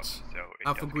 Assault,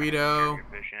 Alpha Guido.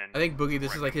 I think Boogie,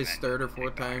 this is like his 3rd or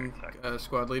 4th time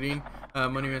squad leading.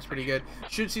 Moneyman's pretty good.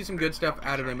 Should see some good stuff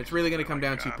out of them. It's really going to come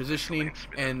down to positioning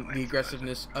and the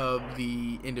aggressiveness of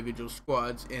the individual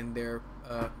squads in their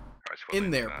position.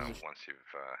 Once you've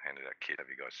handed that kit, have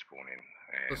you guys spawn in?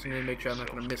 Listen to make sure I'm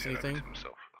not going to miss anything.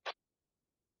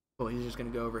 Well, he's just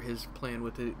going to go over his plan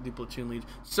with the platoon leads.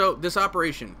 So this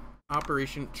Operation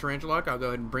Tarantula Hawk, I'll go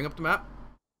ahead and bring up the map,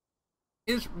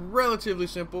 is relatively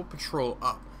simple. Patrol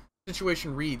up.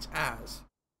 Situation reads as,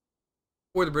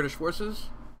 for the British forces,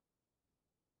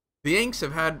 the Yanks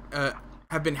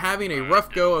have been having a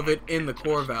rough go of it in the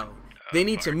core valley. They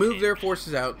need to move their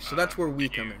forces out, so that's where we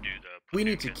come in. We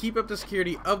need to keep up the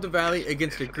security of the valley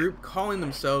against a group calling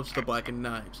themselves the Black and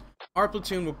Knives. Our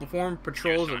platoon will perform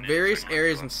patrols of various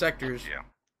areas and sectors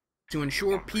to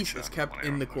ensure peace is kept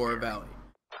in the core valley.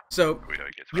 So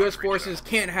U.S. forces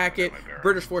can't hack it,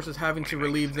 British forces having to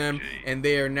relieve them, and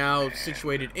they are now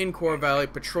situated in Core Valley,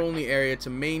 patrolling the area to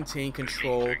maintain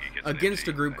control against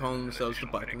a group calling themselves the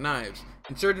Black and Knives.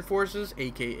 Insurgent forces,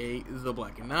 aka the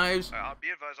Black and Knives.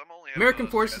 American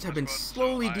forces have been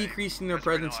slowly decreasing their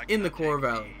presence in the Core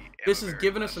Valley. This has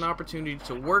given us an opportunity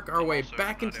to work our way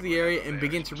back into the area and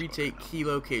begin to retake key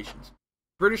locations.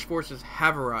 British forces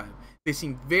have arrived. They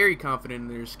seem very confident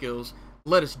in their skills.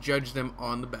 Let us judge them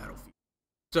on the battlefield.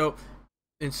 So,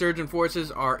 insurgent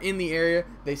forces are in the area.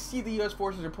 They see the U.S.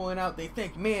 forces are pulling out. They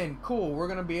think, man, cool, we're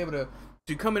gonna be able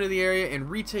to come into the area and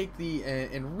retake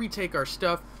our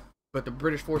stuff. But the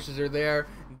British forces are there.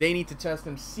 They need to test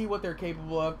them, see what they're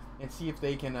capable of, and see if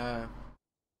they can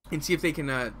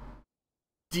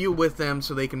deal with them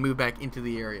so they can move back into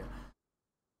the area.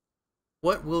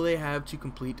 What will they have to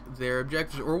complete their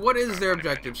objectives? Or what is their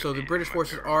objective? So the British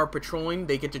forces are patrolling.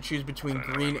 They get to choose between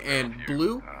green and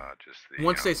blue.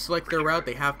 Once they select their route,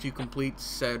 they have to complete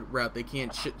said route. They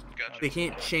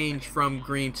can't change from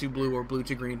green to blue or blue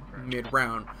to green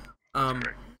mid-round.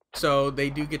 So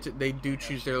they do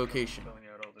choose their location.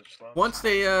 Once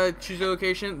they choose their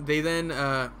location, they then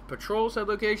patrol said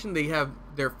location. They have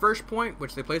their first point,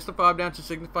 which they place the fob down to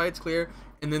signify it's clear,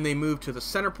 and then they move to the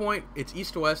center point. It's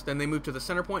east to west. Then they move to the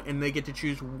center point, and they get to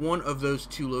choose one of those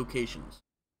two locations,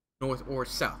 north or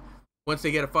south. Once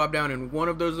they get a fob down in one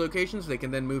of those locations, they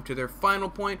can then move to their final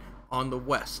point on the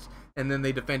west, and then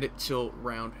they defend it till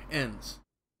round ends.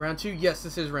 Round 2, yes,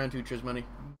 this is round 2, Trismoney.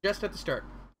 Just at the start.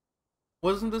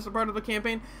 Wasn't this a part of the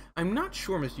campaign? I'm not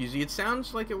sure, Mr. Yuzi. It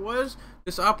sounds like it was.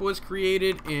 This op was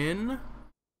created in...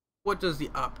 What does the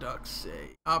op doc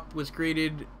say? Op was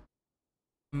created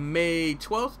May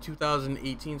 12th,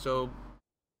 2018, so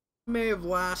May of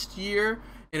last year,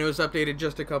 and it was updated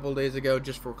just a couple days ago,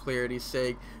 just for clarity's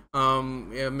sake. Yeah,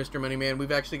 Mr. Moneyman,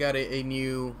 we've actually got a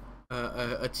new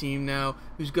a team now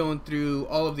who's going through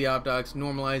all of the op docs,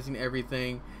 normalizing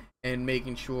everything, and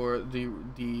making sure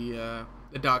the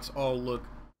docs all look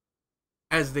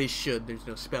as they should. There's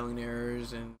no spelling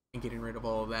errors and getting rid of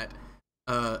all of that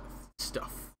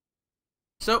stuff.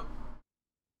 So,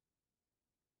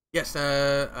 yes,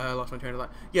 I lost my train of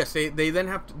thought. Yes, they then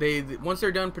have to, once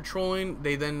they're done patrolling,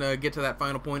 they then get to that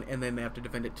final point, and then they have to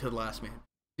defend it to the last man.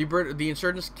 The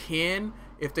insurgents can,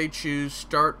 if they choose,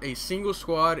 start a single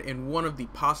squad in one of the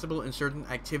possible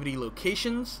insurgent activity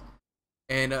locations,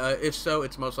 and if so,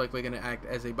 it's most likely going to act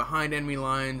as a behind enemy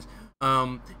lines,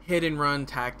 hit and run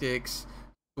tactics,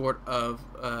 sort of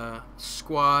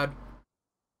squad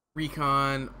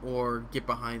recon, or get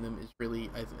behind them is really,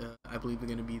 I believe,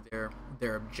 going to be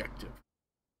their objective.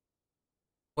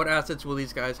 What assets will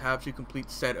these guys have to complete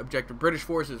said objective? British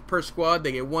forces per squad,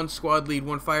 they get 1 squad lead,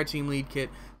 1 fire team lead kit,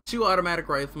 2 automatic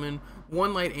riflemen,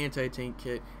 1 light anti-tank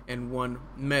kit, and 1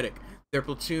 medic. Their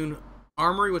platoon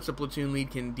armory, which the platoon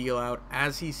lead can deal out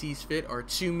as he sees fit, are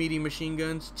 2 medium machine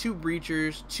guns, 2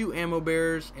 breachers, 2 ammo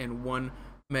bearers, and 1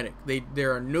 medic.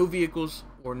 There are no vehicles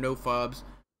or no fobs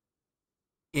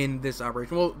in this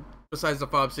operation. Well, besides the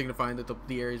fob signifying that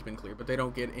the area has been cleared, but they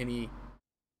don't get any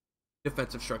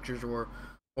defensive structures or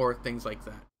things like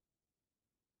that.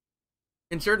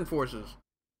 Insurgent forces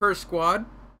per squad,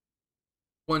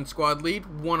 1 squad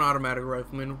lead, 1 automatic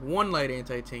rifleman, 1 light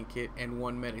anti-tank kit, and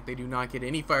 1 medic. They do not get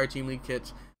any fire team lead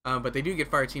kits, but they do get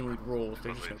fire team lead roles.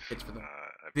 There's just no kits for them.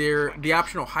 The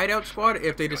optional hideout squad,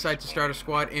 if they decide to start a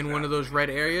squad in one of those red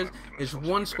areas, is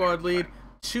 1 squad lead,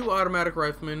 2 automatic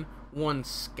riflemen, 1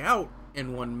 scout,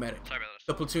 and 1 medic.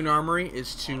 The platoon armory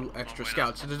is 2 extra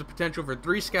scouts. So there's a potential for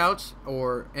 3 scouts,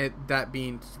 or that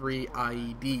being 3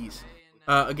 IEDs.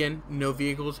 Again, no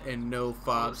vehicles and no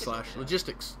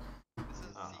fob/logistics.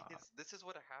 This is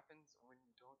what happens when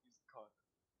you don't use the card.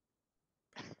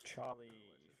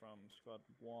 Charlie from Squad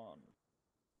 1.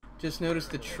 Just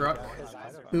noticed the truck.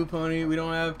 Poo Pony, we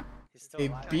don't have a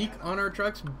beak on our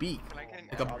trucks? Beak.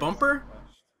 Like a bumper?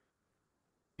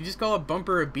 You just call a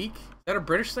bumper a beak? Is that a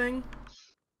British thing?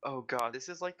 Oh god, this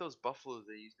is like those buffaloes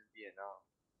they used in Vietnam.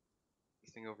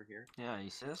 This thing over here. Yeah,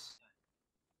 you see this?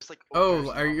 It's like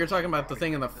you're talking about the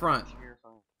thing in the front.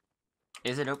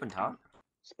 Is it open top?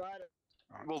 Spider.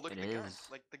 Well, look at the gun.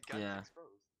 Like the gun's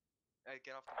exposed.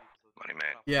 Get off the Money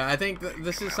man. Yeah, I think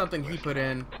this is something he put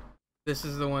in. This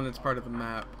is the one that's part of the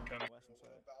map.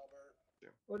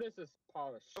 What is this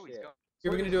polished shit?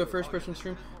 You're gonna do a first-person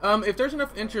stream? If there's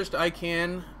enough interest, I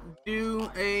can do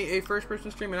a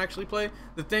first-person stream and actually play.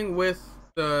 The thing with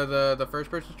the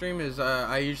first-person stream is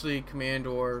I usually command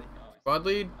or squad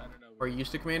lead, or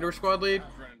used to command or squad lead,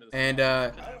 and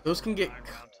those can get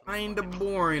kind of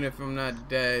boring if I'm not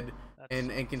dead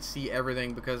and can see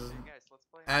everything, because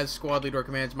as squad leader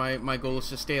commands, my goal is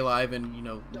to stay alive and, you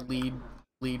know, lead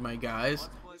my guys.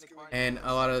 And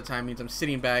a lot of the time means I'm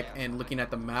sitting back and looking at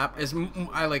the map.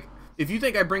 If you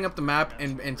think I bring up the map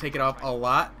and take it off a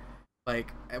lot,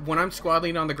 like when I'm squad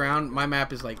leading on the ground, my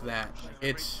map is like that.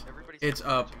 Like, it's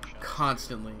up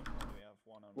constantly.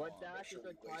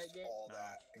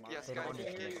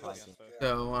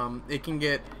 So it can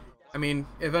get. I mean,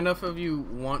 if enough of you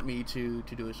want me to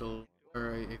do a solo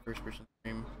or a first-person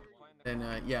stream, then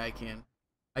yeah, I can.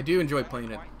 I do enjoy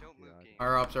playing it.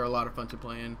 Our ops are a lot of fun to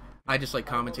play in. I just like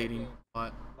commentating a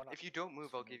lot. If you don't move,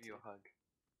 I'll give you a hug.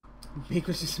 It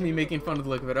was just me making fun of the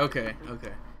look of it. Okay,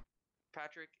 okay.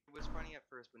 Patrick, it was funny at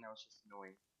first, but now it's just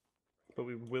annoying. But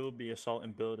we will be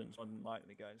assaulting buildings,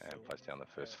 unlikely, guys. And place down the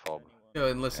first fob. Go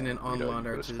and listen in on You've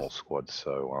got a small squad,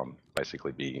 so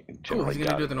basically be generally he's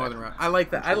gonna do the northern route. I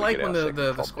like that. I like when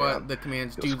the squad, the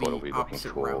commands do the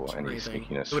opposite routes or anything.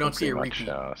 So we don't see a repeat.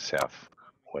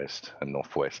 Southwest and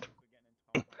northwest.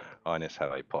 INS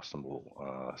have a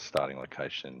possible starting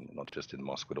location, not just in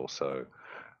mosque, but also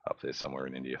up there somewhere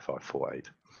in India 548.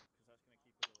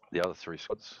 The other 3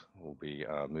 squads will be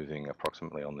moving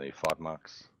approximately on the 5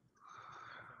 marks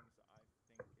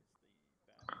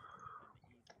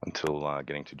until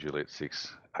getting to Juliet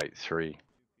 683. You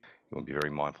will be very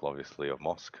mindful, obviously, of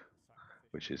mosque,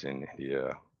 which is in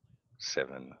India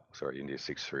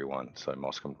 631. So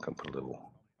mosque can put a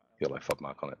little yellow fob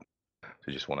mark on it. So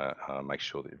you just want to make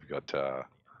sure that you've got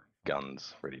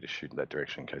guns ready to shoot in that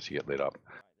direction in case you get lit up.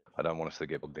 I don't want us to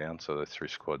get bogged down, so the 3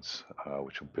 squads,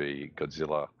 which will be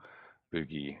Godzilla,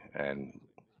 Boogie, and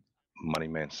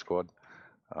Moneyman squad.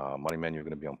 Moneyman, you're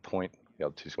going to be on point. The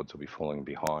other 2 squads will be falling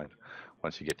behind.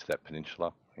 Once you get to that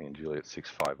peninsula in Juliet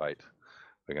 658,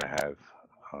 we're going to have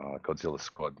Godzilla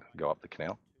squad go up the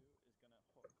canal,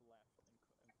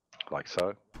 like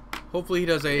so. Hopefully he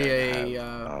does a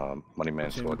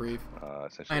Moneyman squad. Brief.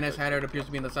 INS hideout appears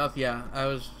to be in the south. Yeah, I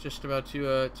was just about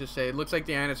to say. It looks like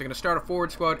the INS are going to start a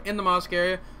forward squad in the mosque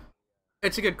area.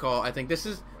 It's a good call. I think this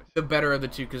is the better of the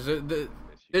two because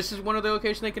this is one of the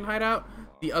locations they can hide out.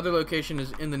 The other location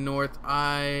is in the north.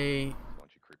 I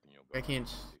can't.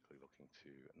 Looking to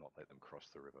not let them cross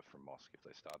the river from mosque if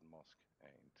they start in mosque,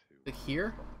 and to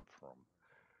here stop them from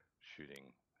shooting.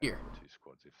 Here. 2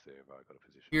 squads if they've got a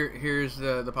position. Here's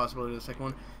the possibility of the second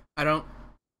one. I don't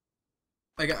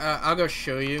like. I'll go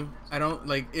show you. I don't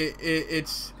like it.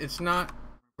 It's not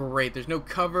great. There's no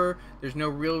cover. There's no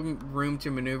real room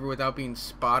to maneuver without being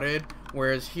spotted.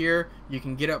 Whereas here, you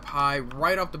can get up high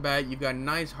right off the bat. You've got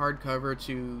nice hard cover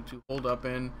to hold up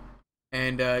in,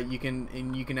 and you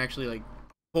can actually like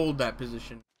hold that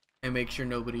position and make sure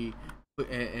nobody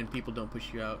and people don't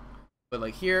push you out. But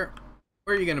like here,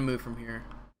 where are you gonna move from here?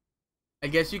 I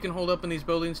guess you can hold up in these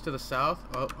buildings to the south.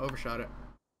 Oh, overshot it.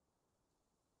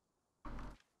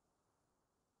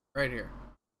 Right here.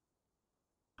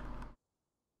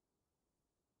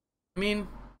 I mean,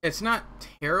 it's not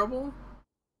terrible,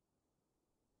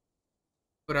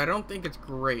 but I don't think it's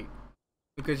great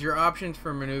because your options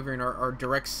for maneuvering are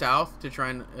direct south to try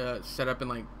and set up in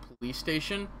like police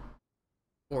station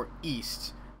or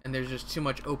east, and there's just too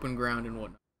much open ground and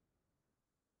whatnot.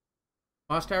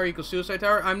 Mosque tower equals suicide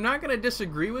tower. I'm not going to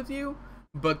disagree with you,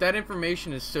 but that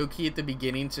information is so key at the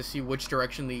beginning to see which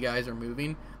direction the guys are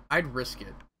moving. I'd risk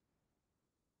it.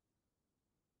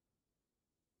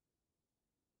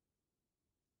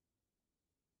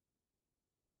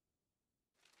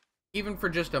 Even for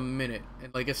just a minute.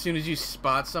 And like as soon as you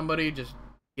spot somebody, just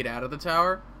get out of the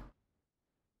tower.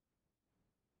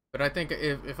 But I think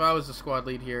if I was the squad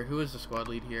lead here, who is the squad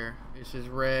lead here? This is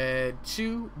Red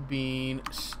 2 being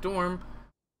Storm.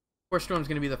 Of course, Storm's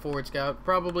going to be the forward scout.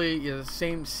 Probably the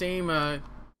same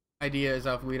idea as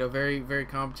Alphawedo. Very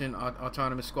competent,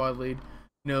 autonomous squad lead.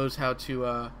 Knows how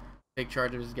to take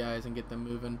charge of his guys and get them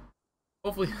moving.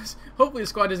 Hopefully the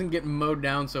squad doesn't get mowed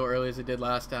down so early as it did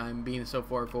last time, being so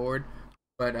far forward.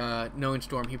 But knowing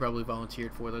Storm, he probably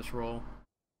volunteered for this role.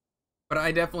 But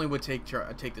I definitely would take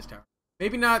this tower.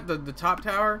 Maybe not the top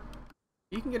tower.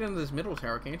 You can get into this middle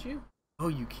tower, can't you? Oh,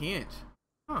 you can't.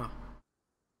 Huh.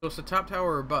 So it's the top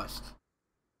tower or bust.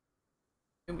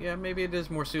 Yeah, maybe it is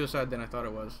more suicide than I thought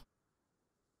it was.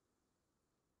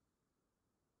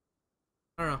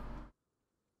 I don't know.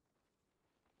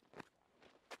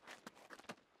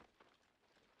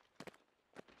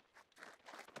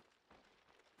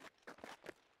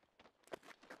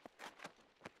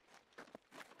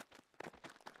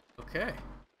 Okay.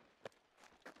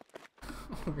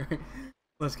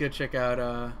 Let's go check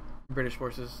out British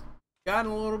forces.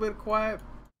 Gotten a little bit quiet,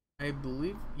 I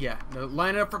believe. Yeah, no,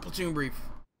 line it up for platoon brief.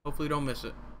 Hopefully don't miss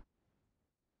it.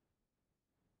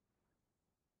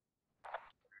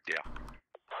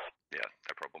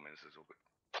 this is all good.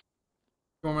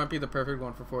 Storm might be the perfect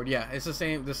one for forward. Yeah, it's the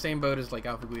same boat as like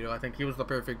Alpha Guido. I think he was the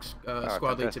perfect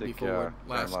squad lead to be forward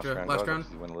last round. Guys,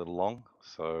 we went a little long,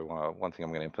 so one thing I'm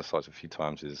going to emphasise a few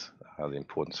times is the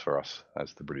importance for us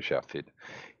as the British outfit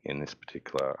in this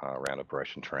particular round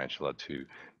Operation Tarantula to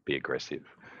be aggressive.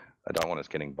 I don't want us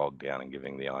getting bogged down and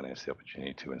giving the INS the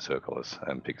opportunity to encircle us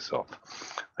and pick us off.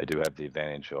 They do have the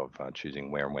advantage of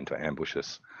choosing where and when to ambush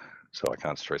us. So I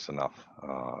can't stress enough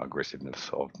aggressiveness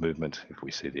of movement. If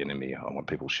we see the enemy, I want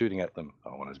people shooting at them.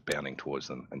 I want us bounding towards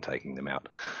them and taking them out.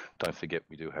 Don't forget,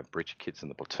 we do have breach kits in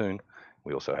the platoon.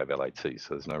 We also have LAT,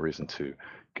 so there's no reason to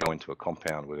go into a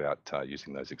compound without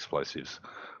using those explosives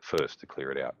first to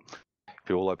clear it out. If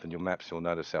you all open your maps, you'll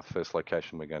notice our first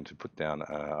location we're going to put down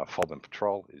a FOB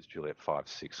patrol is Juliet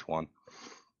 561.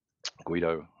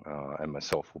 Guido and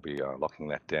myself will be locking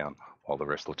that down while the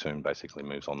rest of the platoon basically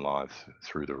moves on live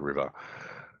through the river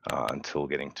until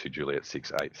getting to Juliet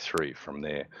 683. From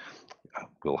there,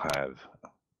 we'll have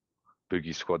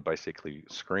Boogie Squad basically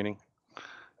screening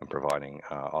and providing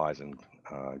eyes and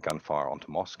gunfire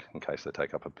onto Mosque in case they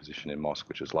take up a position in Mosque,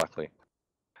 which is likely.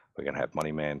 We're going to have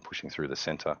Moneyman pushing through the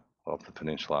centre of the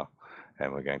peninsula,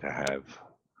 and we're going to have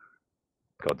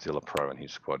Godzilla Pro and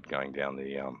his squad going down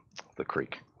the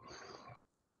creek.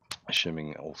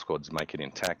 Assuming all squads make it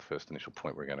intact, first initial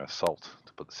point we're going to assault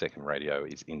to put the second radio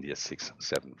is India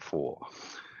 674.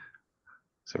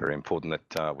 So very important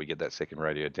that we get that second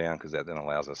radio down, because that then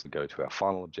allows us to go to our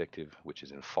final objective, which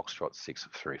is in Foxtrot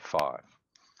 635.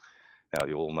 Now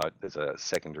you all note there's a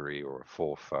secondary or a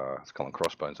fourth skull and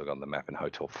crossbones I've got on the map in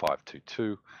Hotel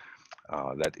 522.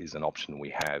 That is an option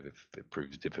we have if it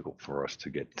proves difficult for us to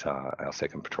get our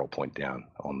second patrol point down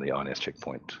on the INS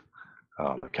checkpoint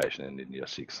location in India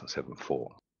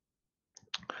 674.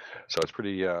 So it's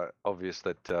pretty obvious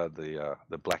that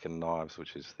the Blackened Knives,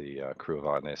 which is the crew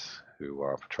of INS who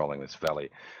are patrolling this valley,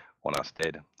 want us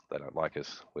dead. They don't like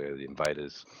us. We're the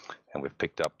invaders, and we've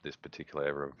picked up this particular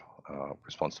area of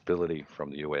responsibility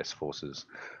from the US forces.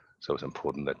 So it's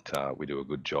important that we do a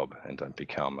good job and don't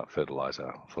become a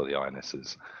fertilizer for the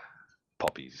INS's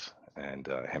poppies and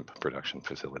hemp production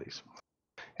facilities.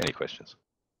 Any questions?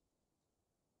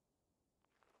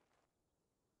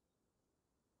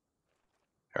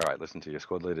 All right, listen to your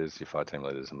squad leaders, your fire team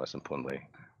leaders, and most importantly,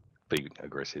 be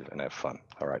aggressive and have fun.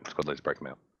 All right, squad leaders, break them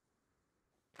out.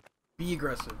 Be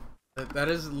aggressive. That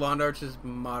is Londarch's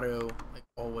motto, like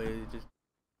always. Just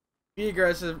be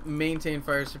aggressive, maintain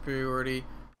fire superiority,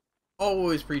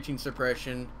 always preaching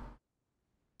suppression.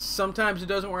 Sometimes it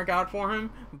doesn't work out for him,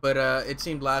 but it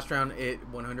seemed last round it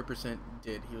 100%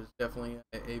 did. He was definitely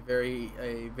a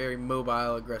very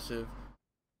mobile, aggressive.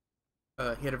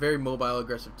 He had a very mobile,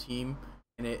 aggressive team.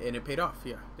 And it paid off,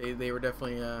 yeah. They were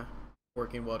definitely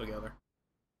working well together.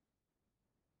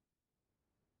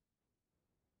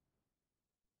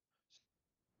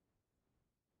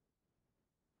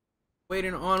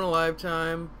 Waiting on a live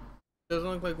time. Doesn't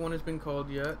look like one has been called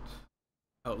yet.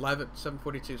 Oh, live at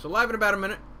 7:42. So live in about a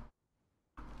minute.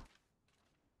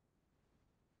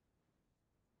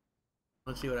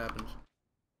 Let's see what happens.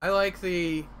 I like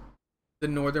the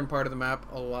northern part of the map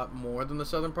a lot more than the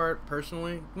southern part,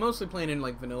 personally. Mostly playing in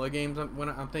like vanilla games. When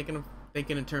I'm thinking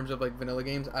in terms of like vanilla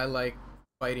games, I like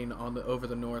fighting over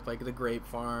the north, like the grape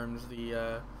farms,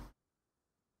 the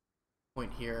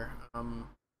point here. I'm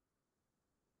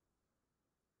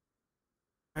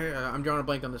drawing a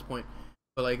blank on this point,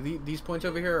 but like these points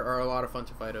over here are a lot of fun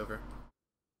to fight over.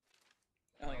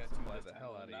 I only got 2 lives the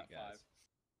hell out of you guys.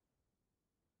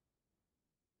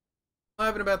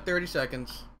 Live in about 30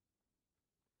 seconds.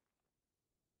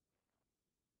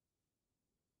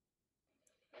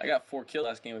 I got 4 kills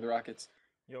last game with Rockets.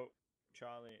 Yo,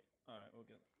 Charlie. Alright, we'll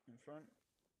get in front.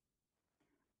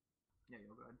 Yeah,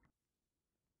 you're good.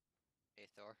 Hey,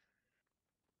 Thor.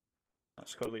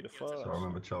 Squad leader first. So I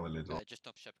remember Charlie leads on. Just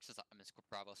up ship because I'm in Squad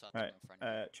Bravo, so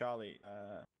Alright, Charlie,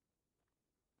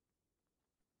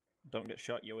 don't get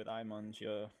shot. You're with Imons.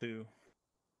 You're 2.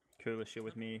 Coolest, you're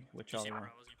with me, with Charlie 1.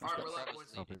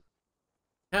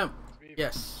 Hemp.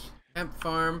 Yes. Hemp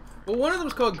farm. Well, one of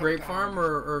them's called Grape Farm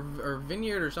or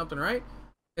Vineyard or something, right?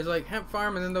 It's like Hemp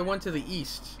Farm, and then the one to the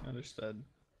east. Understood.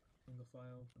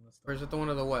 Or is it the one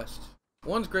to the west?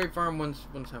 One's Grape Farm, one's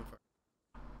Hemp Farm.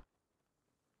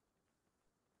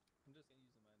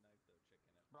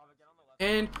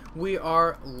 And we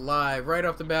are live. Right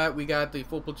off the bat, we got the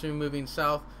full platoon moving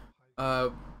south.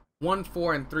 1,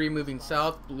 4, and 3 moving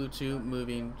south. Blue 2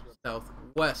 moving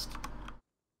southwest.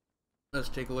 Let's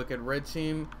take a look at red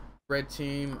team. Red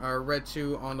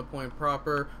 2 on the point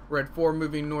proper. Red 4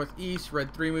 moving northeast.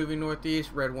 Red 3 moving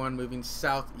northeast. Red 1 moving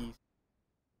southeast.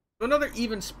 So another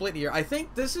even split here. I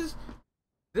think this is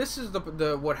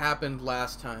the what happened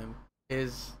last time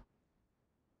is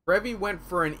Brevi went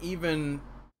for an even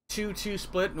 2-2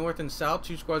 split, north and south,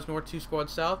 2 squads north, 2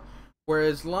 squads south,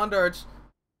 whereas Londarts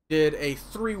did a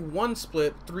 3-1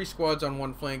 split, 3 squads on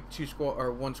one flank,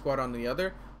 1 squad on the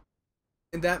other,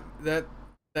 and that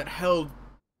held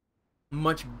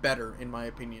much better in my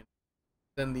opinion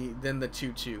than the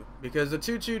 2-2, because the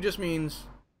 2-2 just means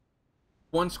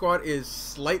one squad is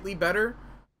slightly better,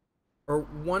 or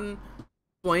one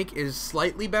flank is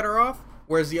slightly better off,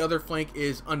 whereas the other flank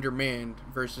is undermanned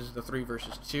versus the 3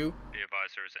 versus 2. The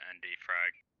advisor is an ND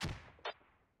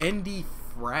frag. ND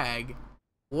frag?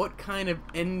 What kind of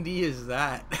ND is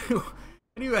that?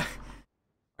 Anyway,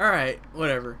 alright,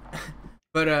 whatever.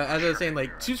 But as I was saying,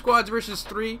 like 2 squads versus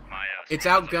 3, it's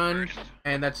outgunned,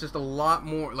 and that's just a lot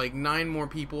more, like 9 more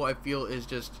people I feel is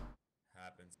just...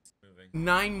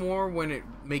 9 more when it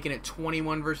making it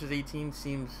 21 versus 18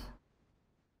 seems...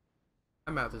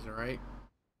 My math isn't right.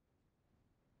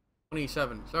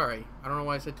 27. Sorry, I don't know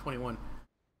why I said 21.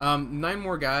 9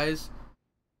 more guys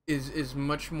is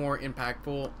much more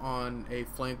impactful on a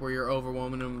flank where you're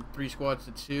overwhelming them 3 squads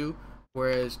to 2,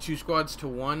 whereas 2 squads to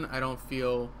 1, I don't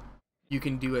feel you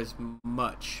can do as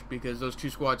much, because those 2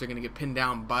 squads are going to get pinned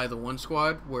down by the 1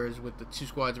 squad, whereas with the 2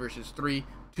 squads versus 3,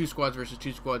 2 squads versus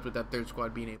 2 squads with that 3rd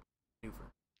squad being able to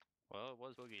maneuver. Well, it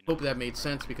was Boogie. Hope that made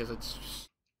sense, because it's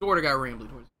sort of got rambly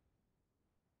towards.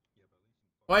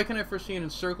 Why can I foresee an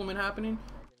encirclement happening?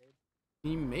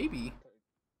 Maybe.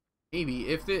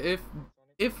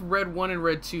 If Red 1 and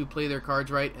Red 2 play their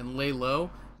cards right and lay low,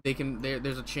 they can.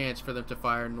 There's a chance for them to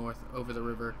fire north over the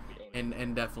river, and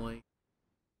definitely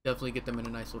get them in a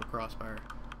nice little crossfire.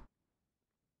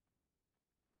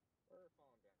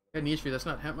 Yeah, Nishri, that's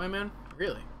not hemp, my man.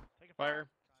 Really? Take a fire.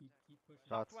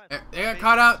 They got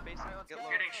caught out. Getting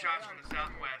shots from the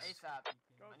southwest.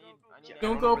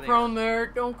 Don't go prone there.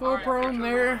 Don't go prone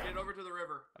there. Get over to the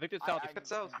river. I think it's south.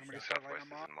 South. Southwest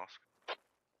is in mosque.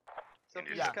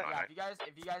 Yeah,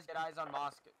 if you guys get eyes on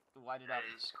mosque, light it up.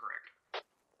 That is correct.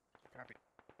 Copy.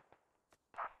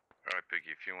 Alright,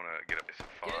 Biggie, if you want to get up this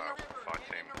fire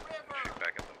team, shoot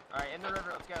back at them. Alright, in the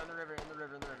river. Let's go in the river.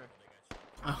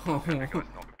 Oh. That guy's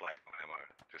not with black ammo.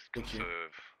 Just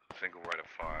conserve, single rate of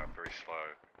fire, very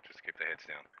slow. Just keep the heads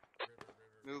down.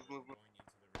 Move.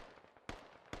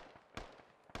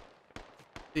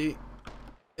 See,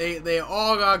 they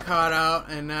all got caught out,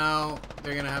 and now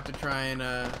they're gonna have to try and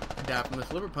adapt. And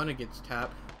this liver punnet gets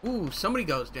tapped. Ooh, somebody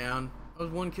goes down. That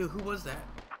was 1 kill. Who was that?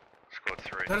 Squad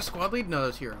 3. Is that a squad lead? No,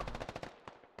 that's Hero.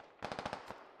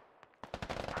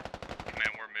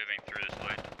 Command, we're moving through this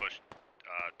light to push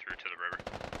through to the river.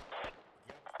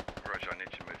 Roger, I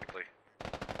need you to move quickly.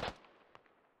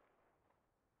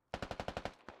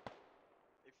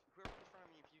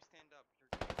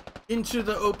 Into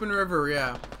the open river,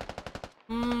 yeah.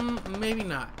 Maybe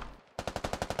not.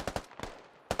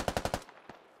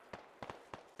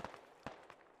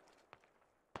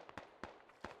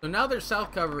 So now their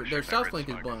south cover, their south flank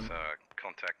is blown.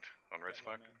 Contact on red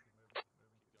smoke.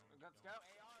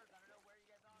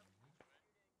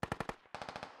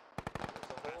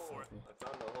 I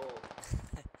found the hole.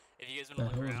 If you guys The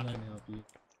want to hole look is around, letting me help you.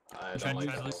 I You don't can like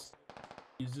use that this.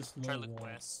 Use this Try low to look wall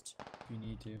west. if you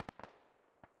need to.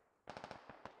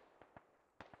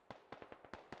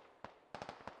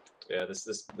 Yeah,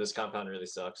 this compound really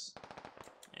sucks.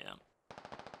 Yeah.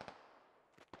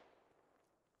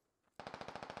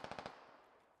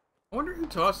 I wonder who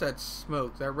tossed that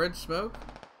smoke. That red smoke?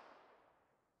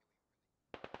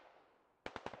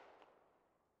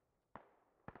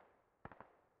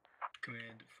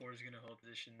 Command, 4 is going to hold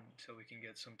position until we can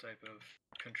get some type of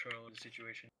control of the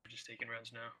situation. We're just taking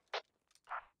rounds now.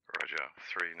 Roger,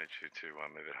 3 need you to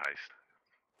move at haste.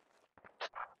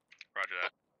 Roger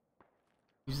that.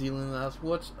 New Zealand last.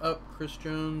 What's up, Chris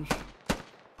Jones?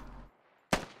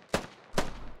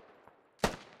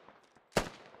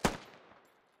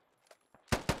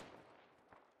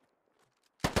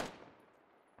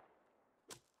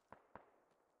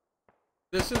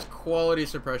 This is quality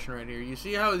suppression right here. You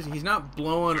see how he's not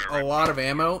blowing a lot of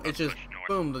ammo? It's just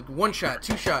boom, 1 shot,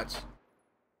 2 shots,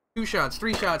 2 shots,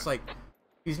 3 shots. Like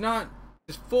he's not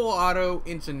just full auto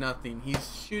into nothing.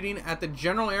 He's shooting at the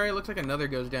general area. Looks like another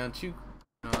goes down. 2.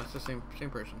 No, that's the same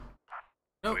person.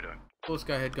 Nope. This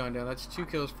guy had gone down. That's 2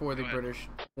 kills for the British,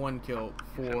 1 kill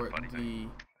for the,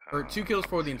 or 2 kills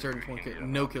for the insurgents, 1 kill,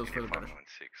 no kills for the British.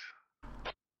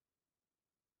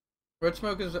 Red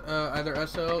smoke is either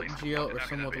SL, GL, or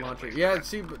someone with a launcher. Yeah,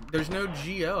 see, but there's no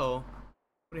GL.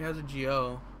 Nobody has a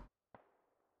GL.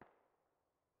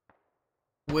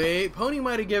 Wait, Pony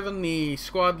might have given the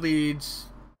squad leads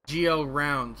GL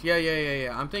rounds.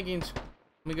 Yeah. I'm thinking.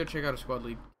 Let me go check out a squad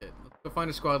lead kit. Let's go find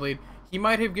a squad lead. He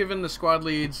might have given the squad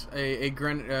leads a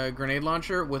grenade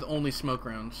launcher with only smoke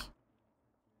rounds.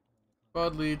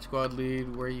 Squad lead.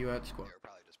 Where are you at, squad?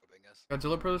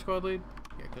 Godzilla Pro the squad lead?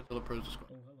 Yeah, Godzilla Pro's the squad.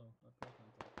 Oh,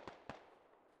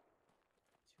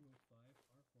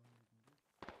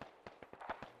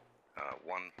 hello.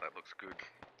 One, that looks good.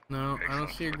 No, I don't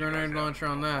see a grenade launcher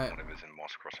on that. Whatever's in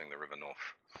Moss crossing the river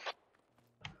north.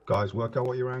 Guys, work out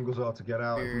what your angles are to get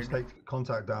out. If we take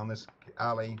contact down this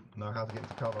alley, know how to get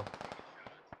into cover.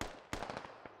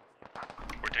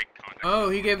 Oh,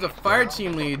 he gave the fire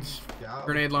team leads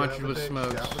grenade launchers with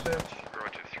smokes.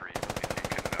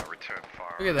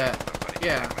 Look at that.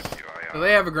 Yeah. So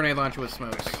they have a grenade launcher with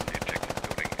smokes.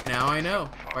 Now I know.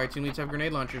 Fire team leads have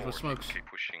grenade launchers with smokes. Keep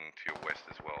pushing to your west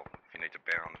as well. If you need to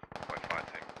bound by fire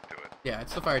team, do it. Yeah,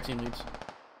 it's the fire team leads.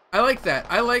 I like that.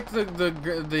 I like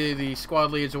the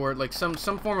squad leads or like some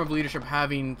form of leadership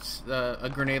having a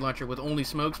grenade launcher with only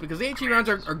smokes because the HE rounds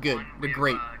are good. They're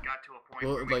great.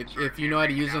 Well, like if you know how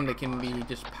to use them, they can be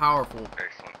just powerful.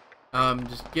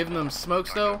 Just giving them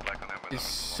smokes though is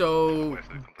so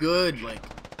good. Like,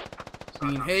 I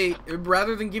mean, hey,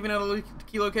 rather than giving out a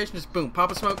key location, just boom,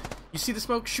 pop a smoke. You see the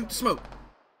smoke, shoot the smoke.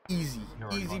 Easy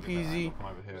peasy,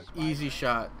 easy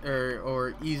shot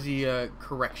or easy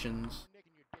corrections.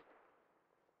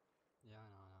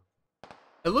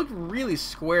 It looked really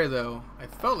square though. I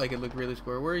felt like it looked really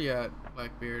square. Where are you at,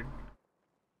 Blackbeard?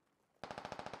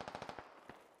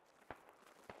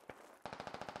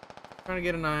 Trying to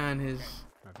get an eye on his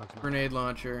grenade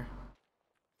launcher.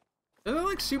 Doesn't it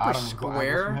look super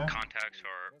square? Contacts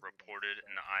are reported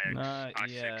in the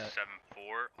I674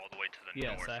 all the way to the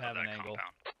north. Yes, I have an angle.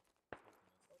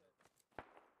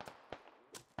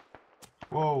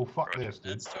 Whoa, fuck this,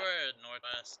 dude. That's toward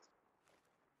northwest.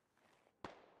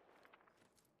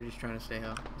 They're just trying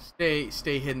to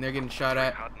stay hidden. They're getting shot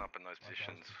at. Harden up in those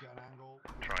positions.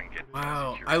 Try and get.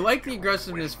 Wow, I like the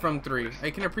aggressiveness from 3. I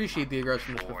can appreciate the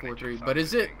aggressiveness before 3, but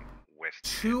is it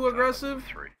too aggressive?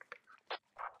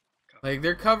 Like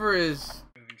their cover is,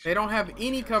 they don't have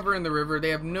any cover in the river. They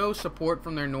have no support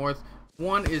from their north.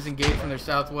 One is engaged from their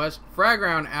southwest. Frag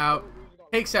round out,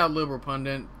 takes out Liberal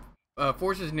Pundit,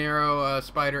 forces Nero,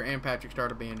 Spider, and Patrick Star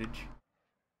to bandage.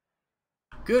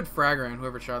 Good frag round,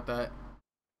 whoever shot that.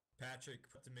 Patrick,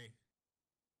 put to me.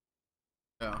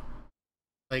 Oh.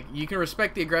 Like you can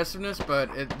respect the aggressiveness, but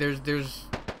there's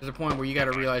a point where you got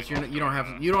to realize you don't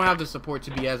have the support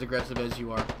to be as aggressive as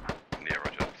you are. Yeah,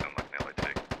 Roger. Sound like an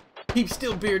LAT. Keep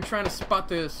still, Beard, trying to spot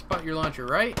your launcher,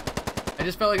 right? I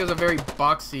just felt like it was a very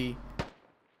boxy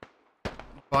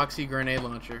grenade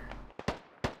launcher.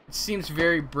 It seems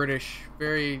very British,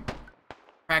 very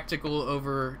practical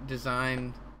over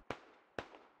designed.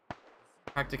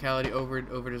 Practicality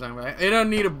over design. It don't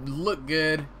need to look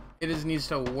good. It just needs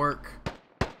to work.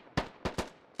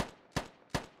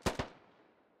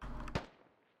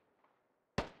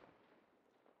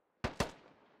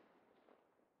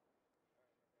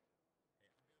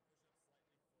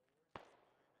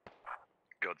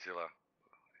 Godzilla,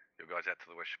 your guys out to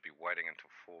the west should be waiting until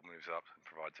 4 moves up and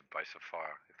provides a base of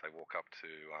fire. If they walk up to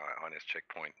INS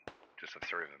checkpoint, just the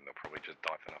 3 of them, they'll probably just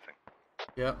die for nothing.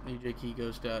 Yep, EJ Key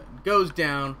goes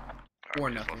down for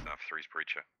nothing. Lost enough 3's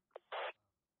breacher.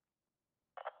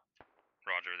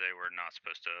 Roger, they were not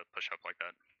supposed to push up like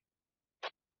that.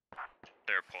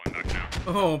 They're pulling back now.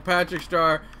 Oh, Patrick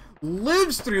Star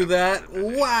lives through that.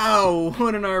 Wow,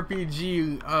 what an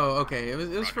RPG. Oh, okay. It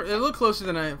looked closer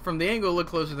than from the angle. It looked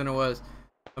closer than it was.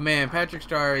 But man, Patrick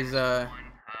Star is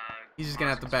he's just gonna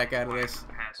have to back out of this.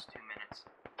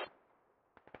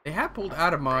 They have pulled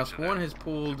out of Moss. One has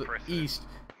pulled east.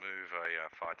 Move a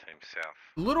fire team south.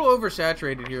 A little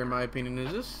oversaturated here, in my opinion.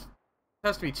 Is this? It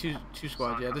has to be two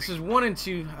squads. Yeah, this is 1 and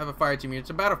 2 have a fire team here.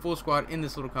 It's about a full squad in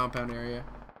this little compound area.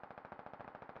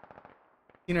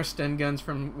 Seen our stun guns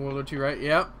from World War II, right?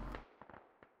 Yep.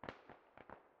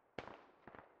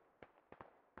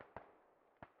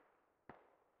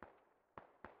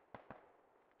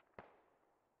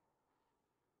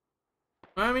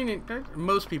 I mean,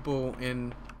 most people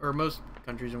most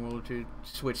countries in World War II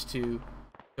switch to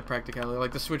the practicality,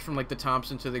 like the switch from like the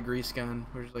Thompson to the grease gun,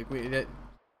 which is like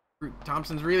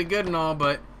Thompson's really good and all,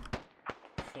 but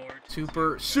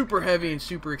super heavy and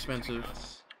super expensive.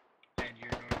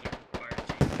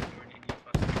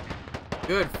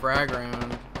 Good frag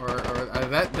round, or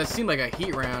that seemed like a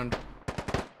heat round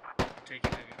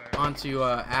onto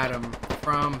Adam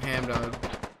from Hamdog.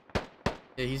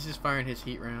 Yeah, he's just firing his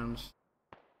heat rounds.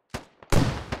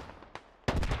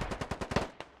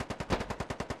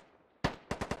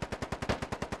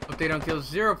 update on kills: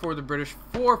 0 for the British,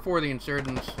 4 for the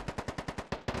insurgents.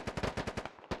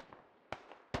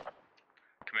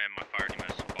 Command, my fire team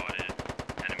has spotted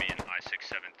enemy in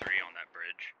I-673 on that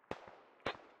bridge.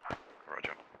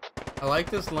 Roger. I like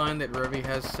this line that Ruby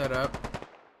has set up.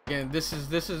 Again, this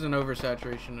is an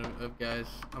oversaturation of guys.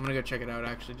 I'm gonna go check it out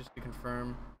actually, just to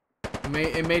confirm.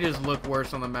 It may just look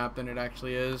worse on the map than it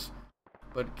actually is,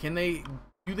 but do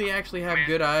they actually have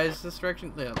good eyes this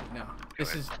direction? No.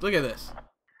 This is, look at this.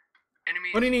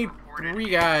 What do you need? 3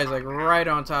 guys like right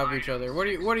on top of each other. What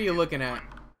are you looking at?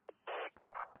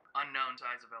 Unknown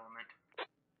size of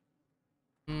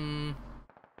element.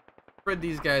 Spread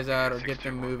these guys out or get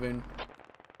them moving.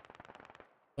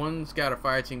 One's got a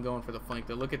fire team going for the flank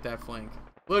though. Look at that flank.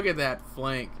 Look at that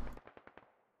flank.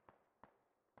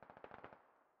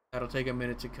 That'll take a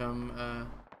minute to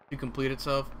complete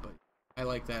itself, but I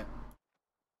like that.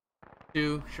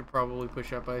 2 should probably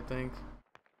push up, I think.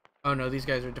 Oh no, these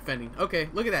guys are defending. Okay,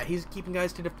 look at that. He's keeping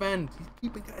guys to defend. He's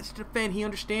keeping guys to defend. He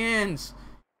understands.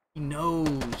 He knows.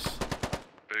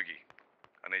 Boogie,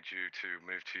 I need you to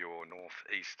move to your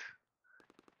northeast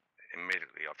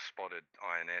immediately. I've spotted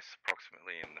INS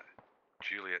approximately in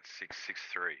Juliet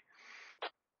 663.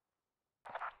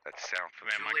 That's south of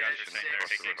Command, my Juliet guys are there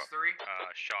taking 663.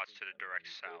 shots to the direct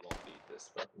south. Won't beat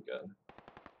this fucking gun.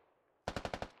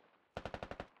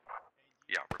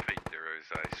 Yeah, repeat, there is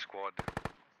a squad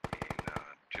in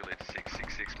Juliet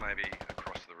 666 maybe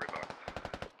across the river.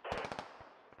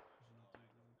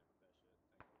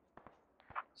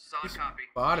 Solid copy.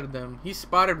 Spotted them. He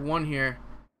spotted one here.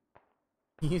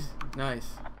 He's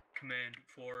nice. Command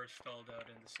 4 stalled out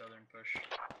in the southern push.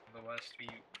 To the west, we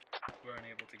were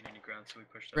unable to gain any ground, so we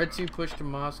pushed up. Red 2 pushed to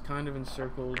Moss, kind of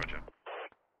encircled. Roger.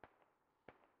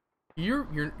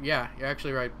 You're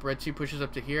actually right. Red 2 pushes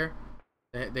up to here.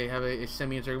 They have a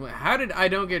semi-encirclement. How did I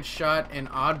don't get shot and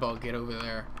Oddball get over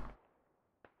there?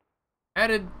 How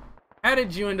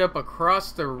did you end up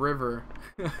across the river?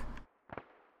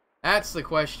 That's the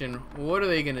question. What are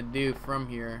they gonna do from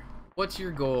here? What's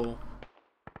your goal?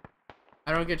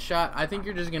 I don't get shot. I think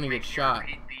you're just gonna get shot.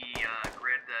 Repeat the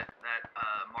grid that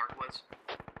Mark was.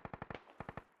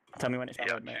 Tell me when it's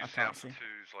Yeah, loaded, mate. I due can't south see. of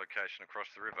 2's location across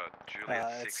the river,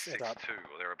 Juliet it's 662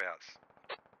 or thereabouts.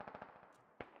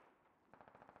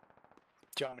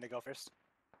 Do you want me to go first?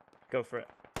 Go for it.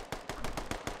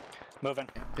 Moving.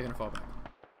 Yeah, they're gonna fall back.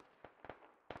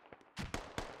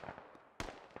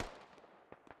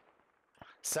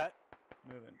 Set.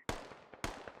 Moving.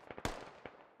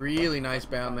 Really nice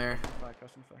bound there. Fire,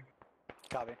 custom fire.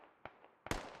 Copy.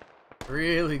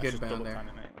 Really Let's good just bound double there. time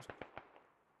it, mate.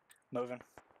 Moving.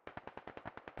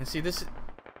 And see, this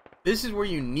is where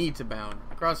you need to bound.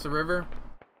 Across the river,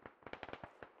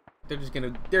 they're just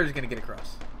gonna get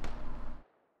across.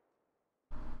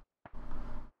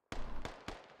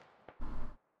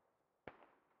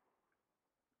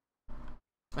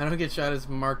 I don't get shot as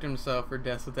marked himself for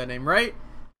death with that name, right?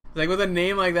 Like with a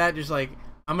name like that, just like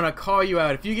I'm gonna call you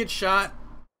out. If you get shot,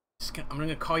 I'm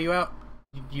gonna call you out.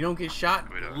 You don't get shot,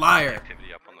 liar.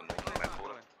 Activity up on the northern map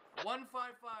border.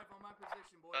 155 on my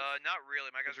position, boys. Not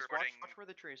really. My guys are reporting Watch where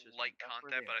the tracers light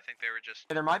contact, but I think they were just.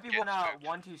 There might be getting one out spooked.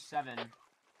 127.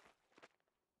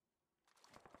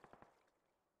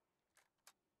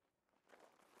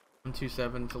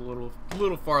 127. It's a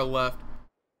little far left,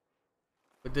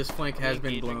 but this flank has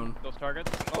been blown. Those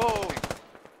targets. Oh!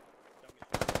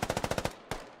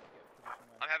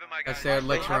 I'm having my I guys. said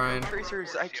Lex Ryan.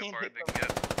 Tracers, I can't hit them.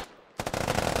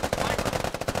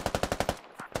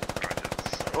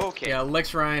 Okay. Yeah,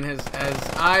 Lex Ryan has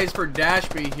eyes for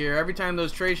Dashby here. Every time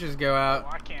those tracers go out,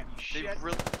 I can't.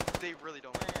 They really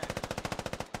don't. If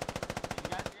you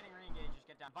guys are getting re-engaged, just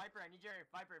get down. Viper, I need your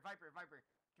Viper. Come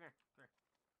here. Get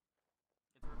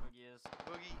where Boogie is.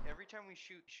 Boogie, every time we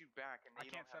shoot back, and I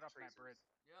they can't don't set have up that bridge.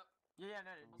 Yep. Yeah,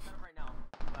 no, we'll set up right now.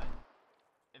 But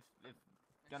if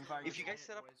gunfire. If you guys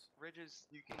set up ridges,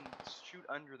 you can shoot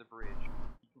under the bridge.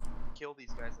 You can kill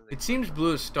these guys. As they it seems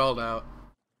Blue is stalled out.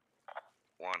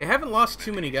 They haven't lost too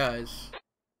many guys.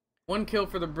 1 kill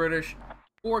for the British,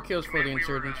 4 kills for the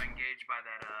insurgents. We were engaged by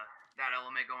that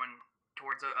element going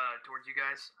towards you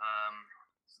guys.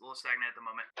 It's a little stagnant at the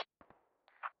moment.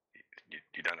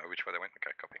 You don't know which way they went?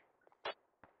 Okay, copy.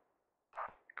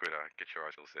 Good, get your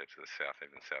eyes there to the south,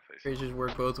 even southeast. Tracers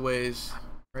work both ways,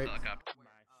 right?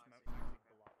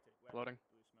 Loading.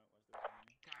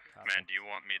 Man, do you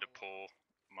want me to pull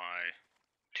my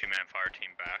 2-man fire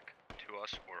team back to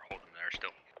us, or hold them there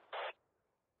still?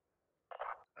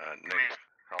 Negative.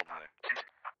 Hold them there.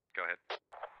 Go ahead.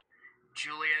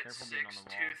 Juliet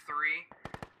 623,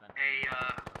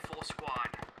 a full squad.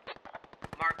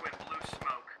 Mark with blue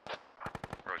smoke.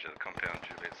 Roger, the compound,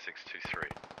 Juliet Juliet 623.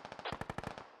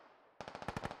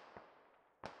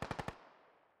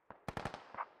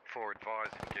 For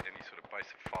advise and get any sort of base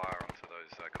of fire onto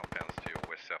those compounds to your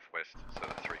west-southwest so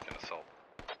that 3 can assault.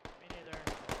 Me neither.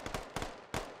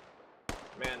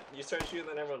 Man, you started shooting,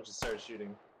 then everyone just started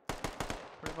shooting.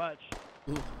 Pretty much.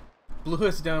 Blew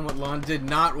us down what Lon did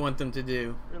not want them to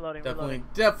do. Reloading,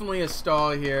 Definitely a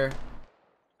stall here.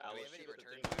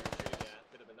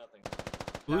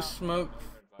 Blue smoke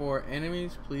for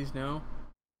enemies, please no.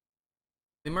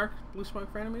 They mark blue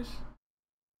smoke for enemies?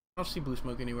 I don't see blue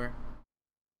smoke anywhere.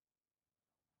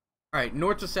 Alright,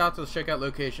 north to south, let's check out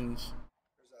locations.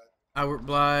 Albert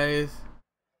Blythe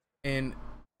and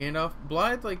Gandalf.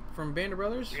 Blythe, like from Band of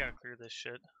Brothers? We gotta clear this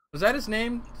shit. Was that his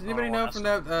name? Does anybody know from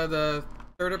that the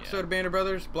third episode of Band of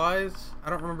Brothers? Blythe? I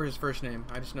don't remember his first name.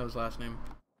 I just know his last name.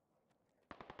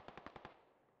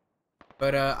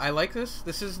 But I like this.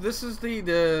 This is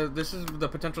the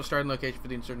potential starting location for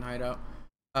the insurgent hideout.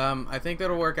 I think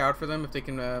that'll work out for them if they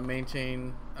can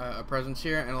maintain a presence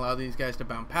here and allow these guys to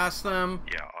bounce past them.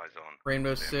 Yeah, eyes on.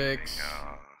 Rainbow Six,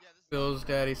 Bill's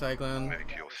Daddy Cyclone. Maybe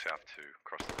to your south to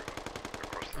cross the river.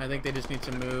 Across the I think they just need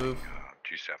to move.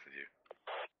 due south of you.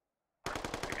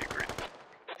 If you agree.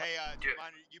 Hey, do you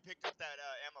mind? You picked up that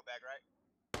ammo bag, right?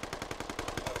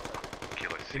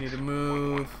 Kilo They need to 6,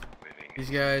 move. 11, These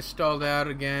guys stalled out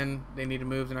again. They need to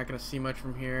move. They're not going to see much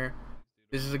from here.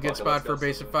 This is a good spot for a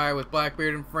base of fire with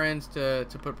Blackbeard and friends to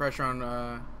put pressure on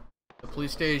the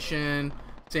police station.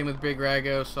 Same with Big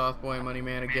Rago, Softboy, and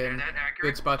Moneyman again.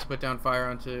 Good spot to put down fire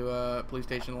onto police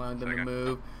station, allowing them to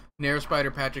move. Narrow Spider,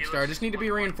 Patrick Star just need to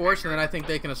be reinforced, and then I think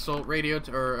they can assault radio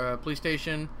or police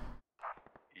station.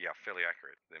 Yeah, fairly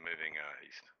accurate. They're moving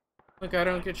east. Look, I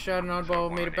don't get shot, and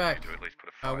Oddball made it back.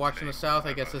 Watching the south,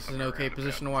 I guess this is an okay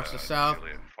position to watch the south.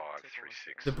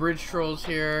 The bridge trolls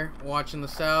here, watching the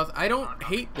south. I don't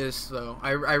hate this though.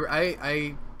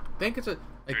 I think it's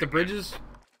like the bridges.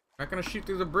 Not gonna shoot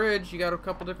through the bridge. You got a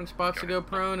couple different spots to go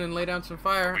prone and lay down some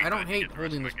fire. I don't hate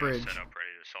holding this bridge.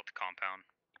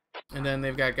 And then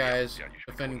they've got guys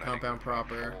defending compound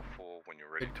proper.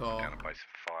 Good call.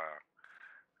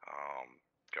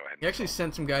 He actually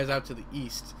sent some guys out to the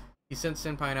east. He sent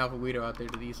Senpai and Alpha Guido out there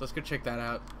to the east. Let's go check that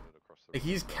out. Like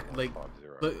he's like,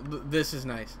 this is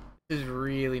nice. This is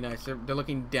really nice. They're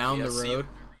looking down the road.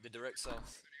 The direct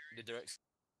south. The direct.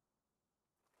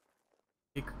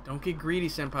 Don't get greedy,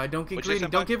 Senpai. Don't get What'd greedy. you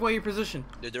say, Don't Senpai? give away your position.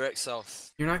 The direct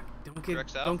south. You're not.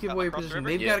 Don't give away your position.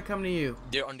 They've got to come to you.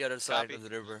 They're on the other side of the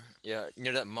river. Yeah,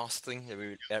 near that moss thing that we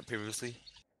were at previously.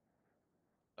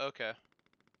 Okay.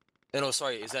 No,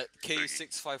 sorry. Is that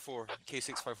K654?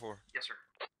 K654. Yes, sir.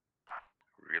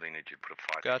 Really need you to put a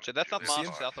fight. Gotcha. That's not Juliet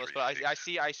Moss Southwest, but I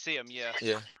see him. Yeah.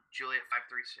 Yeah. Juliet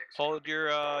 536. Hold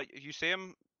your you see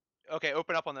him? Okay,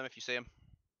 open up on them if you see him.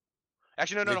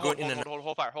 Actually, no, hold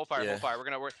fire. Yeah. We're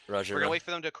gonna Roger, gonna wait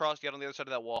for them to cross, get on the other side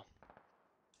of that wall.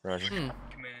 Roger. Command,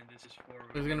 this is 4.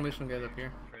 There's gonna be some guys up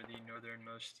here. For the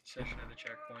northernmost section of the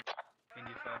checkpoint.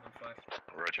 India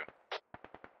 515. Roger.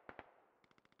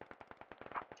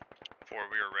 4,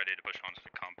 we are ready to push onto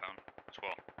the compound as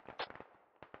well.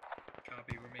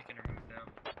 Copy, we're making a move now.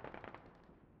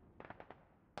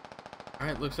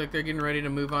 Alright, looks like they're getting ready to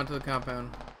move on to the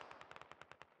compound.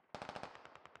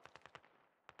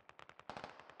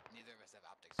 Neither of us have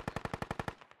optics.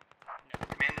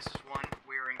 Command, this is 1.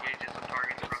 We are engaged at some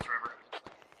targets across the river.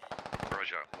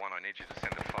 Roger. 1, I need you to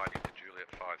send a fight into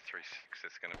Juliet 536.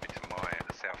 It's going to be to my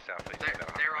south-southeast.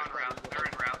 They're en route. They're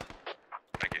en route.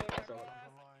 Thank you.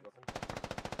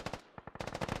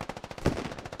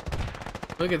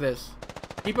 Look at this.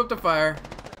 Keep up the fire.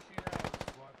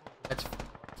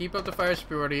 Keep up the fire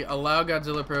superiority. Allow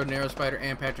Godzilla Pro, Narrow Spider,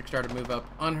 and Patrick Star to move up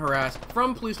unharassed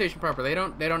from police station proper. They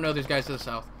don't know there's guys to the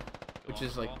south, which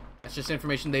is like that's just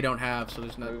information they don't have. So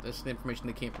there's not that's the information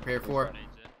they can't prepare for. Alright,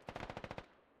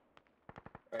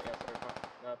 yeah,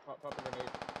 sir. Pop the grenade.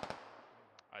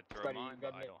 I'd throw mine,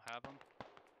 but I don't have them.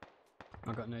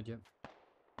 I got nade yet.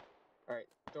 Alright,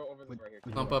 throw over this right here.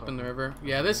 Pump up in the river.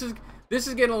 Yeah, this is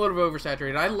getting a little bit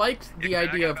oversaturated. I liked the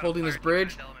idea of holding this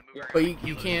bridge, but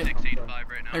you can't.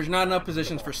 There's not enough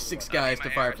positions for 6 guys to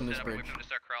fire from this bridge.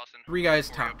 3 guys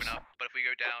tops. But if we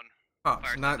go down,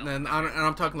 Tops. Not and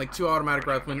I'm talking like 2 automatic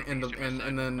riflemen and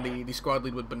then the squad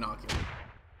lead with binoculars.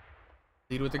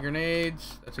 Lead with the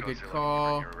grenades. That's a good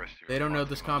call. They don't know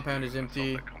this compound is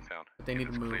empty, but they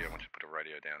need to move. I want you to put a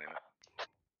radio down in it.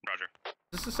 Roger.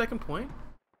 Is this the second point?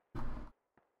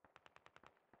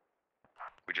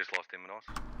 We just lost Imminos.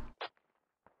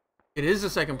 It is the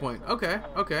second point. Okay,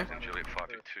 okay. And Juliet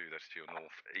 552, that's to your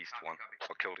northeast one.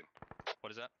 I killed him.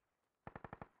 What is that?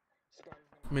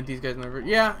 Meant these guys never.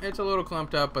 Yeah, it's a little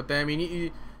clumped up, but then, I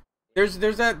mean, there's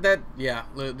that yeah.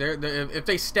 If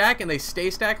they stack and they stay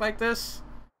stacked like this,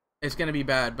 it's gonna be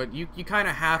bad. But you kind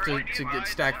of have to get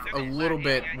stacked a little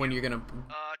bit when you're gonna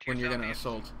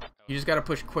assault. You just gotta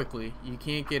push quickly. You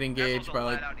can't get engaged by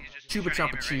like chupa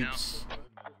chompa choops.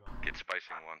 Get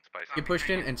spacing one. Spacing. Get pushed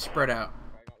in and spread out.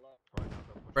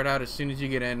 Spread out as soon as you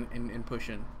get in and push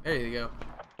in. There you go.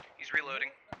 He's reloading.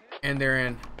 And they're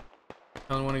in.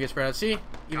 Only one to get spread out. See,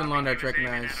 even Londarts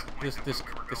recognize this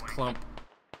clump.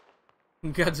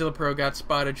 Godzilla Pro got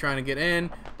spotted trying to get in,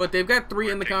 but they've got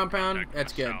 3 in the compound.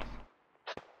 That's good.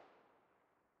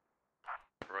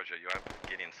 Roger, you have to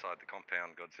get inside the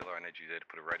compound. Godzilla, I need you there to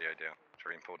put a radio down. It's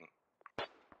very important. It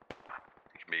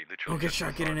can be literally. Oh, good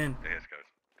shot getting in. There it goes.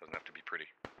 Doesn't have to be pretty.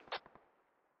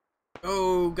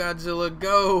 Go, Godzilla,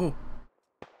 go!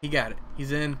 He got it.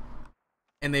 He's in,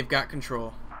 and they've got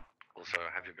control. Also,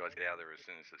 have your guys get out there as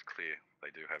soon as it's clear. They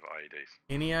do have IEDs.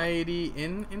 Any IED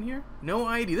in here? No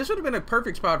IED. This would have been a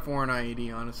perfect spot for an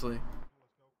IED, honestly.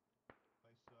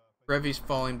 Revy's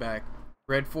falling back.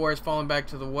 Red 4 is falling back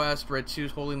to the west. Red 2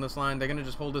 is holding this line. They're gonna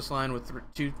just hold this line with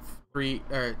 2, 3,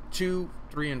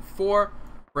 and 4.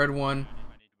 Red 1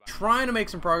 trying to make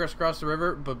some progress across the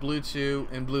river, but Blue 2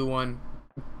 and Blue 1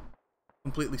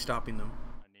 completely stopping them.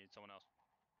 I need someone else.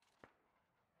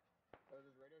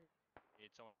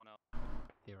 Need someone else.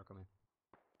 Here, come in.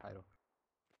 Idle.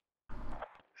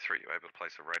 3, you're able to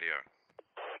place a radio.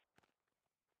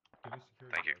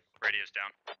 Thank you. Radio's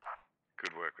down.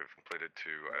 Good work. We've completed 2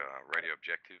 radio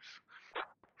objectives.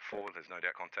 4, there's no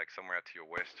doubt contact somewhere out to your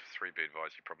west. 3, be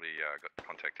advised, you probably got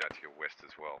contact out to your west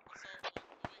as well.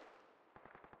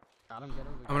 I'm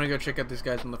gonna go check out these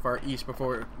guys on the far east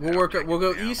before we'll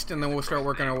go east and then we'll start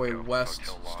working our way west,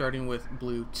 starting with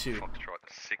Blue 2. Foxtrot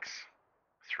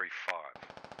 635.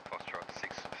 Foxtrot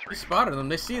 635. He spotted them.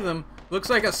 They see them. Looks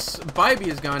like a Bybee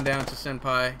has gone down to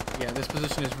Senpai. Yeah, this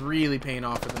position is really paying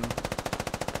off for them.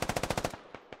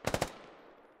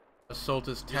 Assault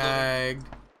is tagged.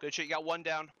 Good shit. You got 1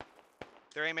 down.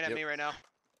 They're aiming at me right now.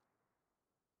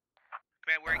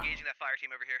 Man, we're engaging that fire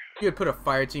team over here. You could put a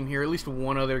fire team here, at least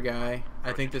one other guy.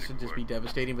 I think this would just be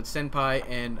devastating, but Senpai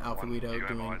and Alpha Guido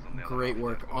doing great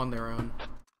work on their own.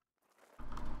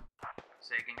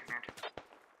 Say again, Command.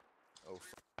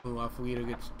 Ooh, Alpha Guido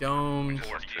gets domed. Did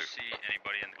you see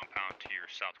anybody in the compound to your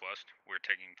southwest? We're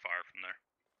taking fire from there.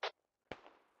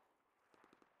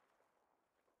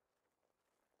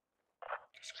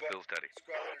 Spills, Daddy.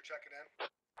 Squad leader checking in.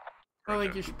 I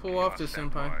think you should pull off this,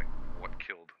 Senpai. What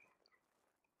killed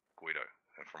Guido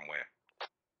and from where?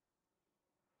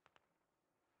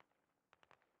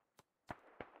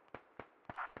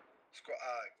 Squad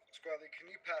leader, can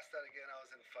you pass that again? I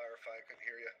was in firefight, couldn't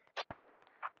hear you.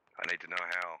 I need to know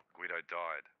how Guido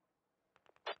died.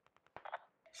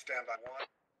 Stand by 1.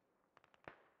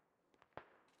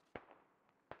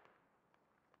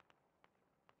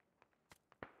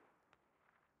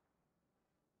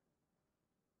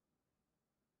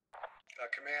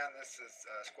 Command, this is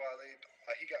squad lead.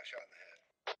 He got shot in the head.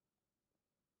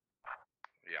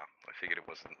 Yeah, I figured it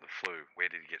wasn't the flu. Where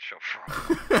did he get shot from?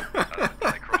 Did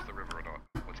they cross the river or not?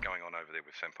 What's going on over there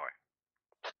with Senpai?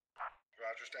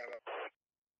 Roger, stand up.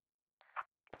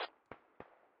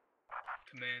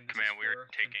 Command, we are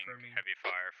taking heavy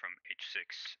fire from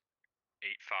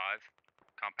H685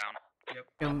 compound. Yep.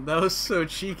 And that was so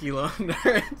cheeky,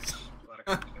 Londarts.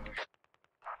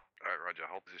 Alright, Roger,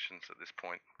 hold positions at this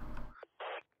point.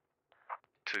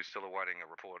 2 still awaiting a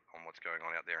report on what's going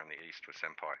on out there in the east with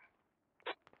Senpai.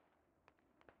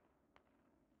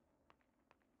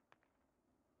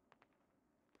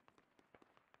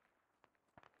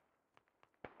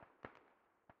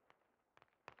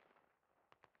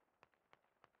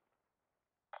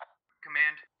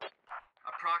 Command.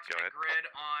 Approximate grid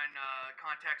on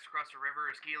contacts across the river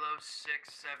is Kilo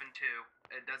 672.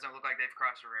 It doesn't look like they've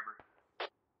crossed the river.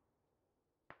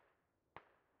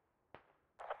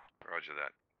 Roger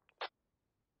that.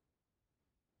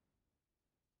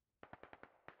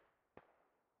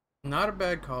 Not a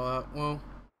bad call out. Well,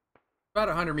 about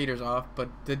 100 meters off, but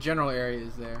the general area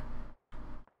is there.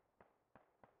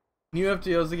 New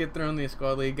FTOs to get thrown in the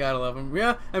squad league, gotta love them.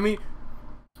 Yeah, I mean,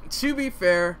 to be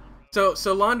fair, so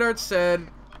Londarts said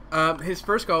his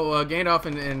first call, Gandalf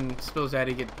and Spills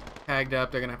Daddy get tagged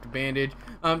up. They're gonna have to bandage.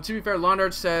 To be fair,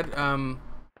 Londarts said,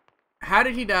 how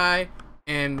did he die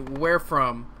and where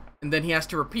from? And then he has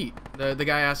to repeat. The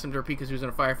guy asked him to repeat because he was in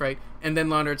a firefight. And then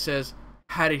Londarts says,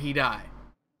 how did he die?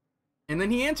 And then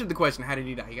he answered the question, how did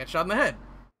he die? He got shot in the head.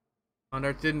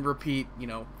 Londarts didn't repeat, you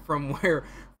know, from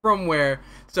where.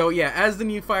 So yeah, as the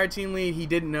new fire team lead, he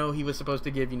didn't know he was supposed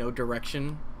to give, you know,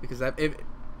 direction. Because that,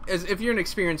 as if you're an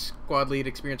experienced squad lead,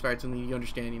 experienced fire team lead, you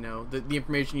understand, you know, the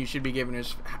information you should be given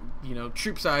is, you know,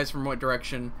 troop size from what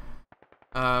direction,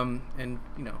 and,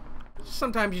 you know,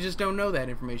 sometimes you just don't know that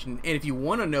information. And if you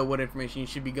want to know what information you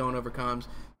should be going over comms,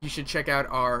 you should check out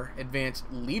our advanced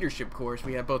leadership course.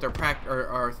 We have both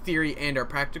our theory and our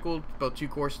practical, both 2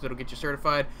 courses that'll get you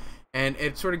certified, and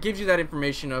it sort of gives you that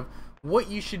information of what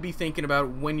you should be thinking about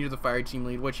when you're the fire team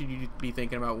lead, what should you be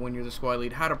thinking about when you're the squad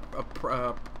lead, how to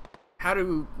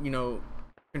you know,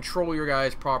 control your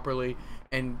guys properly,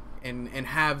 and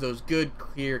have those good,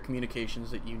 clear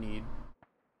communications that you need.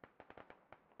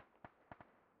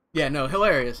 Yeah, no,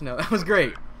 hilarious. No, that was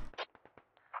great.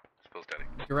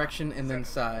 Direction and then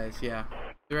size. Yeah,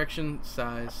 direction,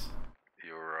 size.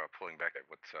 You're pulling back.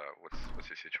 What's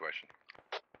the situation?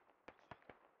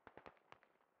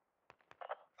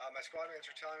 My squad mates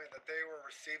are telling me that they were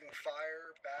receiving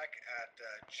fire back at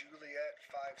Juliet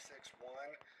 561,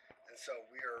 and so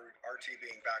we are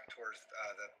RTBing back towards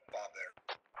the Bob there.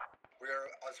 We are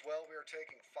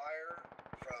taking fire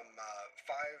from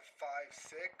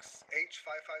 556,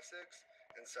 H556,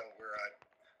 and so we're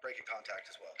breaking contact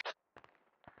as well.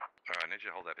 I need you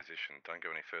to hold that position. Don't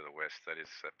go any further west. That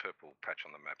purple patch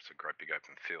on the map. It's a great big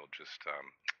open field. Just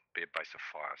be a base of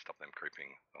fire. Stop them creeping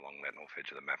along that north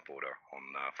edge of the map border on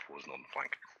 4's northern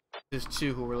flank. There's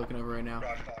 2 who we're looking over right now.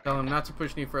 Tell them not to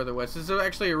push any further west. This is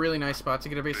actually a really nice spot to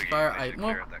get a base of fire.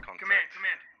 Command.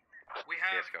 We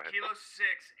have Kilo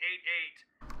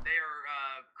 688. They are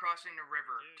crossing the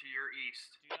river to your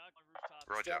east.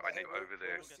 Roger. I need over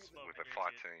there with a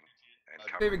fire team.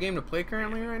 Favorite game to play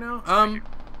currently right now?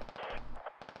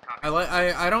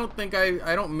 I don't think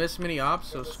I don't miss many ops,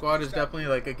 so squad is definitely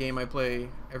like a game I play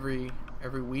every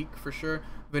week for sure.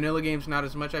 Vanilla games not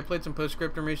as much. I played some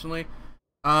Postscriptum recently.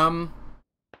 Other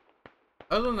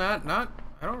than that, I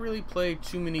don't really play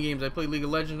too many games. I play League of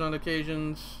Legends on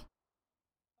occasions,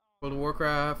 World of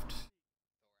Warcraft,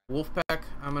 Wolfpack.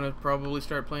 I'm gonna probably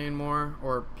start playing more,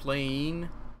 or playing.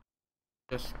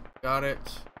 Just got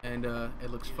it, and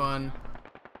it looks fun.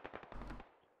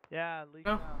 Yeah,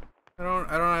 no, I don't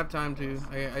have time to.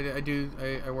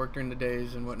 I work during the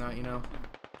days and whatnot, you know.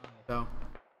 So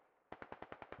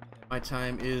my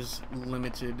time is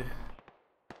limited.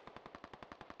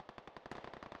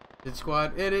 It's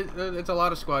squad. It's a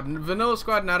lot of squad. Vanilla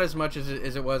squad not as much as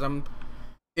it was.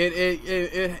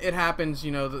 It happens,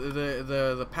 you know,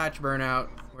 the patch burnout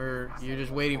where you're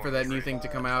just waiting for that new thing to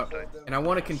come out, and I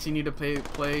want to continue to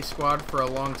play squad for a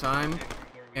long time,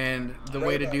 and the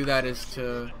way to do that is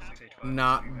to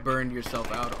not burn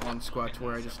yourself out on squad to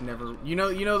where I just never, you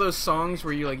know those songs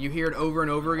where you hear it over and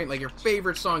over again, like your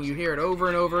favorite song, you hear it over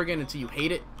and over again until you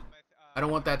hate it. I don't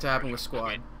want that to happen with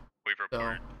squad.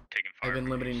 So I've been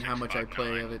limiting how much I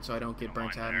play of it so I don't get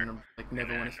burnt out and I'm like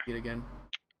never want to see it again.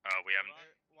 We haven't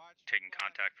taken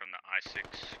contact from the I-6.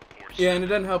 Yeah, and it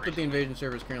doesn't help that the invasion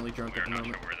server is currently drunk at the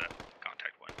moment. Where that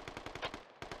contact went.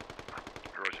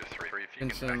 Roger 3.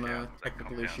 And some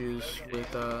technical issues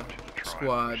with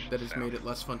squad that has made it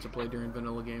less fun to play during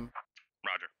vanilla game.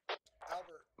 Roger.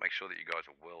 Make sure that you guys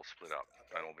are well split up.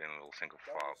 Don't all be in a little single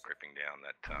file creeping down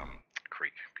that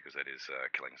creek, because that is a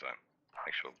killing zone.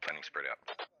 Make sure planning spread out.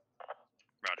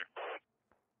 Roger.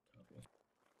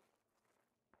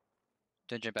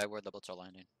 Don't jump back where the bullets are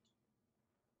landing.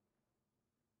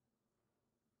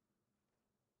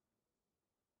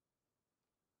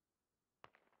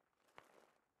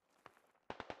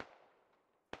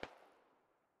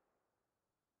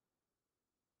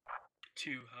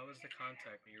 Two, how was the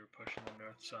contact when you were pushing the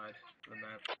north side of the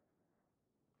map?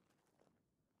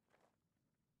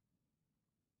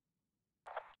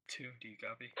 Two, do you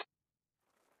copy?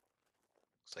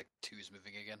 Looks like 2's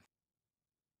moving again.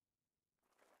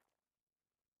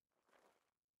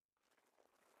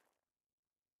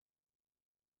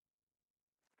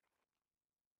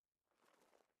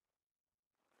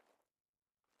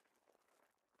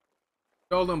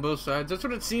 All on both sides. That's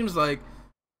what it seems like.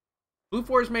 Blue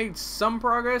Force made some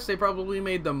progress. They probably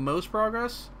made the most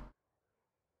progress.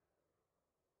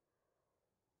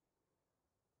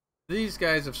 These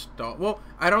guys have stalled. Well,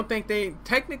 I don't think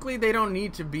technically they don't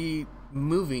need to be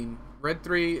moving. Red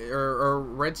 3 or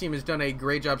Red Team has done a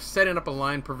great job setting up a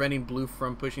line, preventing Blue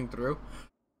from pushing through.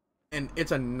 And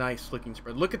it's a nice looking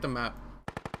spread. Look at the map.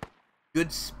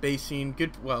 Good spacing.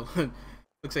 Good. Well,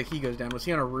 looks like he goes down. Was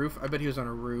he on a roof? I bet he was on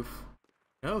a roof.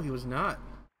 No, he was not.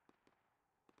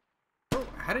 Oh,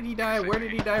 how did he die? Where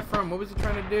did he die from? What was he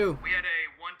trying to do? We had a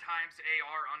 1x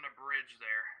AR on the bridge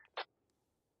there.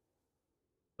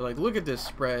 Like, look at this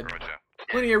spread.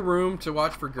 Plenty of room to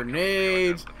watch for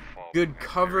grenades, good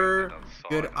cover,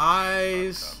 good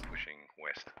eyes.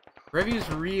 Revy's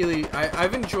really...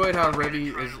 I've enjoyed how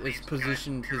Revy is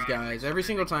positioned his guys. Every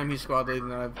single time he's squad leading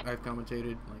that I've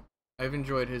commentated. Like, I've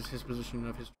enjoyed his positioning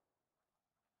of his...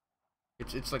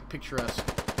 It's like picturesque.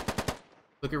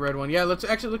 Look at Red One. Yeah, let's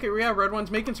actually look at... Yeah, Red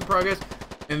One's making some progress.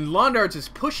 And Londarts is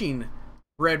pushing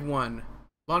Red One.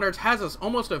 Londarts has us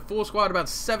almost a full squad, about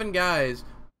 7 guys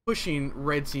pushing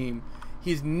Red Team.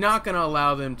 He's not going to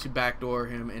allow them to backdoor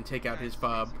him and take out his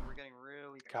fob. We're getting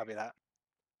really Copy that.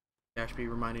 Ashby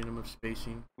reminding him of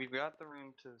spacing. We've got the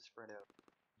room to spread out.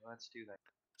 Let's do that.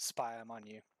 Spy, I'm on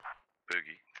you.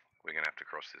 Boogie, we're gonna have to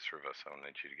cross this river, so I'll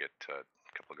need you to get a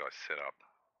couple of guys set up.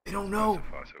 They don't know.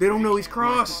 They don't know he's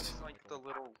crossed. Like the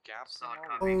little gaps.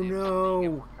 Oh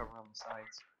no. Cover on the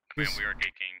sides. Man, we are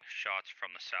taking shots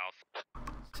from the south.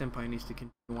 Senpai needs to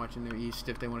continue watching their east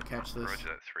if they want to catch this. Roger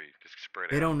that 3. Just spread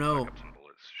out. They don't know. Pick up some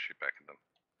bullets. Shoot back at them.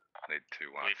 I need to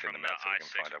thin them out so we can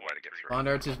find a way to get through.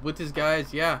 Londarts is with his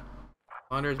guys. Yeah.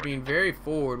 Londarts being very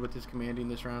forward with his commanding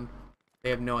this round.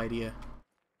 They have no idea.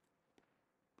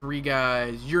 3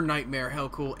 guys. Your Nightmare,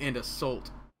 Hellcool, and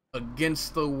Assault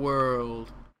against the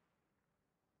world.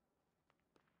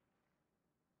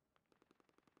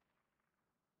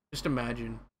 Just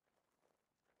imagine.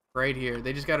 Right here.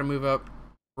 They just got to move up.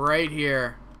 Right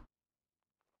here.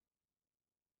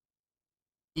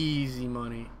 Easy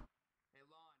money.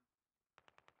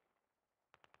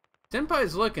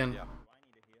 Senpai's looking.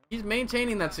 He's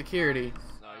maintaining that security.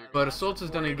 But Assault has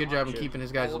done a good job of keeping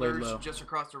his guys laid low. Just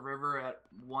across the river at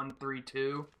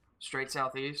 132, straight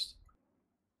southeast.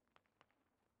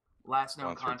 Last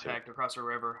known contact across the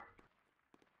river.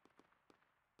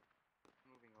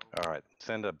 All right,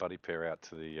 send a buddy pair out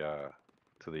to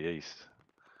the east.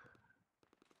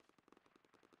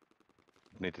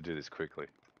 Need to do this quickly.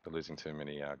 We're losing too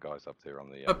many guys up there on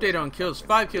the... Update on kills.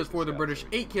 5 kills for the British,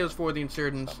 8 kills for the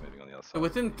insurgents. So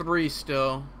within 3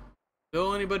 still.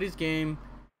 Still anybody's game.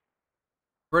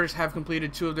 British have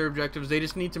completed 2 of their objectives. They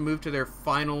just need to move to their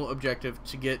final objective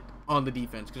to get on the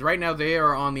defense. Because right now they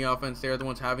are on the offense. They are the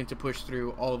ones having to push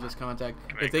through all of this contact.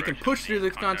 If they can push through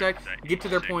this contact, get to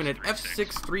their point at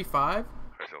F635.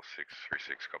 Hotel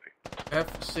 636, copy.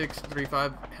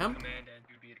 F635 hemp.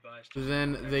 So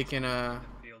then they can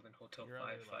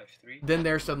then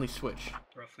they're suddenly switch.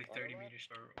 Roughly 30 meters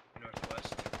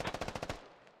northwest.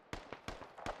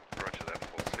 Roger that.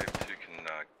 472 can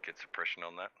get suppression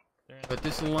on that. But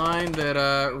this line that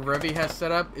Revy has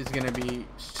set up is going to be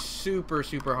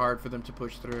super hard for them to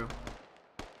push through.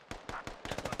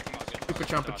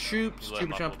 Chupa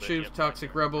Chompa Troops,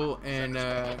 Toxic Rebel, and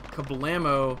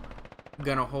Kablamo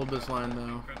gonna hold this line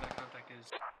though.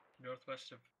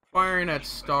 Firing at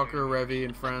Stalker, Revy,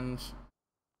 and friends.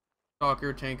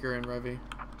 Stalker, Tanker, and Revy.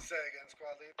 Say again,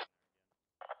 squad lead.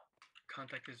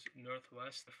 Contact is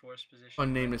northwest, the force position.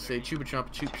 Fun name to say, Chupa Chompa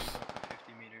Choops.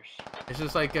 50 meters. It's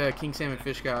just like King Salmon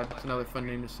Fish God. It's another fun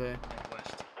name to say.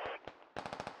 West.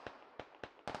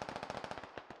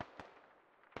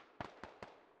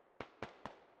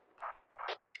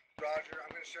 Roger, I'm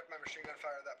gonna shift my machine gun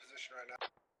fire to that position right now.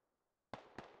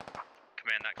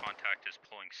 Command, that contact is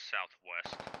pulling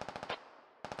southwest.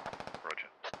 Roger.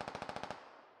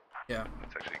 Yeah.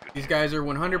 That's actually good. These guys are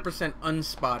 100%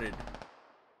 unspotted.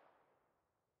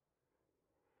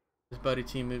 This buddy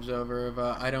team moves over. If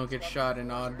I don't get shot in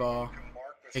oddball,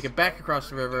 make it back across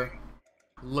the river,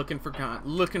 looking for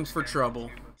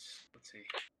trouble. Let's see.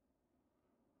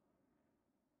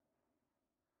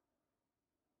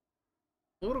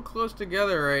 A little close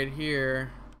together right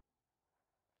here.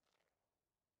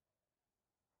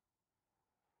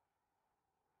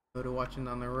 Go to watching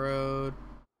on the road.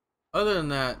 Other than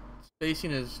that,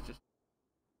 spacing is just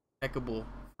impeccable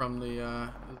from the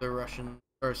Russian,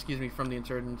 or excuse me, from the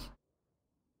insurgents.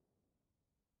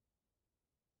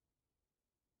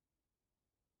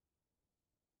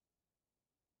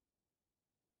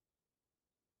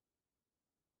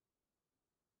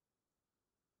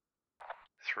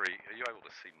 Are you able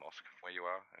to see Mosque where you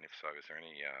are? And if so, is there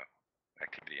any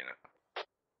activity in it?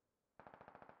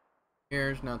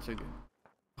 Here's not so good.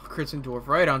 Chris and Dwarf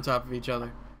right on top of each other.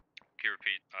 Can you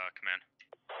repeat, command?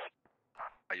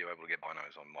 Are you able to get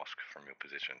binos on Mosque from your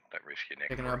position? That risk your neck.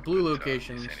 Checking out blue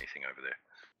locations. Anything over there?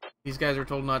 These guys are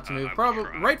told not to move. Probably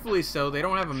rightfully so. They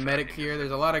don't have a medic here.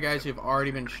 There's a lot of guys who've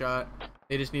already been shot.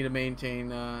 They just need to maintain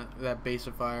that base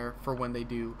of fire for when they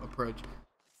do approach.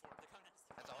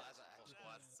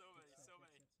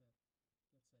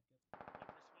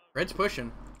 Red's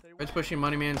pushing. Red's pushing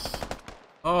Moneyman's.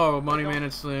 Oh, Moneyman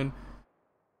and Saloon.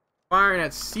 Firing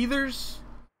at Seethers.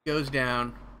 Goes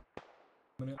down.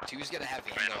 Two's gonna have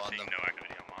angle on them. No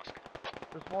activity on Mosque.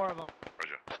 There's more of them.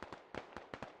 Roger.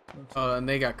 Oh, and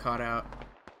they got caught out.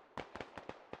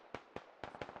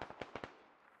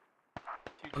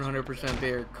 100%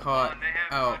 they are caught They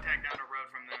have out. contact down the road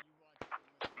from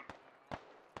them.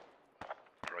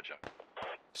 Roger.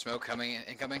 Smoke coming in,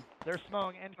 incoming. They're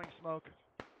smoke, incoming smoke.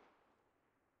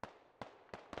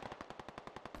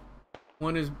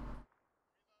 One is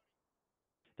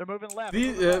They're moving left. the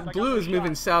moving left. I got blue their is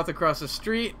moving shot. south across the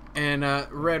street, and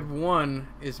red 1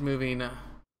 is moving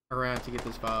around to get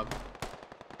this fob.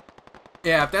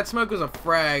 Yeah, if that smoke was a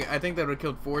frag, I think that would have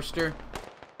killed Forster.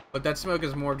 But that smoke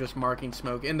is more of just marking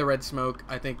smoke. In the red smoke,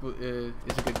 I think is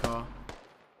a good call.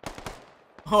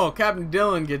 Oh, Captain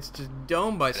Dillon gets just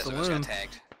domed by Saloon.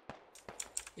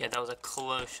 Yeah, that was a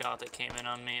close shot that came in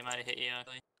on me. It might have hit you,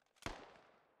 actually.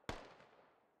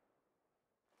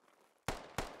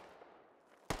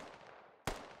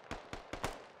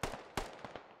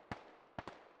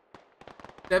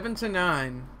 7 to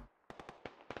 9.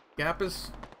 Gap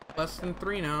is less than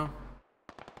 3 now.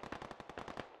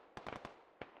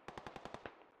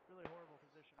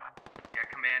 Yeah,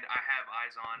 command, I have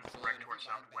eyes on right towards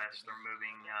southwest. They're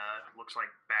moving, looks like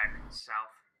back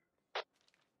south.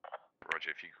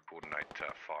 Roger, if you could coordinate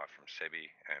fire from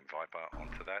Sebi and Viper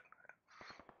onto that,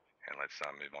 and let's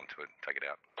move on to it, take it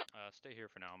out. Stay here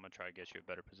for now. I'm gonna try to get you a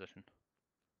better position.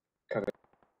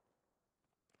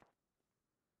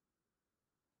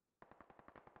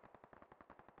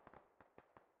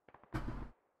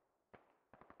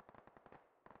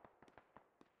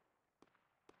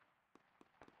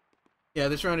 Yeah,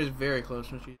 this round is very close.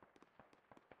 Command,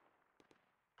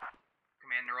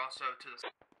 they're also to the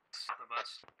south of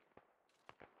us.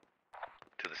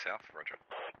 To the south, Roger.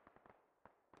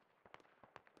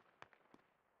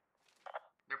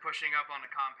 They're pushing up on the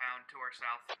compound to our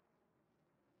south.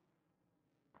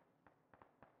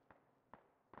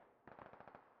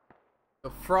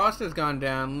 So Frost has gone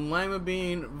down. Lima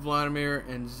Bean, Vladimir,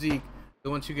 and Zeke, the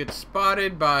ones who get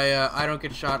spotted by I Don't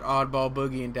Get Shot, Oddball,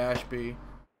 Boogie, and Dash B.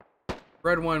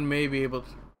 Red 1 may be able to.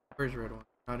 Where's Red 1?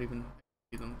 Not even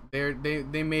see them.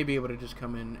 They may be able to just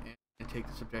come in and take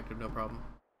this objective, no problem.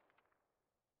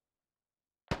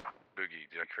 Boogie,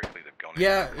 did I correctly? They've gone.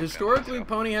 Yeah, historically,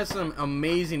 Pony has some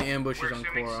amazing ambushes on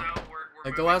Cora.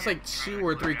 Like the last 2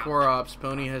 or 3 core ops,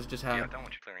 Pony has just had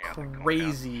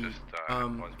crazy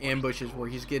ambushes where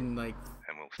he's getting like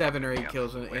 7 or 8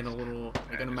 kills in a little,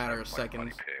 like in a matter of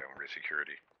seconds.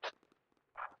 Security.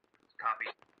 Copy.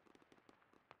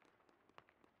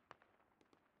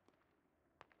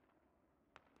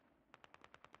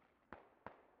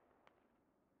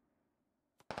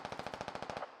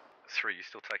 Three, you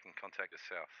still taking contact to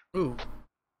south? Ooh.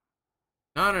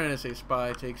 Not an NSA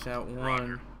spy takes out 1.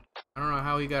 Roger. I don't know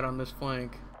how he got on this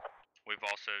flank. We've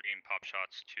also seen pop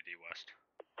shots to the west.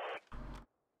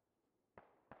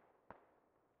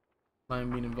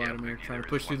 Lime Bean and Vladimir trying to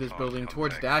push through this building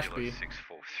towards Dashby.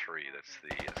 643, that's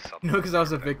the No, because I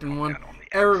was a victim one.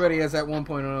 Everybody has at one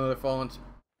point or another fallen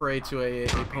prey to a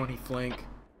Pony flank.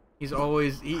 He's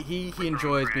always he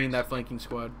enjoys being that flanking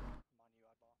squad.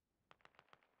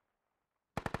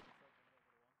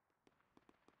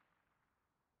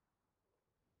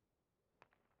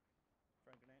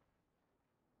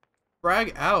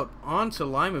 Frag out onto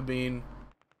Lima Bean.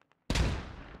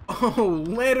 Oh,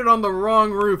 landed on the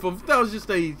wrong roof. That was just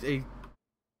a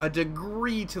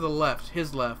degree to the left,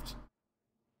 his left.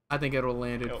 I think it would have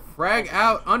landed. Frag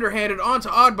out, underhanded onto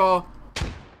Oddball.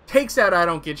 Takes out I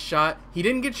Don't Get Shot. He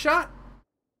didn't get shot.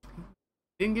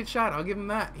 Didn't get shot. I'll give him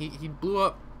that. He blew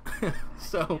up.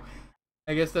 So,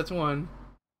 I guess that's 1.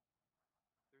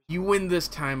 You win this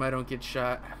time. I Don't Get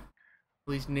Shot. At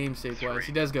least namesake wise,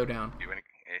 he does go down. Do you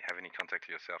have any contact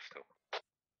to yourself still?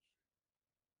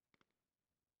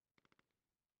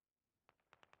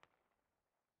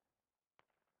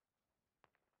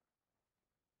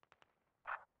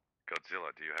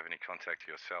 Godzilla, do you have any contact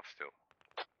to yourself still?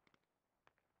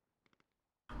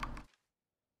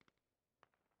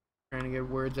 Trying to get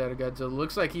words out of Godzilla.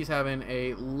 Looks like he's having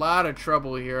a lot of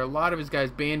trouble here. A lot of his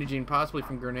guys bandaging, possibly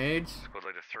from grenades. Squad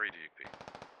leader 3, DUP.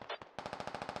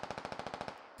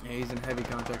 Yeah, he's in heavy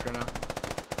contact right now.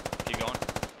 Keep going.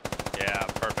 Yeah,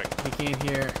 perfect. He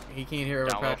can't hear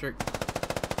over Down low. Patrick.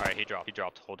 Alright, he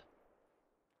dropped. Hold.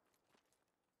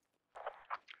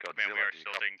 Man, we are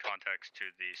still taking contacts to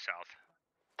the south.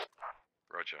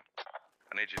 Roger.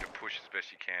 I need you to push as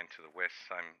best you can to the west.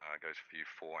 Same goes for you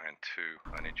 4 and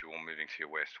 2. I need you all moving to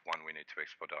your west. 1, we need to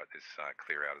expedite this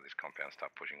clear out of this compound,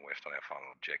 start pushing west on our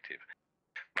final objective.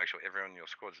 Make sure everyone in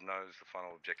your squads knows the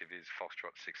final objective is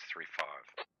Foxtrot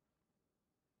 635.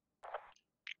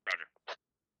 Roger.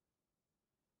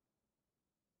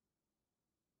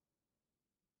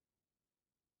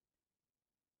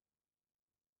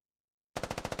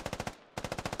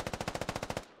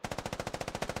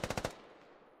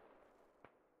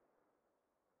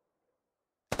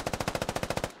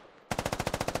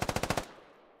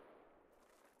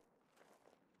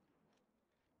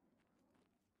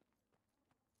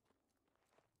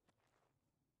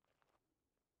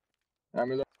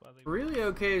 Really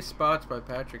okay spots by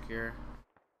Patrick here.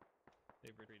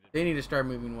 They need to start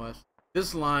moving west.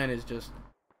 This line is just,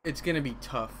 it's going to be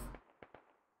tough.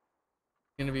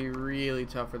 It's going to be really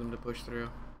tough for them to push through.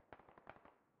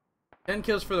 10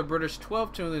 kills for the British,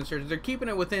 12 to the insurgents. They're keeping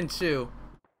it within 2.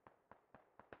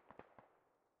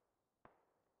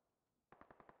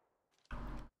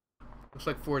 Looks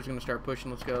like Ford's going to start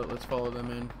pushing. Let's go. Let's follow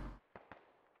them in.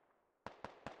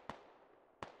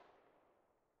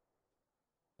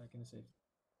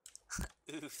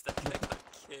 Oof, that guy got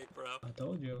kicked, bro. I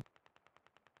told you.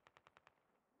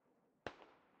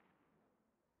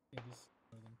 Yeah, this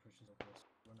northern pushes up west.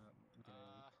 We're not getting any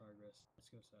progress. Let's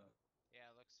go south. Yeah,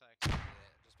 looks like.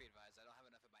 Yeah, just be advised, I don't have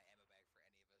enough in my ammo bag for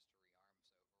any of us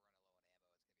to rearm, so if we're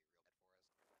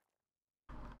running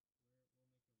low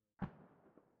on ammo, it's gonna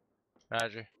be real bad for us.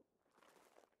 Roger.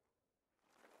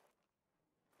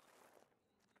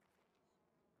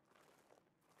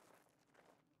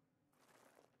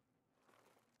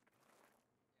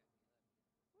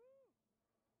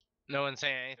 No one's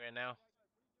saying anything right now.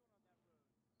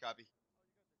 Copy.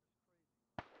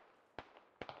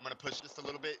 I'm gonna push just a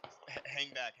little bit. Hang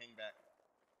back, hang back.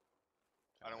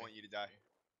 I don't want you to die.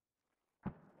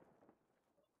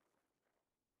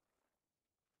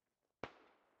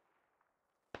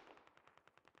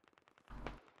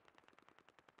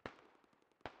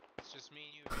 It's just me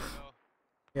and you, Virgo.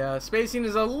 Yeah, spacing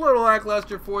is a little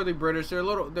lackluster for the British. They're a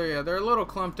little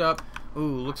clumped up.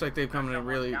 Ooh, looks like they've come in a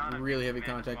really heavy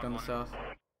contact on the south.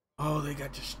 Oh, they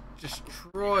got just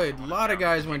destroyed. A lot of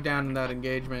guys went down in that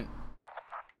engagement.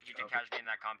 Did you take casualty in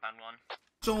that compound one?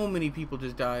 So many people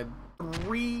just died.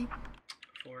 3.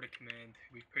 Florida Command,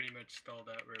 we pretty much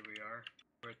stalled out where we are.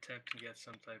 We're attempting to get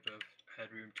some type of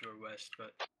headroom to our west,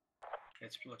 but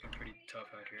it's looking pretty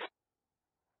tough out here.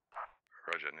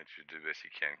 Roger, I need you to do the best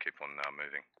you can. Keep on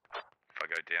moving. If I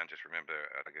go down, just remember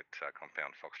I get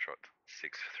compound Foxtrot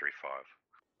 635.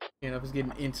 Enough is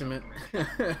getting intimate.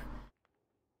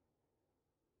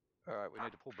 Alright, we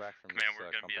need to pull back from Man,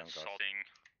 we're going to be assaulting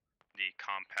the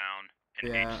compound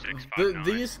in Yeah, H659.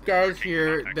 these guys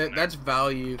here, that's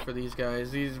value for these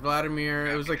guys. These Vladimir,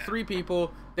 it was like 3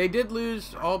 people. They did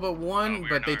lose all but 1,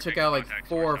 but they took out like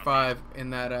 4 or 5 in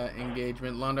that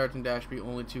engagement. Londart and Dashby,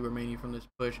 only 2 remaining from this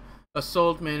push.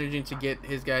 Assault managing to get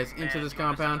his guys into this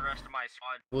compound.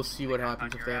 We'll see what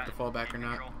happens if they have to fall back or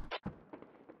not.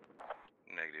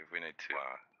 Negative, we need to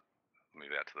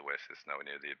move out to the west. It's nowhere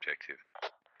near the objective.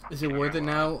 Is it worth it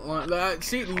now?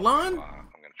 See, Lon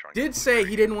did say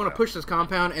he didn't want to push this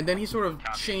compound, and then he sort of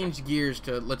changed gears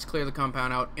to let's clear the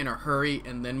compound out in a hurry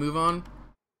and then move on.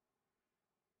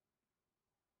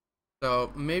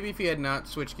 So maybe if he had not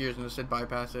switched gears and just said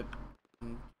bypass it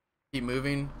and keep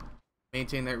moving,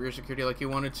 maintain that rear security like he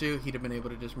wanted to, he'd have been able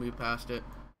to just move past it.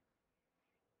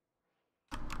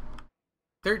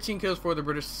 13 kills for the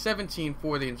British, 17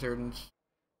 for the insurgents.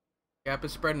 Gap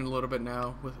is spreading a little bit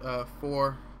now with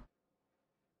 4.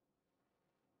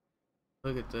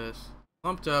 Look at this.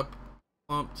 Clumped up.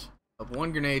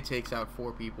 1 grenade takes out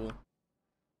 4 people.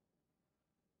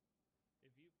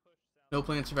 No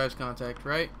plan survives contact,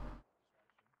 right?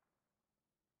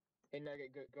 Hey,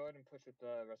 Nugget, go ahead and push with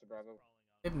the rest of Bravo.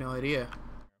 I have no idea.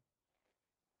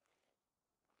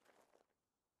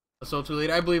 Assault too late?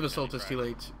 I believe Assault is too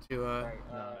late to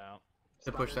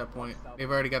push that point. They've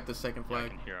already got the second flag. I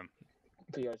can hear him.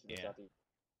 Yeah.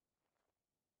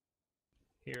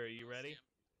 Here, are you ready?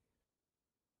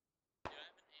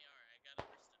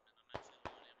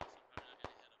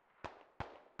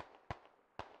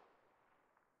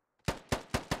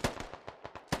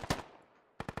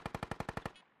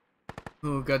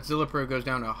 Ooh, Godzilla Pro goes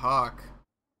down to Hawk.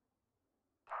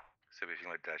 So if you can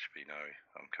let Dashby know,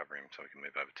 I'm covering him so we can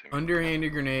move over to me.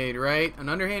 Underhanded grenade, right? An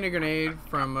underhanded grenade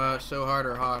from So Hard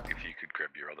or Hawk. If you could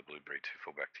grab your other blueberry to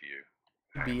fall back to you.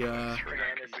 Be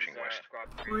pushing west.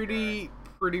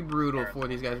 pretty brutal for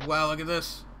these guys. Wow, look at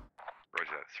this.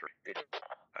 Roger, 3.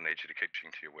 I need you to keep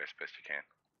pushing to your west best you can.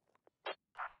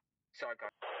 Sorry, God.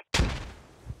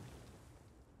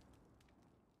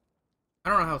 I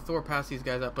don't know how Thor passed these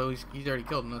guys up, but he's already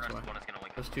killed them, that's why.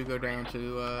 Those 2 go down to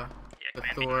the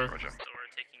Thor. Thor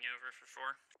taking over for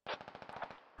 4.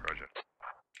 Roger.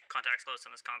 Contacts close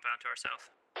on this compound to our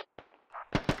south.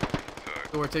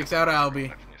 Thor takes out Albie.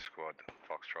 Left in your squad,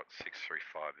 Foxtrot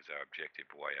 635 is our objective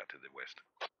way out to the west.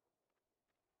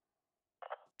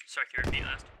 Sorry, can you repeat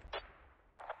last?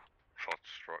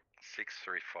 Foxtrot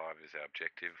 635 is our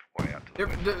objective way out to the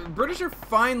west. The British are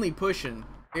finally pushing.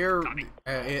 They're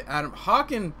Adam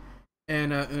Hawk and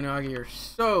Unagi are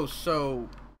so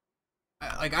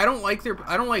like I don't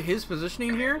like his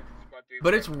positioning here,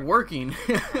 but it's working.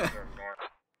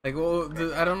 Like, well,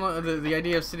 I don't know, the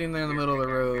idea of sitting there in the middle of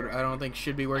the road, I don't think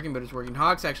should be working, but it's working.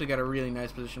 Hawk's actually got a really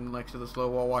nice position next to the slow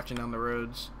wall, watching down the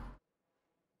roads.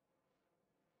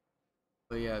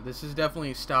 But yeah, this is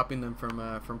definitely stopping them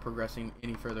from progressing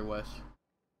any further west.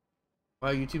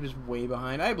 Wow, YouTube is way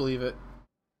behind. I believe it.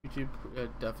 YouTube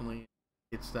definitely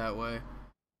gets that way.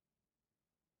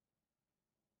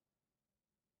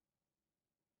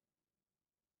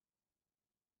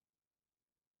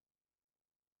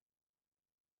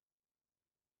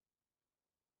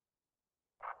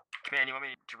 Command, you want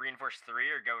me to reinforce 3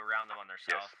 or go around them on their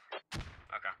south? Yes.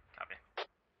 Okay, copy.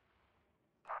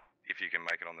 If you can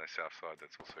make it on their south side,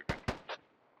 that's also good.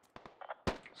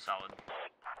 Solid.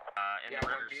 In the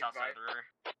river, south side of the river.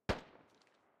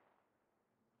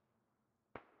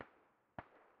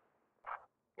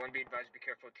 One be advised, be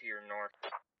careful to your north.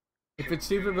 If it's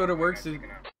stupid but it works, it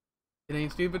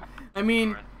ain't stupid. I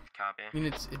mean, Copy.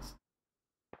 it's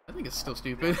I think it's still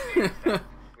stupid. We are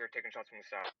taking shots from the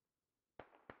south.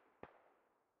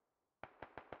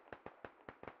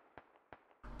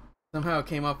 Somehow it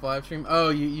came off live stream. Oh,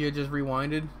 you just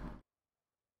rewinded?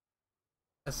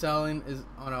 Selling is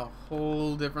on a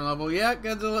whole different level. Yeah,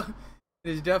 Godzilla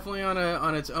is definitely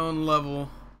on its own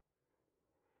level.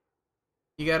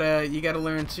 You gotta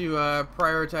learn to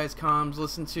prioritize comms,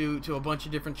 listen to a bunch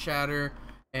of different chatter,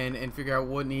 and figure out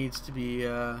what needs to be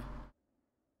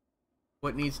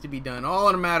done. All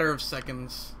in a matter of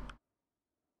seconds.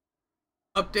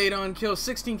 Update on kills: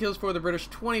 16 kills for the British,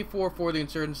 24 for the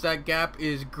insurgents. That gap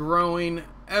is growing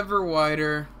ever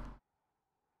wider.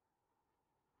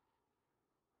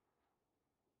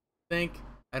 I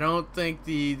don't think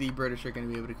the British are going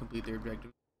to be able to complete their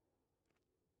objective.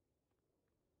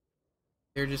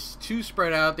 They're just too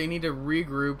spread out. They need to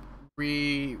regroup,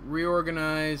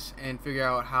 reorganize, and figure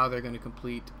out how they're going to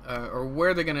complete, or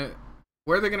where they're going to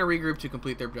regroup to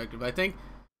complete their objective.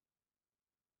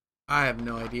 I have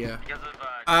no idea.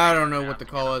 I don't know what the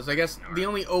call is. I guess the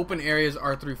only open areas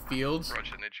are through fields.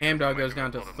 Hamdog goes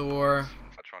down to Thor.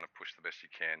 For trying to push the best you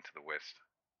can to the west.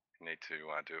 You need to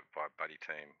do it by buddy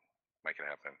team. Make it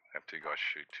happen. Have 2 guys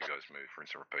shoot, 2 guys move,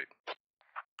 rinse and repeat.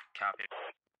 Copy.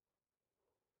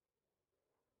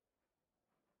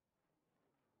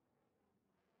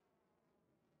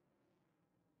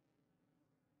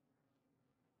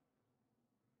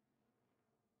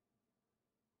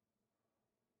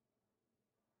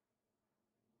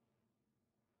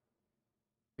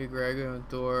 Grego and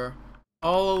Thor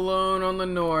all alone on the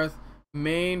north.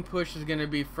 Main push is going to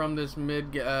be from this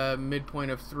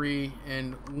midpoint of 3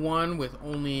 and 1 with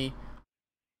only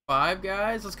 5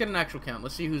 guys. Let's get an actual count.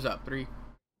 Let's see who's up. 3,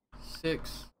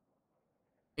 6,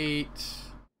 8.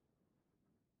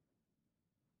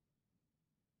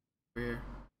 Here.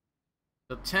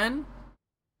 So 10.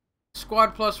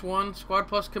 Squad plus 1. Squad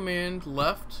plus command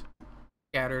left.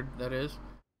 Scattered, that is.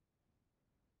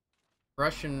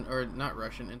 Russian, or not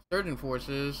Russian, insurgent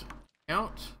forces.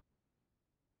 Count.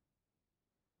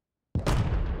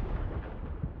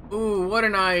 Ooh, what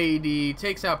an IED.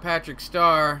 Takes out Patrick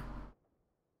Starr.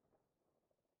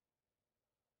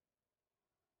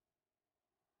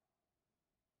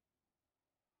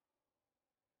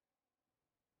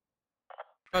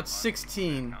 About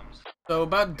 16. So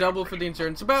about double for the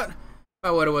insurgents. About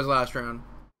what it was last round.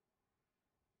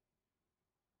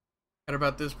 At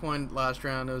about this point last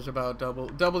round, it was about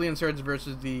double the insurgents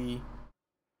versus the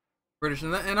British.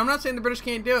 And I'm not saying the British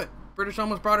can't do it. British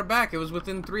almost brought it back. It was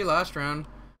within 3 last round,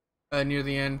 near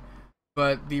the end.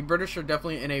 But the British are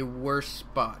definitely in a worse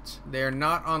spot. They're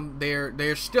not on.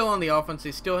 They're still on the offense.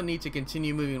 They still need to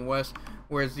continue moving west,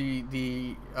 whereas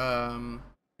the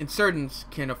insurgents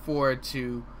can afford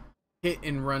to hit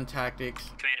and run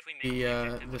tactics.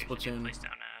 This platoon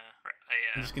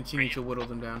and just continue to whittle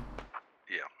them down.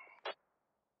 Yeah.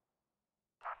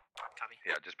 Copy.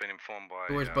 Yeah, just been informed by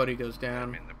Thor's buddy goes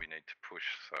down. that we need to push,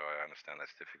 so I understand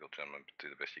that's difficult, gentlemen, but do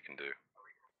the best you can do.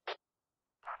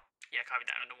 Yeah, copy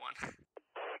that under 1.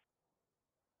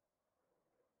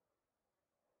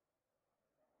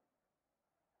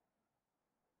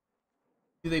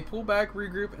 Do they pull back,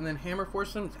 regroup, and then hammer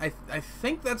force them? I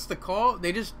think that's the call.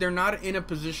 They're not in a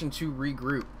position to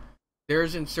regroup.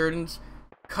 There's insurgents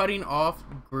cutting off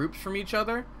groups from each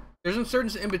other. There's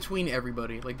insurgents in between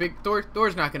everybody. Like Big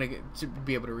Thor's not gonna get to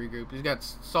be able to regroup. He's got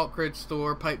Salt Crits,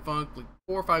 Thor, Pipe Funk, like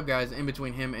 4 or 5 guys in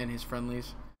between him and his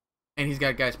friendlies, and he's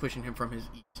got guys pushing him from his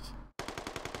east.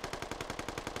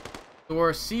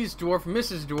 Thor sees Dwarf,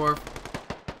 misses Dwarf,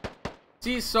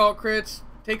 sees Salt Crits,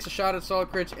 takes a shot at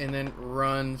Salt Crits, and then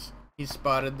runs. He's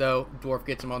spotted though. Dwarf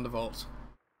gets him on the vaults.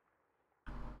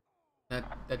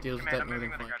 That deals with that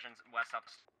northern flank. West up.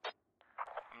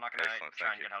 I'm not gonna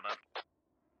try and get held up.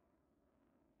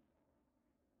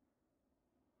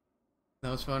 That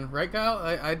was fun, right, Kyle?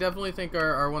 I definitely think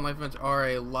our one life events are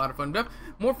a lot of fun.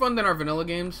 More fun than our vanilla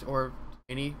games, or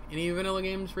any vanilla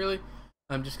games, really.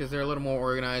 Just because they're a little more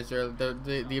organized.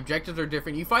 The objectives are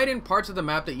different. You fight in parts of the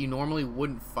map that you normally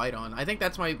wouldn't fight on. I think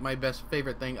that's my best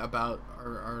favorite thing about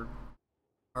our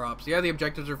ops. Yeah, the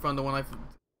objectives are fun. The one life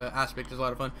aspect is a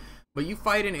lot of fun. But you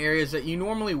fight in areas that you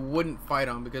normally wouldn't fight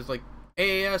on, because like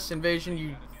AAS Invasion,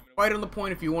 you fight on the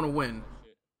point if you want to win.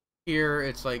 Here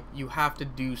it's like you have to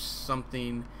do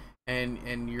something,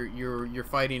 and you're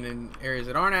fighting in areas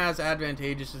that aren't as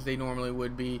advantageous as they normally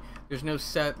would be. There's no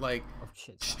set like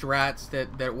strats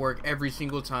that work every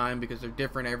single time, because they're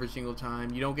different every single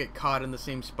time. You don't get caught in the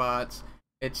same spots.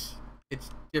 It's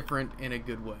different in a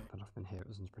good way. I've been hit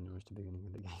since pretty much the beginning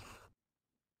of the game.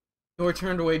 Nor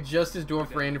turned away just as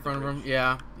Dorf ran in front of him.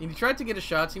 Yeah, he tried to get his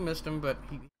shots. He missed them, but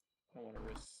he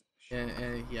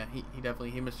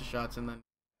definitely missed his shots, and then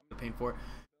the pain for it.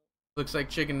 Looks like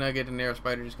Chicken Nugget and Narrow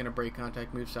Spider just gonna break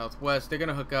contact, move southwest. They're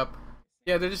gonna hook up.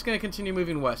 Yeah, they're just gonna continue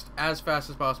moving west as fast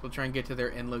as possible, try and get to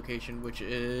their end location, which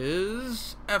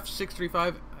is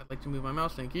F635. I'd like to move my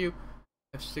mouse, thank you.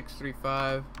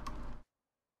 F635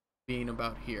 being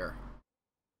about here.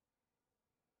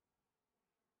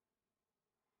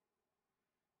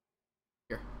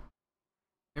 Here.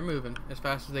 They're moving as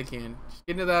fast as they can. Just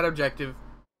get into that objective.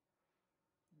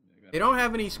 They don't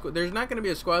have any. There's not going to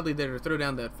be a squad lead there to throw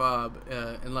down that fob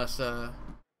unless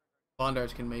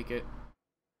Bondards can make it.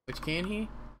 Which, can he?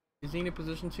 Is he in a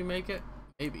position to make it?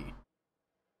 Maybe.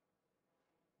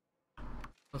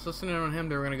 Let's listen in on him.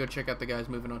 Then we're going to go check out the guys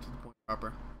moving on to the point proper.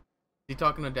 Is he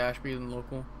talking to Dashby and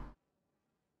local?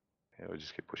 Yeah, we'll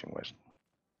just keep pushing west.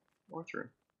 Oh, true.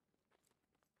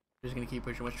 We're just going to keep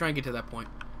pushing west. Try and get to that point.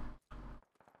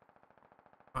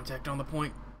 Contact on the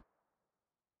point.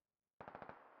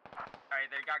 Alright,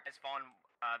 they got guys falling.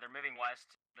 They're moving west.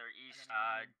 They're east.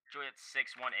 Juliet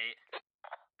 618.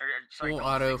 Full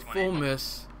auto, full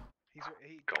miss.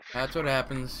 That's what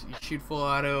happens. You shoot full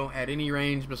auto at any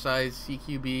range besides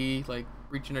CQB, like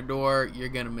reaching a door, you're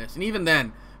gonna miss. And even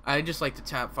then, I just like to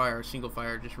tap fire, single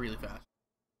fire, just really fast.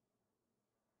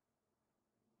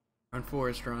 Run,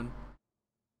 Forest, run.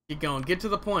 Keep going. Get to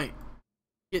the point.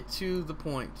 Get to the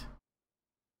point.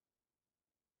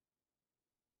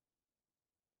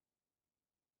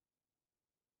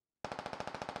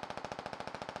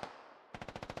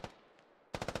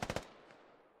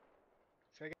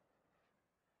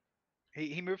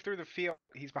 He moved through the field.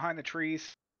 He's behind the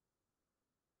trees.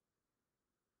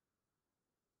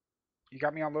 You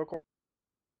got me on local?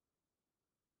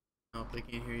 Nope, they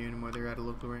can't hear you anymore. They're at a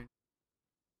local range.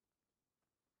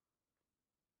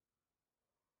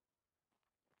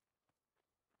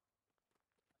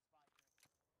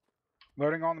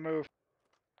 Loading on the move.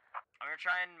 I'm gonna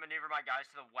try and maneuver my guys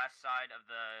to the west side of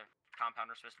the compound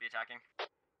we're supposed to be attacking.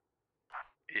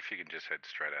 If you can just head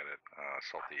straight at it,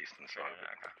 assault the eastern side of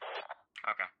it.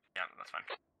 Okay, yeah, that's fine.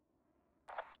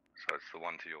 So it's the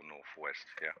one to your northwest,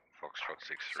 yeah. Foxtrot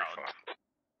 635. Solid.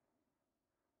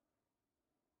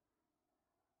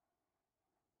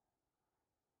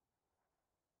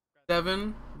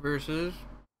 Seven versus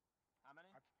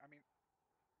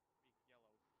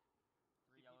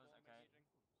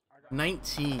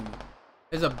 19.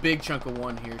 There's a big chunk of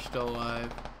one here still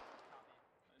alive.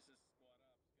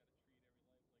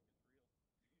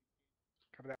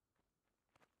 Cover that.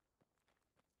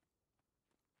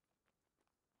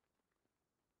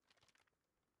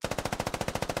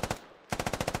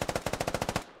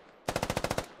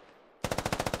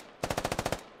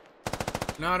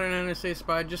 Not an NSA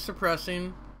spy, just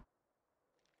suppressing.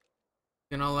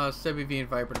 Gonna allow Sebi V and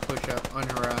Viper to push up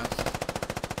unharassed.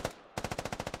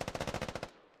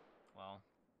 Well,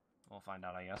 we'll find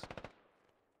out, I guess.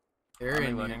 They're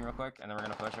in loading here. real quick, and then we're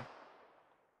gonna push him.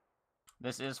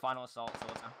 This is final assault, so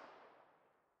let's go.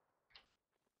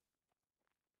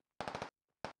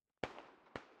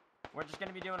 We're just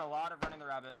gonna be doing a lot of running the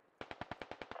rabbit.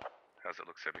 How's it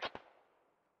look, Sebi?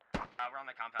 We're on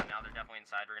the compound now. They're definitely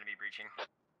inside. We're gonna be breaching.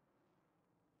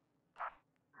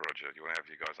 Roger, you want to have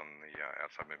you guys on the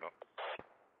outside move up?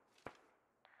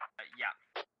 Yeah.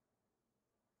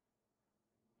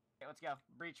 Okay, let's go.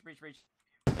 Breach, breach, breach.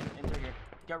 In through here.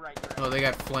 Go right, go right. Oh, they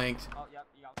got flanked. Oh, yep,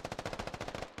 you got.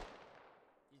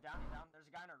 He's down, he's down. There's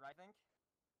a guy on our right, I think.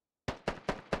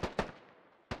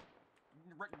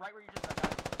 Right where you just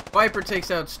got. Viper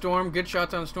takes out Storm. Good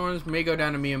shots on Storms. May go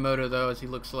down to Miyamoto, though, as he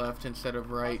looks left instead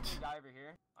of right.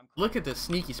 Look at the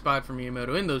sneaky spot for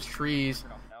Miyamoto in those trees.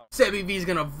 Sebi V's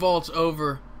gonna vault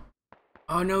over.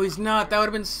 Oh, no, he's not. That would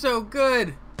have been so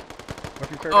good.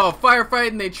 Oh, firefight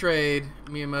and they trade.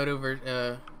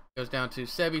 Miyamoto goes down to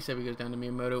Sebi. Sebi goes down to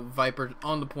Miyamoto. Viper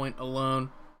on the point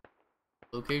alone.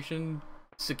 Location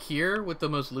secure with the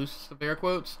most loose of air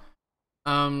quotes.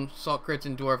 Salt Crits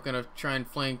and Dwarf gonna try and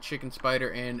flank Chicken Spider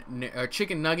and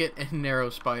Chicken Nugget and Narrow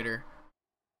Spider.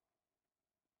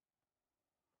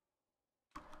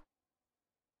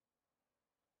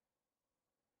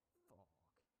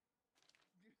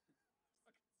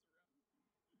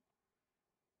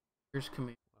 Here's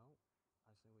Command.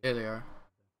 There they are.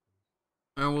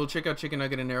 And we'll check out Chicken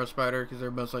Nugget and Narrow Spider because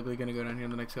they're most likely gonna go down here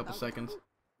in the next couple seconds.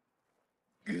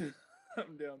 I'm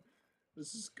down.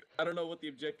 This is. I don't know what the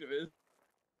objective is.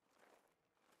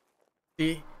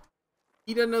 He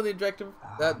doesn't know the objective.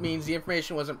 That means the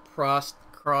information wasn't crossed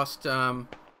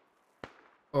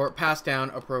or passed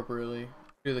down appropriately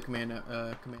through the command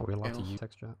Are we allowed to channels. use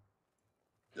text chat?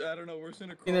 I don't know. We're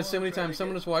gonna. And then so many times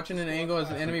someone is watching an angle as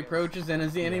an enemy approaches, and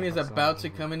as the enemy is about to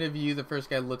come into view, the first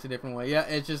guy looks a different way. Yeah,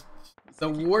 it's just the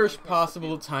worst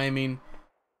possible timing.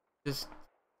 Just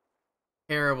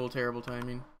terrible, terrible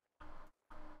timing.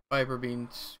 Viper being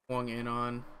swung in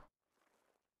on.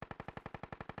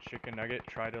 Chicken Nugget,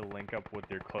 try to link up with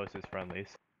your closest friendlies.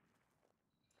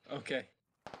 Okay.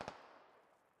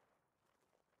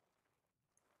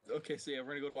 Okay, so yeah,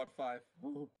 we're gonna go to Block 5.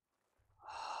 Oh,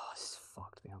 this is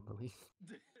fucked beyond belief.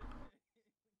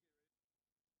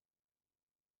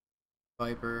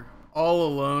 Viper all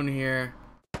alone here.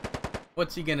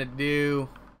 What's he gonna do?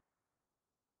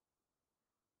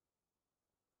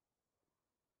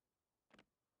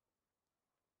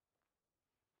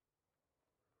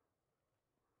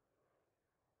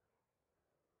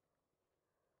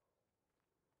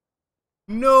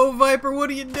 No, Viper, what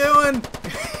are you doing?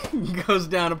 Goes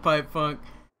down a pipe funk.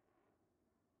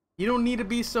 You don't need to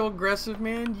be so aggressive,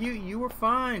 man. You were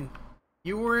fine.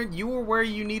 You were where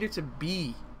you needed to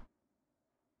be.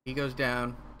 He goes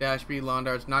down. Dash B,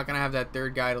 Londart's not gonna have that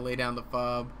third guy to lay down the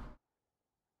fob.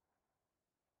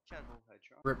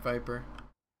 Rip Viper.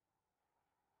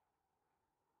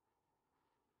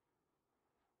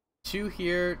 2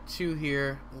 here, 2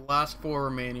 here. Last 4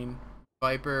 remaining.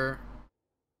 Viper,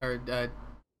 or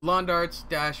Londarts,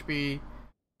 Dash B,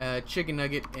 Chicken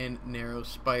Nugget, and Narrow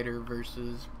Spider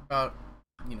versus about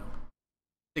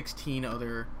 16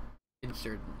 other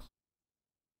insurgents.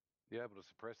 You able to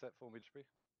suppress that for me, HP?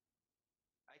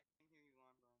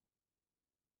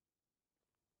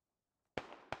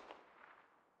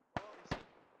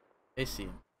 They see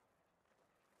him.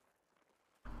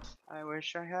 I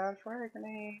wish I had a frag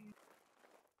grenade.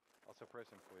 I'll suppress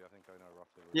him for you. I think I know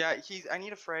roughly. Yeah, I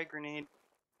need a frag grenade,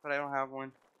 but I don't have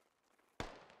one.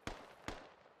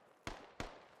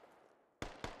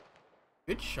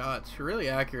 Good shots. You're really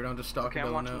accurate on just stalking. Okay,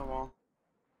 I'm watching the wall.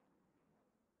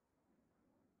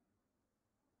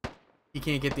 He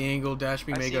can't get the angle. Dash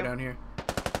B may go down here.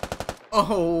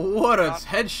 Oh, what a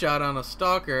headshot on a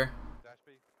stalker. Dash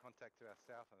B, contact to our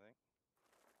south, I think.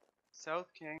 South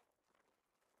King.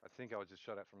 I think I was just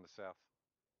shot at from the south.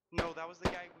 No, that was the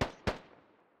guy who...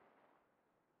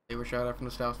 They were shot at from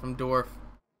the south from Dwarf.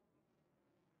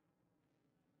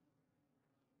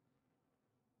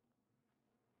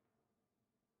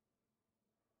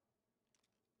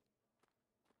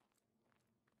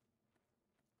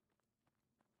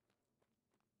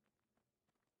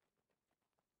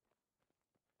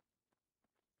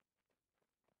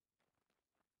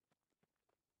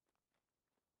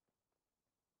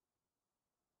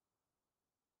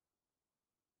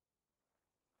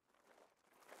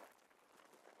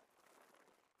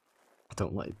 I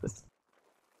don't like this.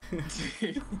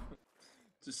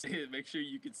 Just make sure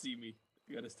you can see me.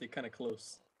 You gotta stay kind of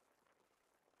close.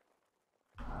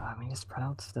 I mean, it's spread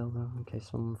out still, though, in case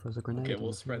someone throws a grenade. Okay,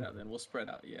 we'll spread out then. We'll spread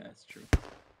out. Yeah, it's true.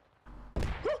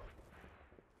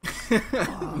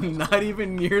 Not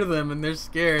even near them, and they're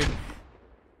scared.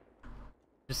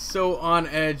 Just so on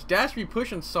edge. Dash be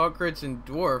pushing Salt Crits and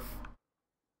Dwarf.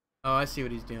 Oh, I see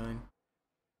what he's doing.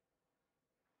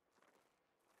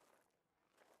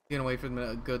 He's gonna wait for them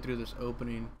to go through this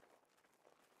opening.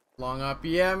 Long up.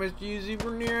 Yeah, Mr. Uzi,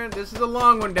 we're near it. This is a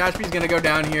long one. Dashby's gonna go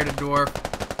down here to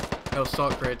Dwarf. No,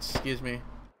 Salt Crits, excuse me.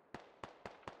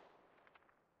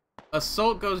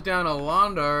 Assault goes down to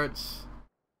Londarts.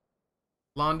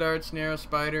 Londarts, Narrow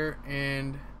Spider,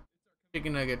 and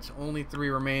Chicken Nuggets. Only 3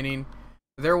 remaining.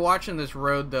 They're watching this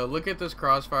road, though. Look at this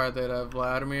crossfire that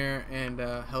Vladimir and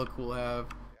Hellcool have.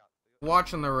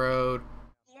 Watching the road.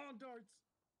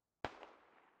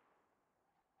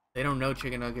 They don't know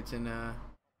Chicken Nuggets and Narrow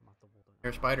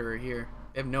Spider are here.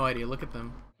 They have no idea. Look at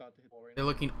them. They're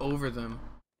looking over them.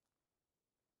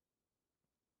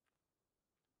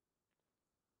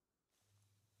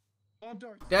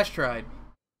 Dash tried.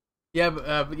 Yeah,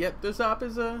 but yep, this op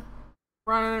is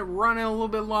running a little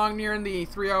bit long, nearing the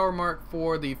 3-hour mark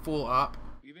for the full op.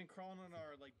 We've been crawling on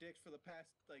our dicks for the past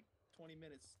 20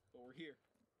 minutes, but we're here.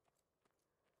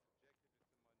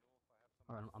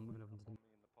 Alright, I'm moving over to the...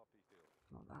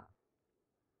 Not that.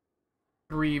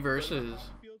 3 versus.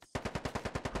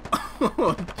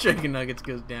 Chicken Nuggets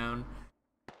goes down.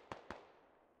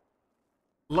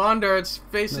 Lawn Darts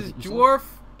faces Dwarf.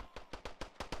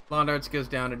 Lawn Darts goes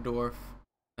down to Dwarf.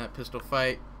 That pistol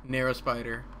fight. Narrow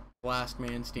Spider. Last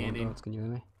man standing. Lawn Darts, can you hear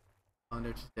me? Lawn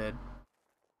Darts is dead.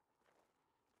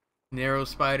 Narrow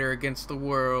Spider against the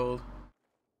world.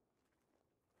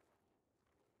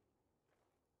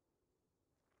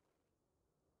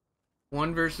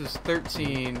 One versus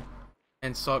 13.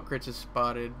 And Salt Crits is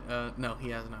spotted. No, he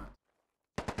has not.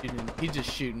 He's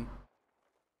just shooting.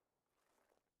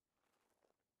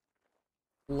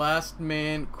 Last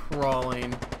man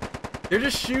crawling. They're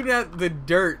just shooting at the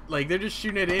dirt. Like, they're just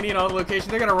shooting at any and all the locations.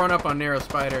 They're gonna run up on Narrow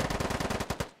Spider.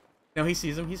 No, he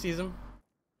sees him. He sees him.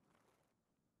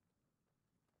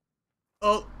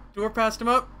 Oh, Dwarf passed him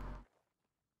up.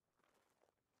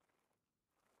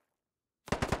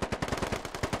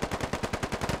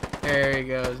 There he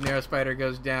goes. Narrow Spider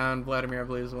goes down. Vladimir, I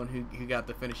believe, is the one who got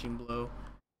the finishing blow.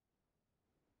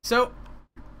 So,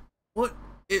 what?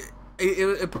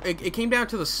 It came down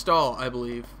to the stall, I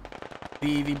believe.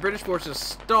 The British forces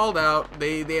stalled out.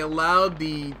 They allowed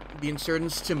the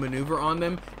insurgents to maneuver on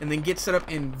them and then get set up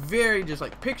in very just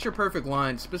like picture perfect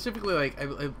lines. Specifically, like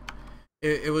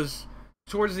it was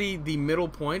towards the middle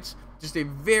points. Just a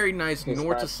very nice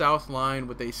north to south line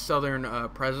with a southern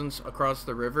presence across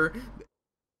the river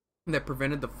that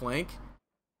prevented the flank,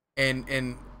 and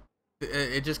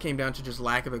it just came down to just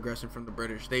lack of aggression from the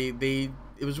British.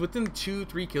 It was within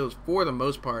 2-3 kills for the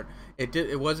most part.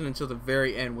 It wasn't until the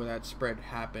very end where that spread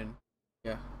happened.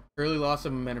 Yeah, early loss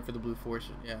of momentum for the Blue Force.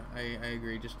 Yeah, I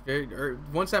agree. Just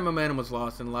once that momentum was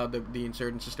lost and allowed the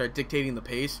insurgents to start dictating the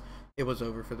pace, it was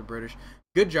over for the British.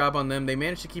 Good job on them. They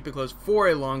managed to keep it close for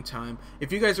a long time.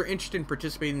 If you guys are interested in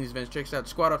participating in these events, check us out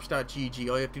squadops.gg.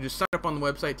 All you have to do is sign up on the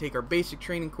website, take our basic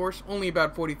training course, only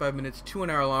about 45 minutes to an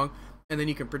hour long, and then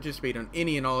you can participate on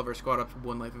any and all of our Squad Ops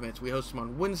One Life events. We host them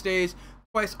on Wednesdays,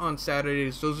 twice on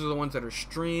Saturdays. Those are the ones that are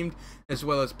streamed, as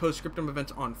well as post-scriptum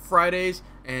events on Fridays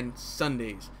and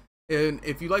Sundays. And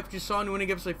if you like what you saw and you want to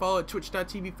give us a follow at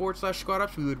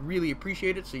twitch.tv/squadops, we would really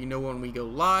appreciate it so you know when we go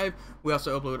live. We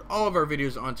also upload all of our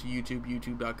videos onto YouTube,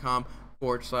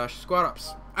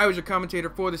 youtube.com/squadops. I was your commentator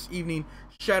for this evening,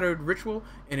 ShadowedRitual,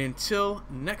 and until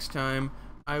next time,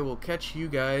 I will catch you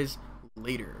guys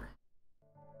later.